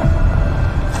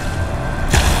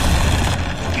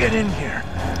 Get in here.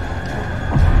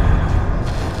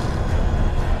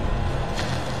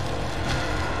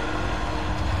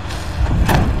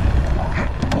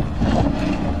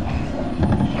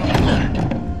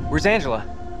 Where's Angela?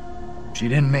 She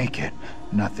didn't make it.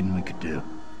 Nothing we could do.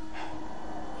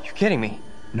 You're kidding me.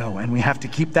 No, and we have to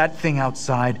keep that thing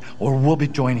outside, or we'll be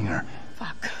joining her.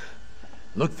 Fuck.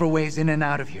 Look for ways in and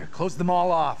out of here. Close them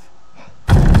all off.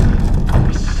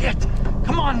 Shit!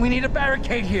 Come on, we need a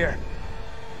barricade here.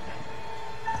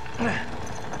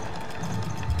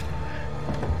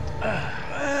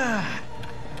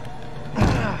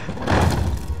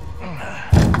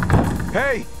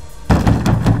 Hey!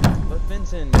 Let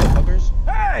Vince in, fuckers.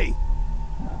 Hey!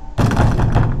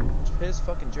 Piss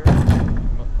fucking jerk.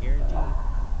 Guaranteed.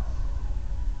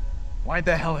 Why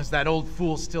the hell is that old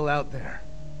fool still out there?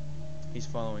 He's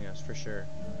following us, for sure.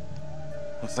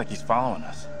 Looks like he's following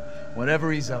us. Whatever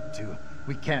he's up to,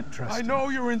 we can't trust him. I know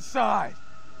you're inside.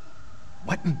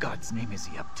 What in God's name is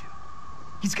he up to?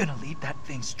 He's gonna lead that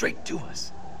thing straight to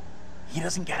us. He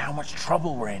doesn't get how much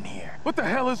trouble we're in here. What the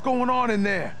hell is going on in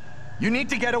there? You need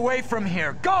to get away from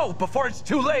here. Go before it's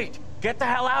too late. Get the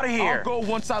hell out of here. I'll go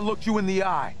once I look you in the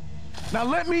eye. Now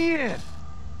let me in.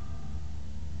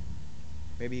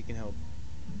 Maybe he can help.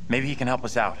 Maybe he can help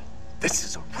us out. This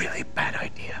is a really bad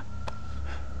idea.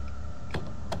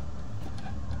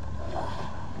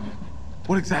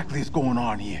 What exactly is going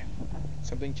on here?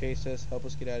 Something chased us. Help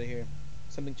us get out of here.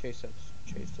 Something chased us.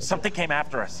 Something came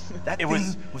after us. That thing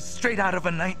was straight out of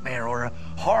a nightmare or a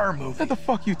horror movie. What the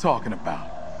fuck you talking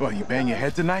about? Well, you bang your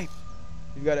head tonight?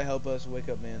 You gotta help us. Wake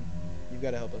up, man. You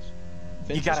gotta help us.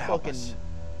 Vince, you gotta help us.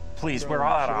 Please, we're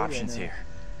all out of options here.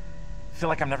 I feel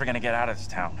like I'm never gonna get out of this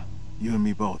town. You and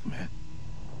me both, man.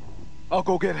 I'll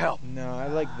go get help. No, I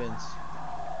like Vince.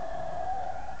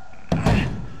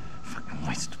 Fucking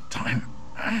waste of time.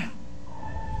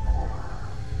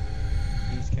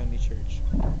 East County Church.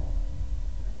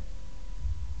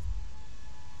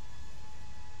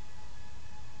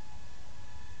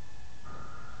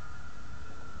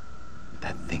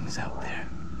 That thing's out there.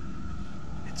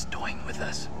 It's toying with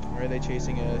us. Why are they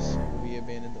chasing us? We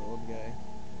abandoned the old guy.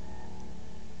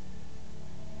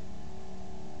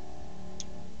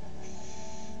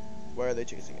 Why are they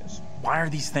chasing us? Why are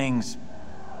these things,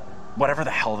 whatever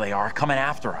the hell they are, coming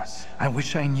after us? I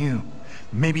wish I knew.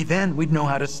 Maybe then we'd know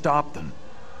how to stop them.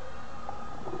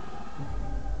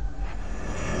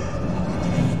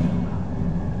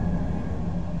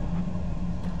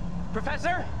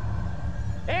 Professor?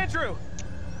 Andrew!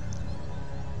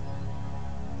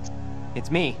 It's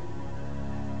me.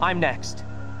 I'm next.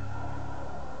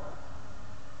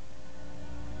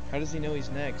 How does he know he's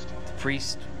next? The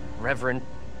priest, reverend,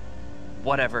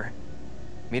 whatever,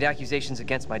 made accusations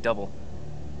against my double.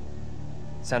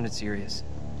 It sounded serious.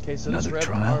 Okay, so this Rev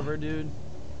Carver dude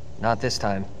Not this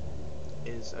time.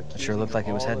 is accusing It sure looked like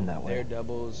it was all heading of that way. their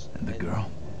doubles And the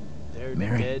girl? Their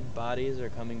Mary? dead bodies are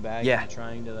coming back Yeah. and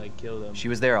trying to, like, kill them. She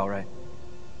was there, all right.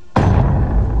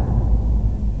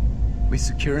 We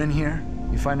secure in here?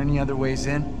 You find any other ways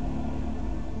in?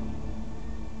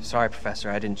 Sorry,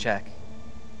 Professor, I didn't check.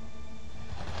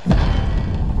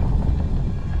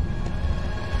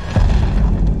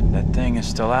 That thing is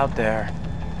still out there.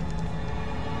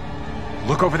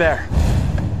 Look over there.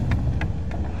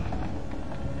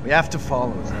 We have to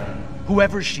follow her.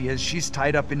 Whoever she is, she's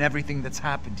tied up in everything that's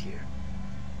happened here.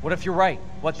 What if you're right?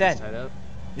 What then? Tied up?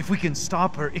 If we can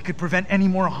stop her, it could prevent any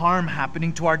more harm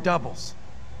happening to our doubles.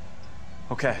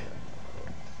 Okay.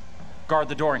 Guard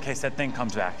the door in case that thing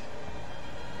comes back.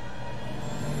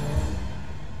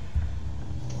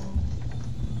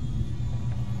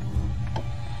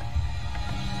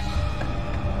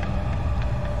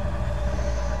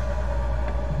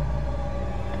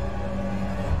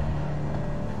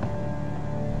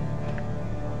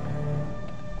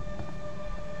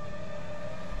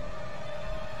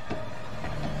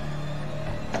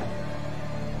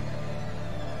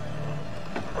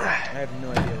 I have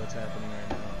no idea what's happening right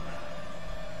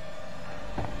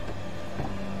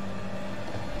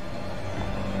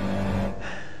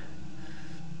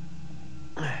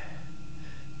now.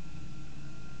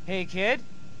 Hey, kid?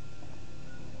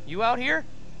 You out here?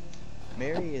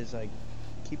 Mary is like,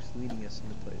 keeps leading us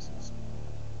into places.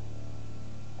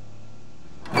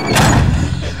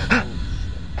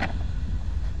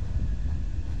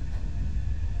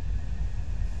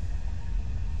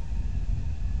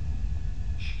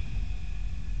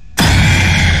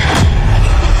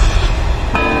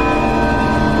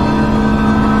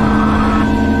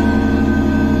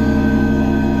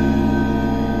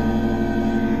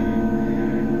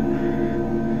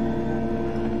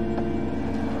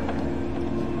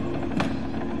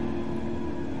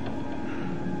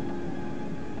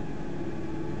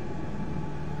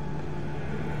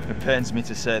 It pains me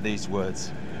to say these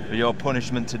words, but your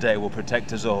punishment today will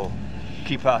protect us all.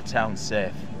 Keep our town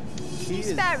safe. You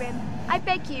spare him. I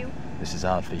beg you. This is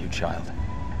hard for you, child.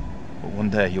 But one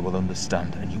day you will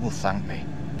understand, and you will thank me.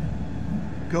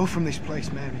 Go from this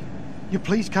place, Mary. Your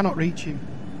pleas cannot reach him.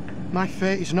 My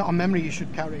fate is not a memory you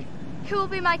should carry. Who will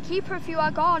be my keeper if you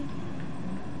are gone?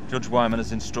 Judge Wyman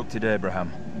has instructed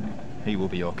Abraham. He will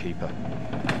be your keeper.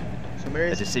 So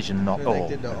Mary's a decision not all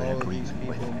connected to all of these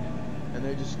people, and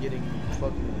they're just getting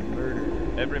fucking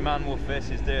murdered. Every man will face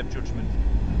his day of judgment.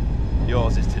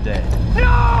 Yours is today.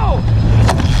 No!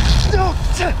 No!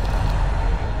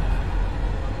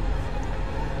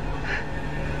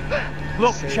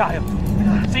 Look, child,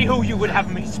 see who you would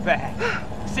have me spare.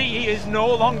 See, he is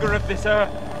no longer of this earth.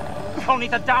 Only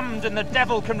the damned and the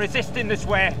devil can resist in this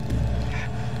way.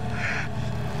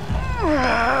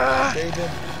 Save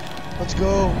him. Let's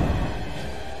go.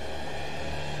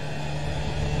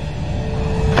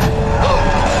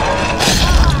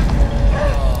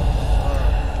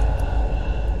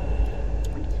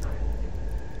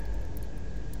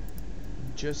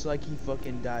 Just like he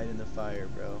fucking died in the fire,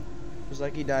 bro. Just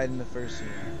like he died in the first scene.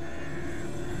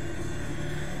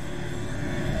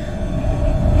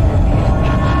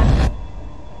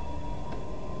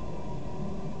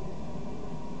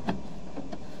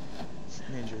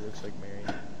 Andrew looks like Mary.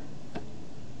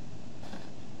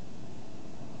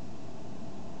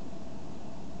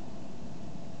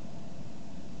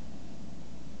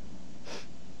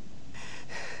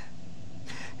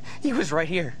 He was right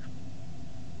here.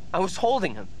 I was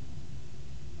holding him.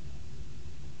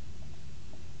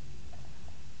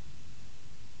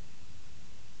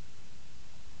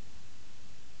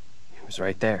 He was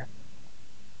right there.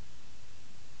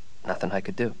 Nothing I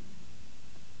could do.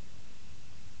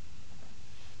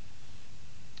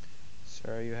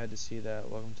 Sorry you had to see that.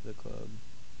 Welcome to the club.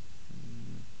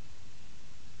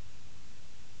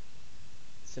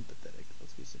 Sympathetic.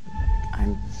 Let's be sympathetic.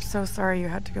 I'm so sorry you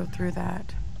had to go through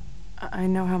that. I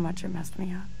know how much it messed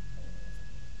me up.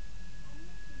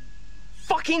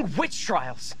 Fucking witch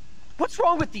trials! What's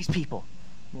wrong with these people?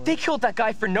 What? They killed that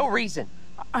guy for no reason.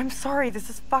 I'm sorry, this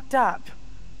is fucked up.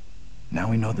 Now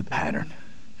we know the pattern.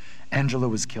 Angela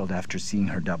was killed after seeing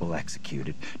her double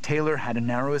executed. Taylor had a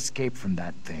narrow escape from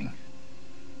that thing.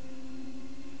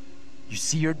 You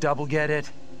see your double get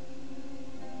it,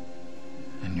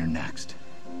 and you're next.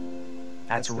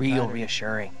 That's real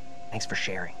reassuring. Thanks for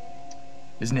sharing.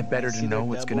 Isn't it better to know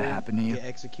what's gonna happen to you? Get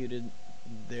executed,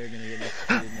 they're gonna get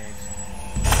executed next.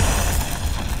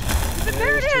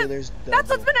 There it is! That's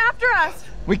what's been after us!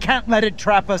 We can't let it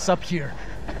trap us up here.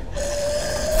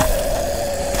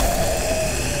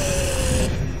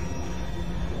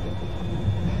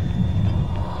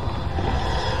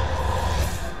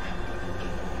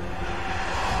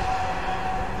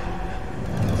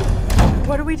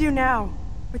 we do now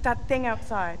with that thing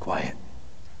outside? Quiet.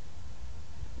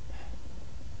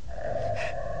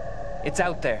 It's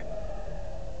out there.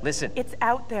 Listen. It's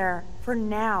out there for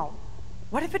now.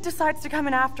 What if it decides to come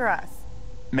in after us?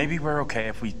 Maybe we're okay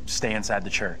if we stay inside the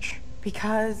church.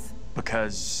 Because?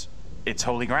 Because it's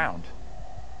holy ground.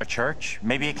 A church?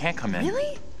 Maybe it can't come in.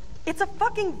 Really? It's a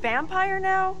fucking vampire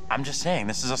now? I'm just saying,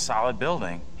 this is a solid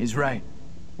building. He's right.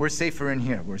 We're safer in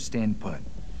here. We're staying put.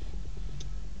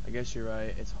 I guess you're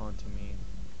right. It's haunting me.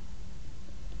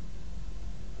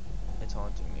 It's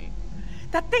haunting me.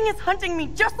 That thing is hunting me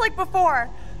just like before.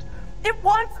 It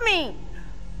wants me.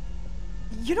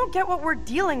 You don't get what we're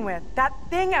dealing with. That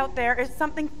thing out there is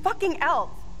something fucking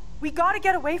else. We gotta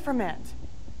get away from it.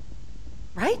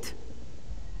 Right?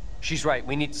 She's right.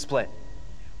 We need to split.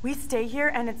 We stay here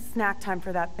and it's snack time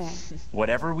for that thing.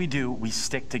 Whatever we do, we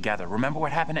stick together. Remember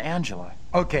what happened to Angela?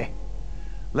 Okay.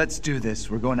 Let's do this.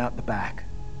 We're going out the back.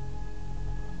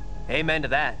 Amen to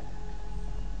that.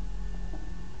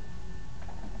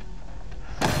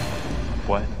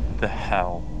 What the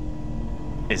hell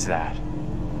is that?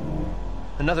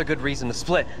 Another good reason to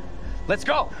split. Let's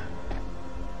go!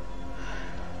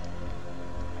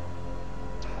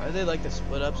 Why do they like to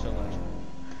split up so much?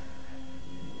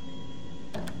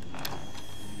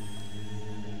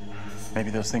 Maybe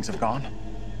those things have gone?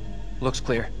 Looks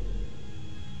clear.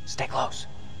 Stay close.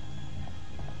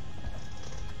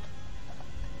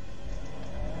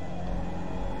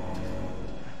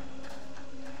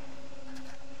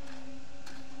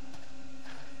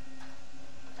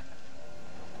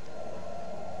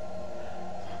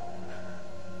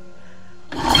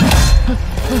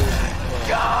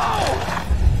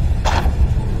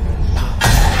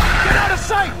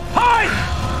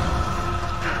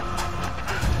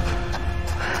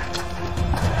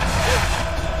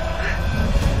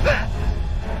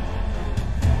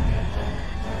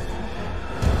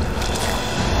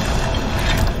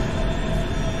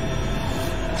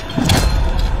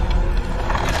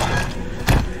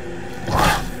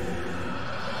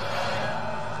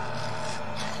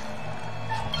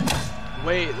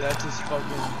 Wait, that's his fucking,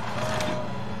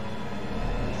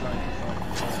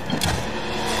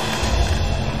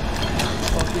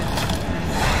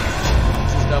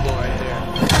 it's his double right there.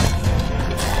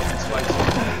 That's why come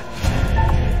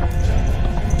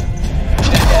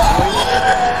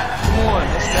on,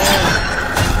 let's go.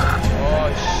 Oh,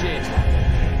 shit.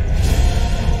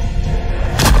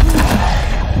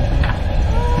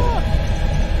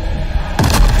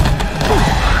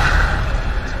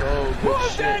 Let's go, good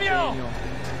shit, Daniel.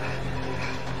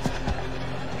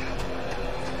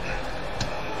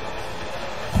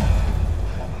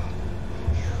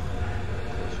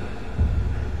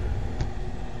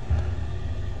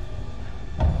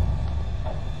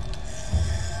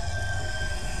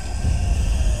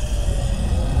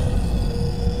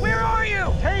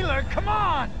 Come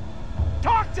on!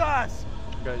 Talk to us!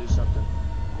 We gotta do something.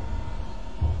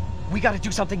 We gotta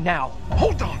do something now.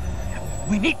 Hold on!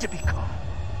 We need to be calm.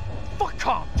 Fuck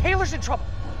calm! Taylor's in trouble!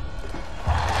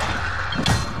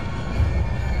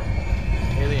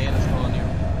 Haley, Anna's calling you.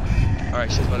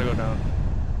 Alright, shit's about to go down.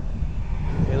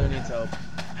 Taylor needs help.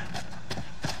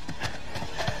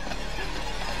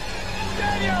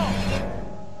 Daniel!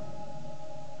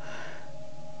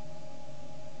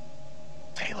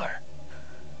 Taylor.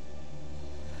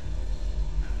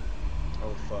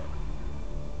 Oh, fuck.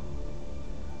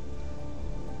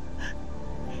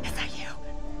 Is that you?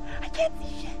 I can't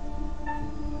see shit.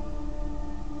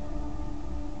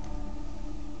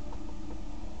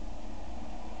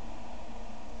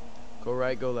 Go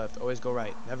right, go left. Always go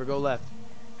right. Never go left.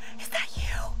 Is that you?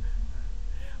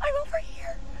 I'm over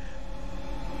here.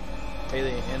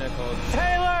 Haley, Anna called.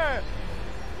 Taylor!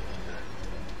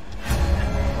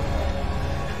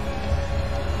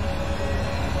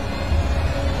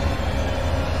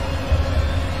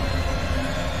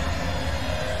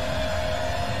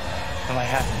 Well, I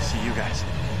happened to see you guys.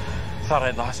 Thought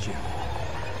I'd lost you.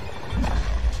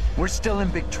 We're still in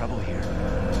big trouble here.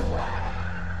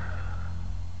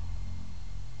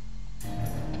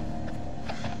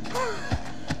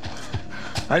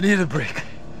 I need a break.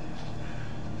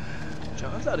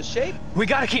 John's out of shape. We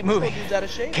gotta keep moving. He's out of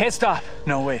shape. Can't stop.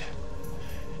 No, wait.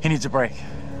 He needs a break.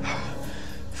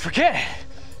 Forget it.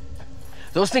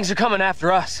 Those things are coming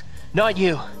after us, not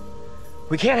you.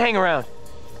 We can't hang around.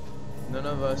 None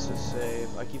of us is safe.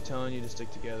 I keep telling you to stick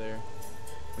together.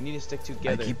 We need to stick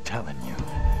together. I keep telling you.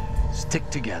 Stick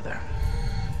together.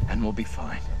 And we'll be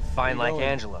fine. Fine like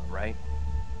Angela, right?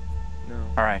 No.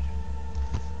 All right.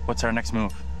 What's our next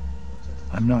move?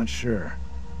 I'm not sure.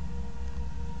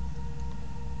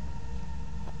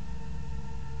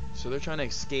 So they're trying to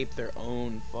escape their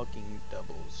own fucking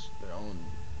doubles. Their own.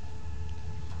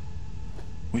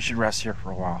 We should rest here for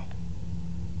a while.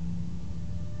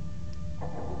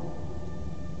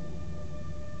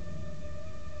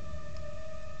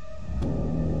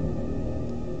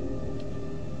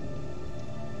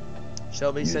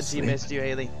 Shelby said she missed you,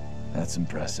 Haley. That's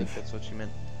impressive. I think that's what she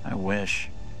meant. I wish.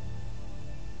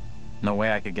 No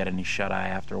way I could get any shut-eye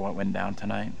after what went down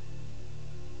tonight.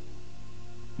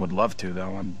 Would love to,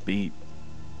 though. I'm beat.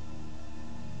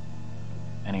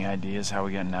 Any ideas how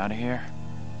we getting out of here?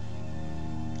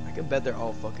 I can bet they're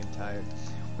all fucking tired.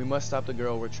 We must stop the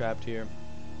girl. We're trapped here.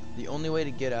 The only way to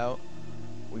get out,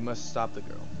 we must stop the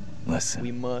girl. Listen.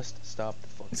 We must stop the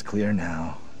fucking It's clear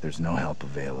now. There's no help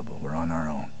available. We're on our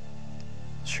own.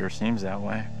 Sure seems that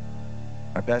way.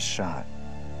 Our best shot,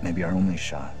 maybe our only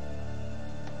shot,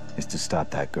 is to stop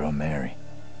that girl, Mary.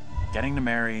 Getting to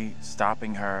Mary,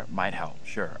 stopping her, might help,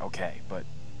 sure, okay, but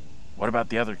what about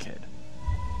the other kid?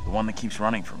 The one that keeps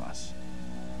running from us?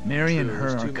 Mary and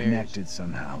her are connected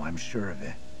somehow, I'm sure of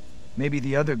it. Maybe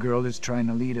the other girl is trying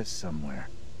to lead us somewhere.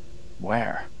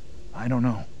 Where? I don't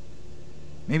know.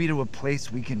 Maybe to a place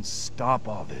we can stop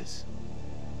all this.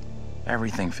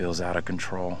 Everything feels out of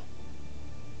control.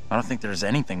 I don't think there's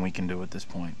anything we can do at this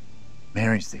point.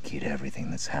 Mary's the key to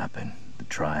everything that's happened. The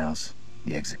trials,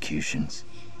 the executions.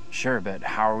 Sure, but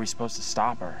how are we supposed to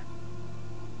stop her?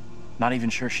 Not even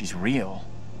sure she's real.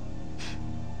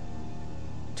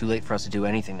 Too late for us to do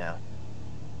anything now.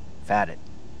 We've had it.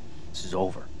 This is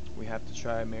over. We have to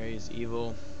try. Mary's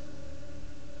evil.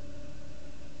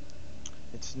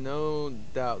 It's no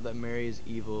doubt that Mary is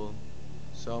evil,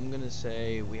 so I'm gonna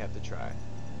say we have to try.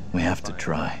 We have to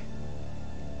try.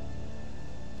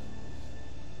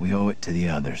 We owe it to the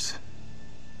others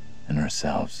and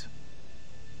ourselves.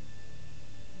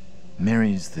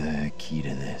 Mary's the key to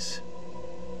this.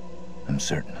 I'm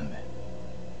certain of it.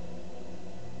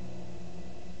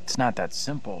 It's not that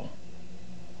simple.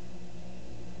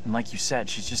 And like you said,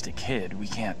 she's just a kid. We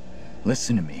can't...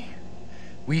 Listen to me.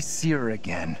 We see her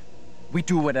again. We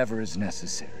do whatever is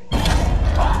necessary.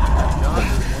 John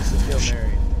wants to kill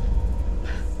Mary.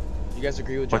 You guys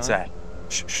agree with John? What's that?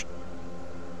 Shh, shh.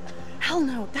 Hell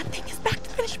no, that thing is back to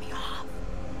finish me off.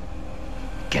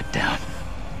 Get down.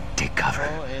 Take cover.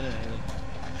 Oh, Anna.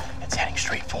 It's heading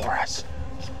straight for us.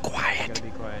 Keep quiet. Gotta be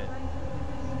quiet.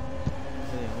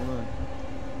 Hey, hold on.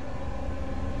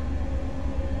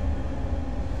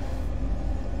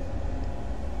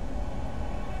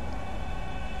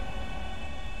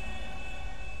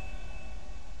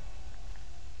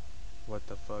 What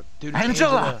the fuck? Dude,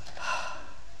 Angela!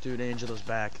 Dude, Angela's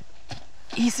back.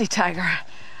 Easy, Tiger.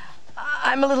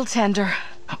 I'm a little tender.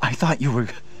 I thought you were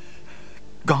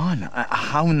gone.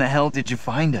 How in the hell did you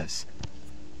find us?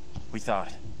 We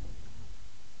thought.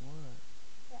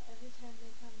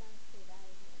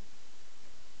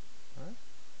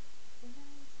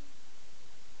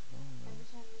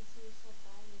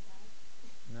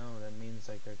 No, that means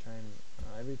like they're trying.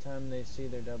 Every time they see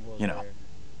their double, you know,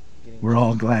 we're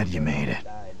all glad you made it.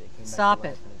 Stop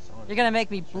it. You're gonna make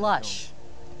me blush.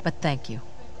 But thank you.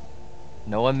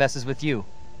 No one messes with you.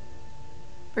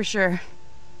 For sure.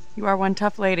 You are one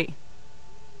tough lady.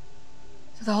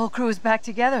 So the whole crew is back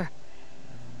together.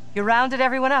 You rounded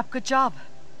everyone up. Good job.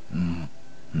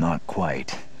 Not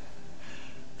quite.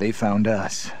 They found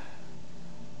us.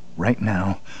 Right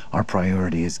now, our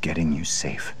priority is getting you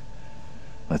safe.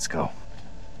 Let's go.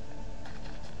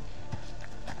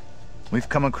 We've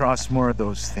come across more of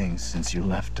those things since you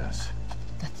left us.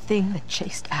 The thing that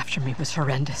chased after me was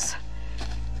horrendous.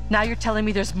 Now you're telling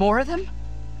me there's more of them?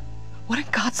 What in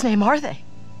God's name are they?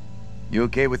 You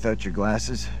okay without your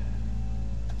glasses?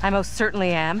 I most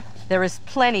certainly am. There is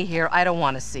plenty here I don't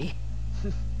want to see.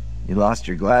 You lost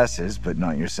your glasses, but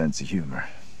not your sense of humor.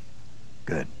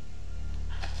 Good.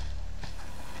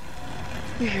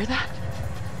 You hear that?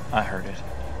 I heard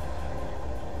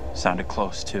it. Sounded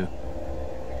close, too.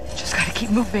 Just gotta keep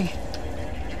moving.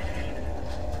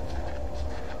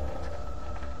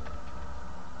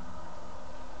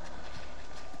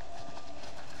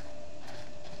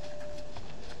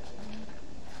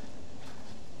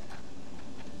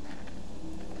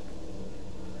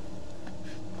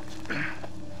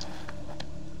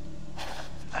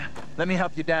 Let me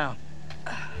help you down.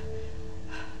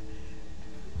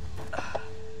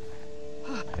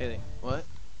 Haley, what?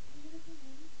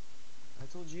 I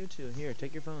told you to. Here,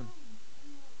 take your phone.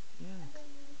 Yeah.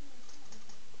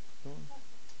 Go on.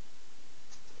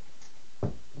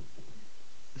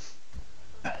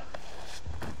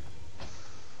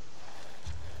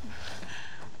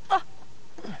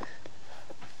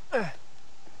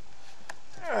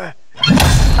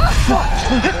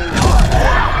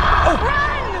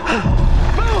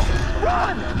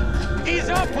 Ease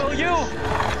up, will you?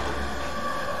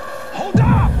 Hold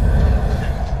up!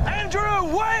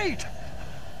 Andrew, wait!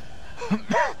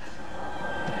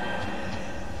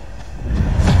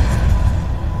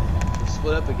 They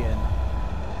split up again.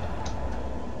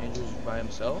 Andrew's by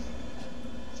himself?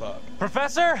 Fuck.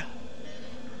 Professor?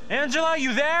 Angela,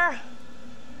 you there?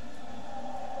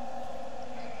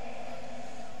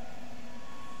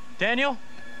 Daniel?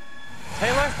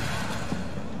 Taylor?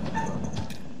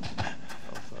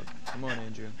 Oh fuck. Come on,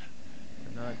 Andrew.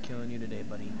 We're not killing you today,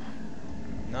 buddy.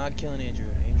 Not killing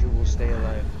Andrew. Andrew will stay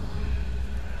alive.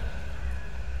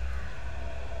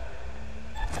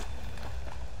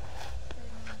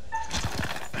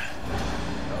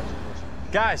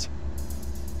 Guys!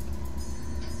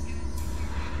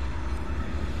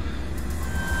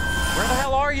 Where the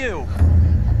hell are you?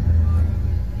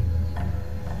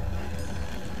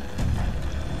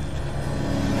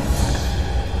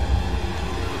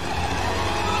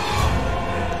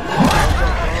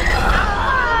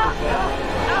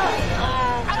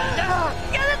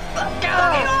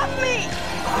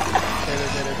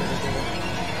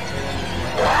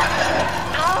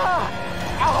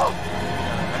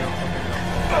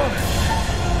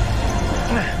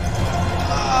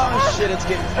 Shit, it's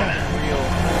getting fucking real.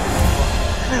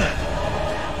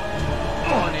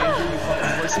 Come on, Andrew, you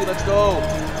fucking pussy, let's go.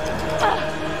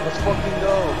 Let's fucking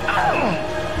go.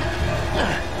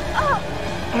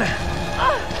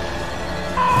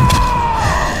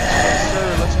 Yes, sir,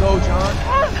 let's go, John.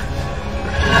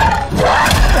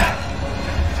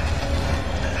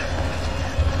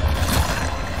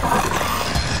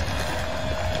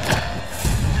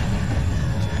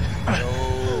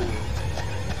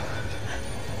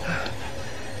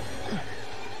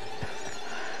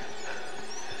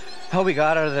 How we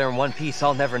got out of there in one piece,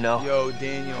 I'll never know. Yo,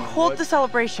 Daniel. Hold the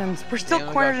celebrations. We're still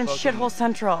cornered in Shithole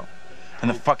Central. And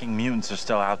the fucking mutants are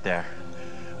still out there.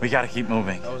 We gotta keep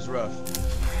moving. That was rough.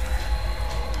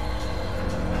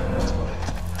 Let's go.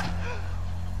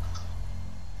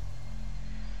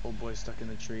 Old boy stuck in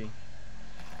the tree.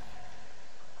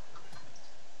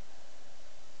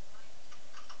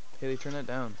 Haley, turn that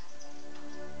down.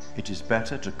 It is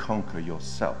better to conquer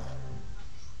yourself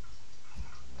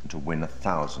to win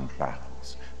 1,000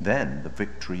 battles. Then the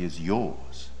victory is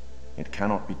yours. It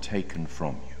cannot be taken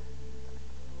from you.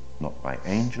 Not by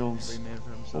angels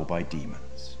or by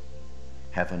demons.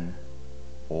 Heaven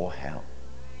or hell.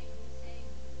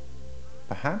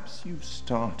 Perhaps you've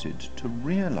started to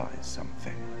realize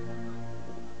something.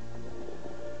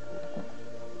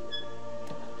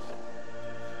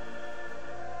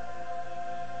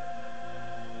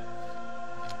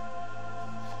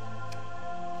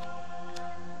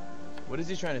 What is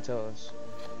he trying to tell us?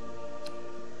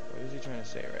 What is he trying to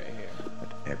say right here?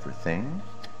 That everything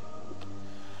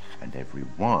and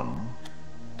everyone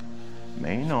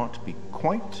may not be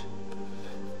quite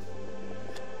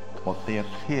what they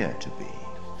appear to be.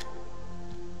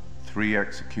 3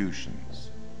 executions,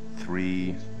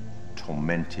 3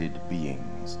 tormented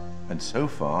beings, and so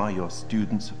far your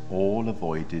students have all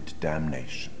avoided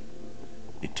damnation,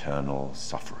 eternal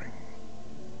suffering.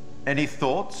 Any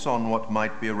thoughts on what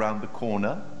might be around the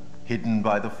corner, hidden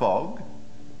by the fog?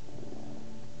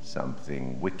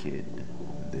 Something wicked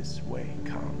this way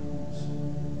comes.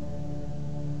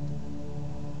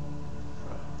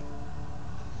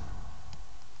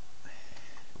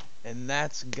 And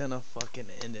that's gonna fucking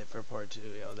end it for part 2,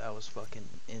 yo. That was fucking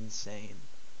insane.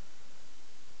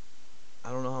 I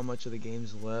don't know how much of the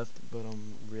game's left, but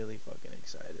I'm really fucking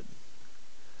excited.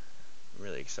 I'm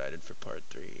really excited for part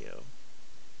 3, yo.